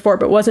I'd seen before,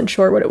 but wasn't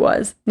sure what it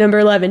was. Number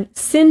 11,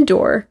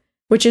 sindoor,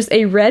 which is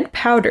a red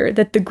powder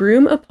that the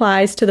groom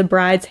applies to the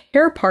bride's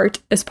hair part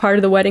as part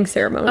of the wedding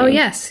ceremony. Oh,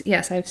 yes.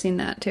 Yes, I've seen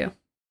that too.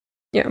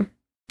 Yeah.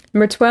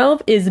 Number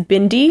 12 is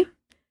bindi.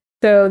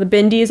 So the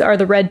bindis are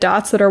the red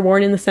dots that are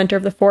worn in the center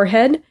of the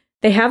forehead.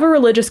 They have a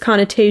religious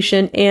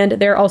connotation, and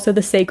they're also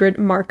the sacred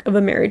mark of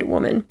a married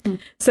woman.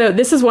 So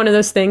this is one of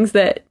those things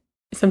that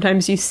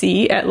sometimes you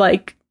see at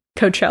like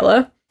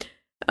Coachella.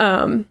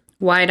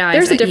 Wide eyes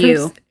There's a at difference.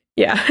 you,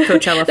 Yeah.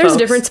 Coachella There's folks. a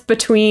difference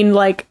between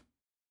like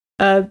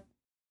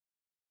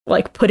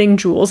putting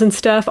jewels and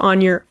stuff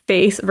on your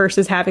face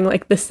versus having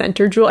like the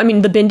center jewel. I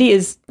mean, the bindi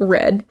is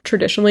red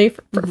traditionally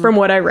from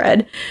what I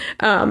read.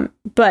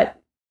 But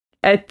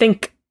I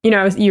think, you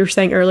were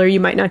saying earlier, you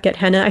might not get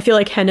henna. I feel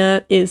like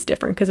henna is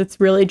different because it's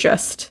really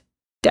just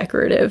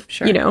decorative.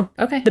 Sure.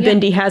 Okay. The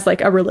bindi has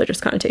like a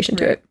religious connotation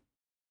to it.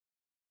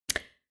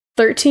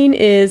 13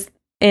 is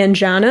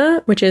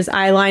anjana, which is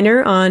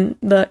eyeliner on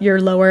your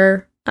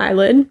lower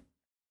eyelid.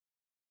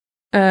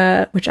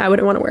 Which I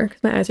wouldn't want to wear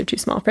because my eyes are too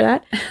small for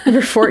that.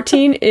 Number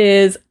 14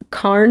 is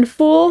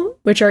karnful,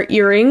 which are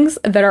earrings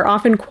that are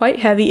often quite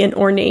heavy and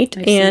ornate.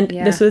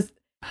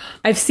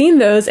 I've seen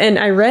those, and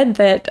I read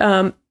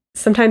that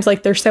sometimes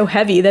like they're so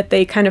heavy that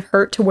they kind of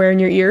hurt to wear in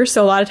your ear.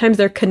 So a lot of times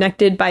they're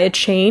connected by a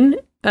chain,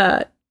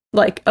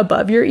 like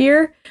above your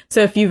ear.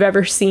 So if you've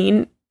ever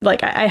seen,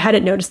 like I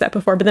hadn't noticed that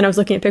before, but then I was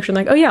looking at pictures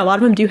and like, oh yeah, a lot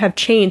of them do have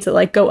chains that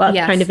like go up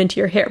kind of into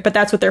your hair, but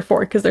that's what they're for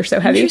because they're so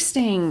heavy.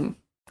 Interesting.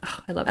 Oh,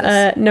 I love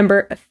this.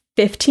 Number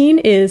 15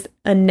 is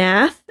a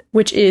nath,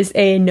 which is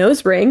a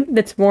nose ring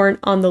that's worn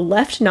on the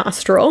left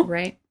nostril.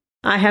 Right.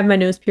 I have my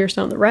nose pierced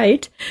on the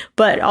right,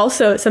 but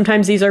also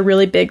sometimes these are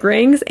really big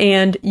rings,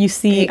 and you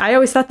see, I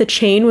always thought the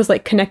chain was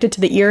like connected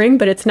to the earring,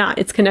 but it's not.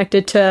 It's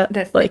connected to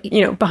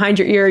behind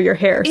your ear or your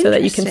hair so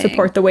that you can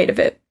support the weight of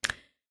it.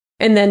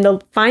 And then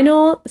the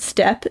final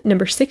step,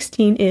 number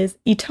 16, is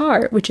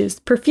itar, which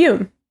is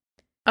perfume.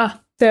 Oh.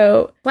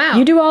 So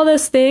you do all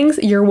those things.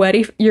 You're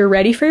ready for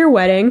your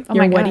wedding. Oh,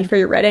 you're ready for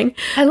your wedding.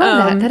 I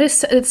love that. That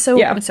is it's so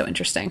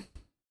interesting.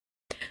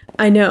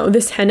 I know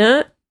this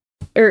henna,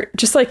 or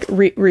just like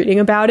reading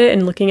about it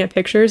and looking at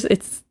pictures,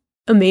 it's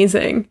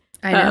amazing.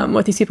 I know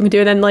what these people can do.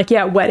 And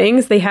then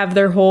weddings, they have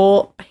their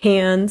whole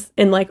hands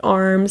and like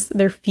arms,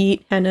 their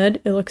feet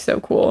hennaed. It looks so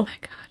cool. Oh my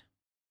God,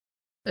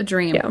 a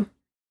dream.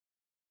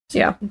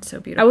 Yeah. It's so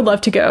beautiful. I would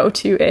love to go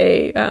to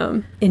a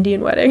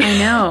Indian wedding. I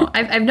know.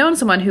 I've known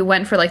someone who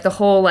went for like the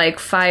whole like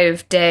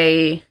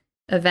 5-day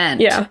event.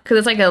 Yeah. Because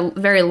it's like a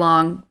very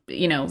long,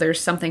 there's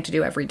something to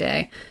do every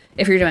day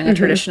if you're doing a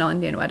traditional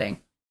Indian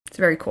wedding. It's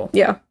very cool.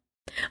 Yeah.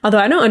 Although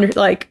I don't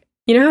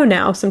how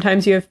now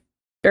sometimes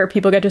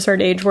people get to a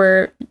certain age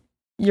where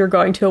you're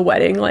going to a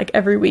wedding like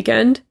every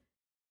weekend.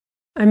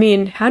 I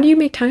mean, how do you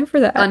make time for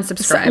that?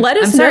 Unsubscribe. Let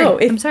us know.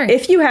 I'm sorry.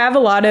 If you have a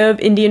lot of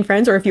Indian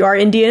friends, or if you are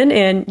Indian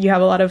and you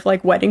have a lot of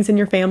like weddings in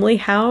your family,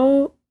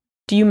 how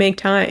do you make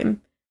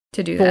time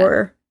to do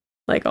for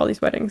like all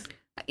these weddings?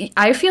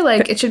 I feel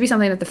like it should be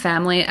something that the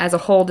family as a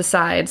whole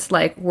decides,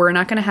 like, we're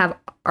not going to have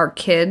our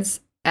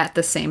kids at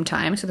the same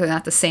time, so they're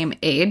not the same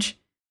age,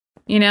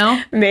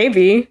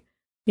 Maybe.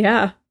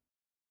 Yeah.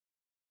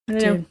 I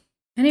don't know.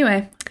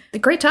 Anyway, a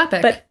great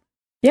topic. But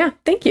yeah,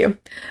 thank you.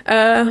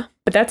 But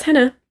that's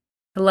henna.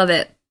 I love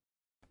it.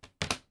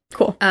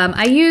 Cool.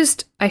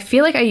 I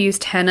feel like I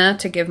used henna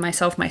to give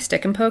myself my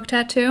stick and poke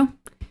tattoo.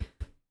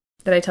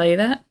 Did I tell you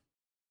that?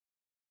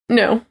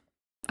 No.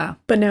 Oh.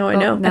 But now I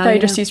know. I thought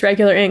you just used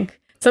regular ink.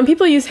 Some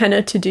people use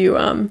henna to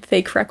do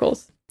fake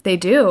freckles. They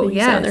do,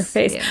 yes. On their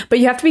face. Yeah. But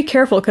you have to be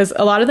careful because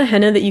a lot of the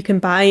henna that you can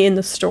buy in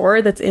the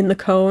store that's in the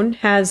cone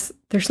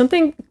there's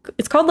something,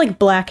 it's called like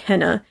black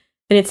henna.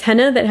 And it's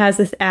henna that has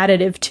this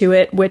additive to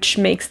it, which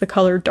makes the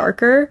color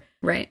darker.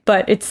 Right.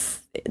 But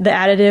the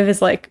additive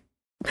is like,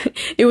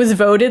 it was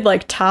voted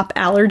like top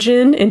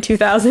allergen in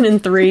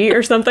 2003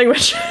 or something,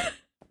 which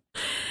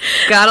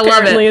gotta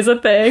love it. Is a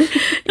thing.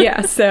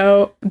 Yeah.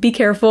 So be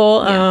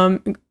careful. Yeah.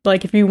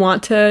 Like if you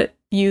want to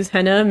use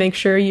henna, make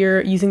sure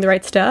you're using the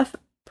right stuff.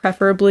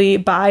 Preferably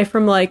buy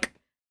from like,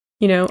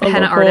 a henna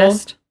local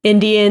artist,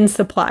 Indian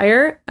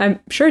supplier. I'm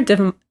sure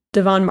Devon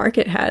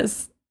Market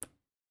has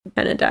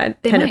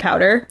henna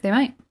powder. They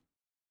might.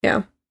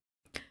 Yeah.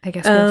 I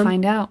guess we'll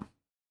find out.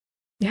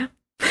 Yeah.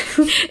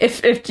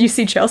 if you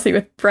see Chelsea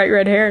with bright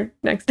red hair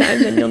next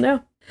time, then you'll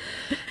know.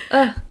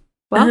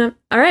 Well,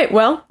 all right.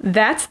 Well,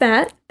 that's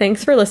that.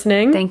 Thanks for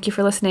listening. Thank you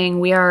for listening.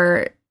 We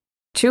are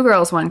 2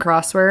 girls, 1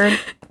 crossword.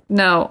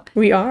 No,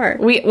 we are.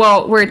 We're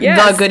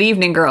the Good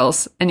Evening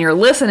Girls, and you're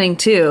listening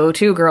to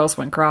 2 girls,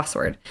 1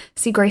 crossword.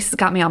 See, Grace has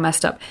got me all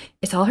messed up.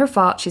 It's all her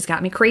fault. She's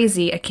got me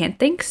crazy. I can't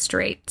think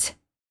straight.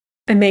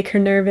 I make her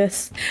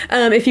nervous.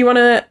 If you want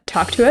to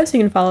talk to us, you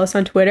can follow us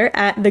on Twitter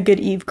at The Good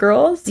Eve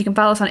Girls. You can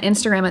follow us on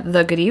Instagram at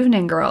The Good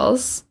Evening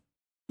Girls.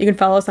 You can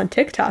follow us on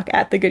TikTok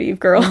at The Good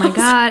Eve Girls. Oh my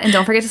God. And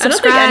don't forget to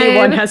subscribe. I don't think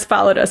anyone has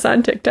followed us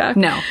on TikTok.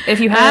 No.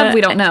 If you have,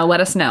 we don't know. Let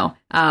us know.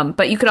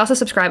 But you could also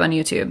subscribe on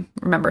YouTube.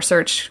 Remember,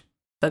 search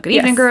The Good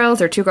Evening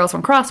Girls or 2 Girls,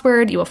 1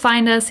 Crossword. You will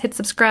find us. Hit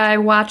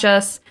subscribe. Watch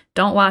us.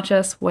 Don't watch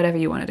us. Whatever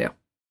you want to do.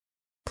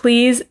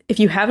 please, if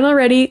you haven't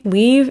already,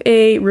 leave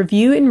a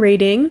review and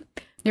rating.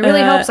 It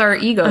really helps our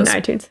on egos.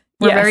 iTunes.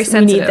 We're very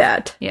sensitive. We need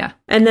that. Yeah.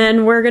 And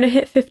then we're going to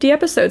hit 50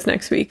 episodes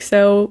next week.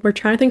 So we're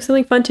trying to think of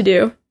something fun to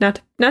do.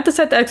 Not to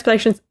set the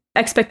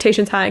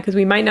expectations high, because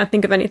we might not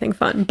think of anything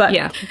fun. But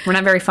yeah, we're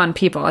not very fun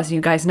people, as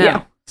you guys know.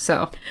 Yeah.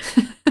 So.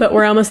 But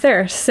we're almost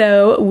there.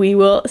 So we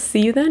will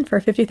see you then for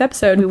our 50th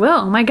episode. We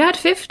will. Oh my God,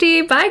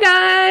 50. Bye,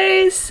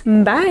 guys.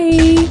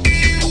 Bye.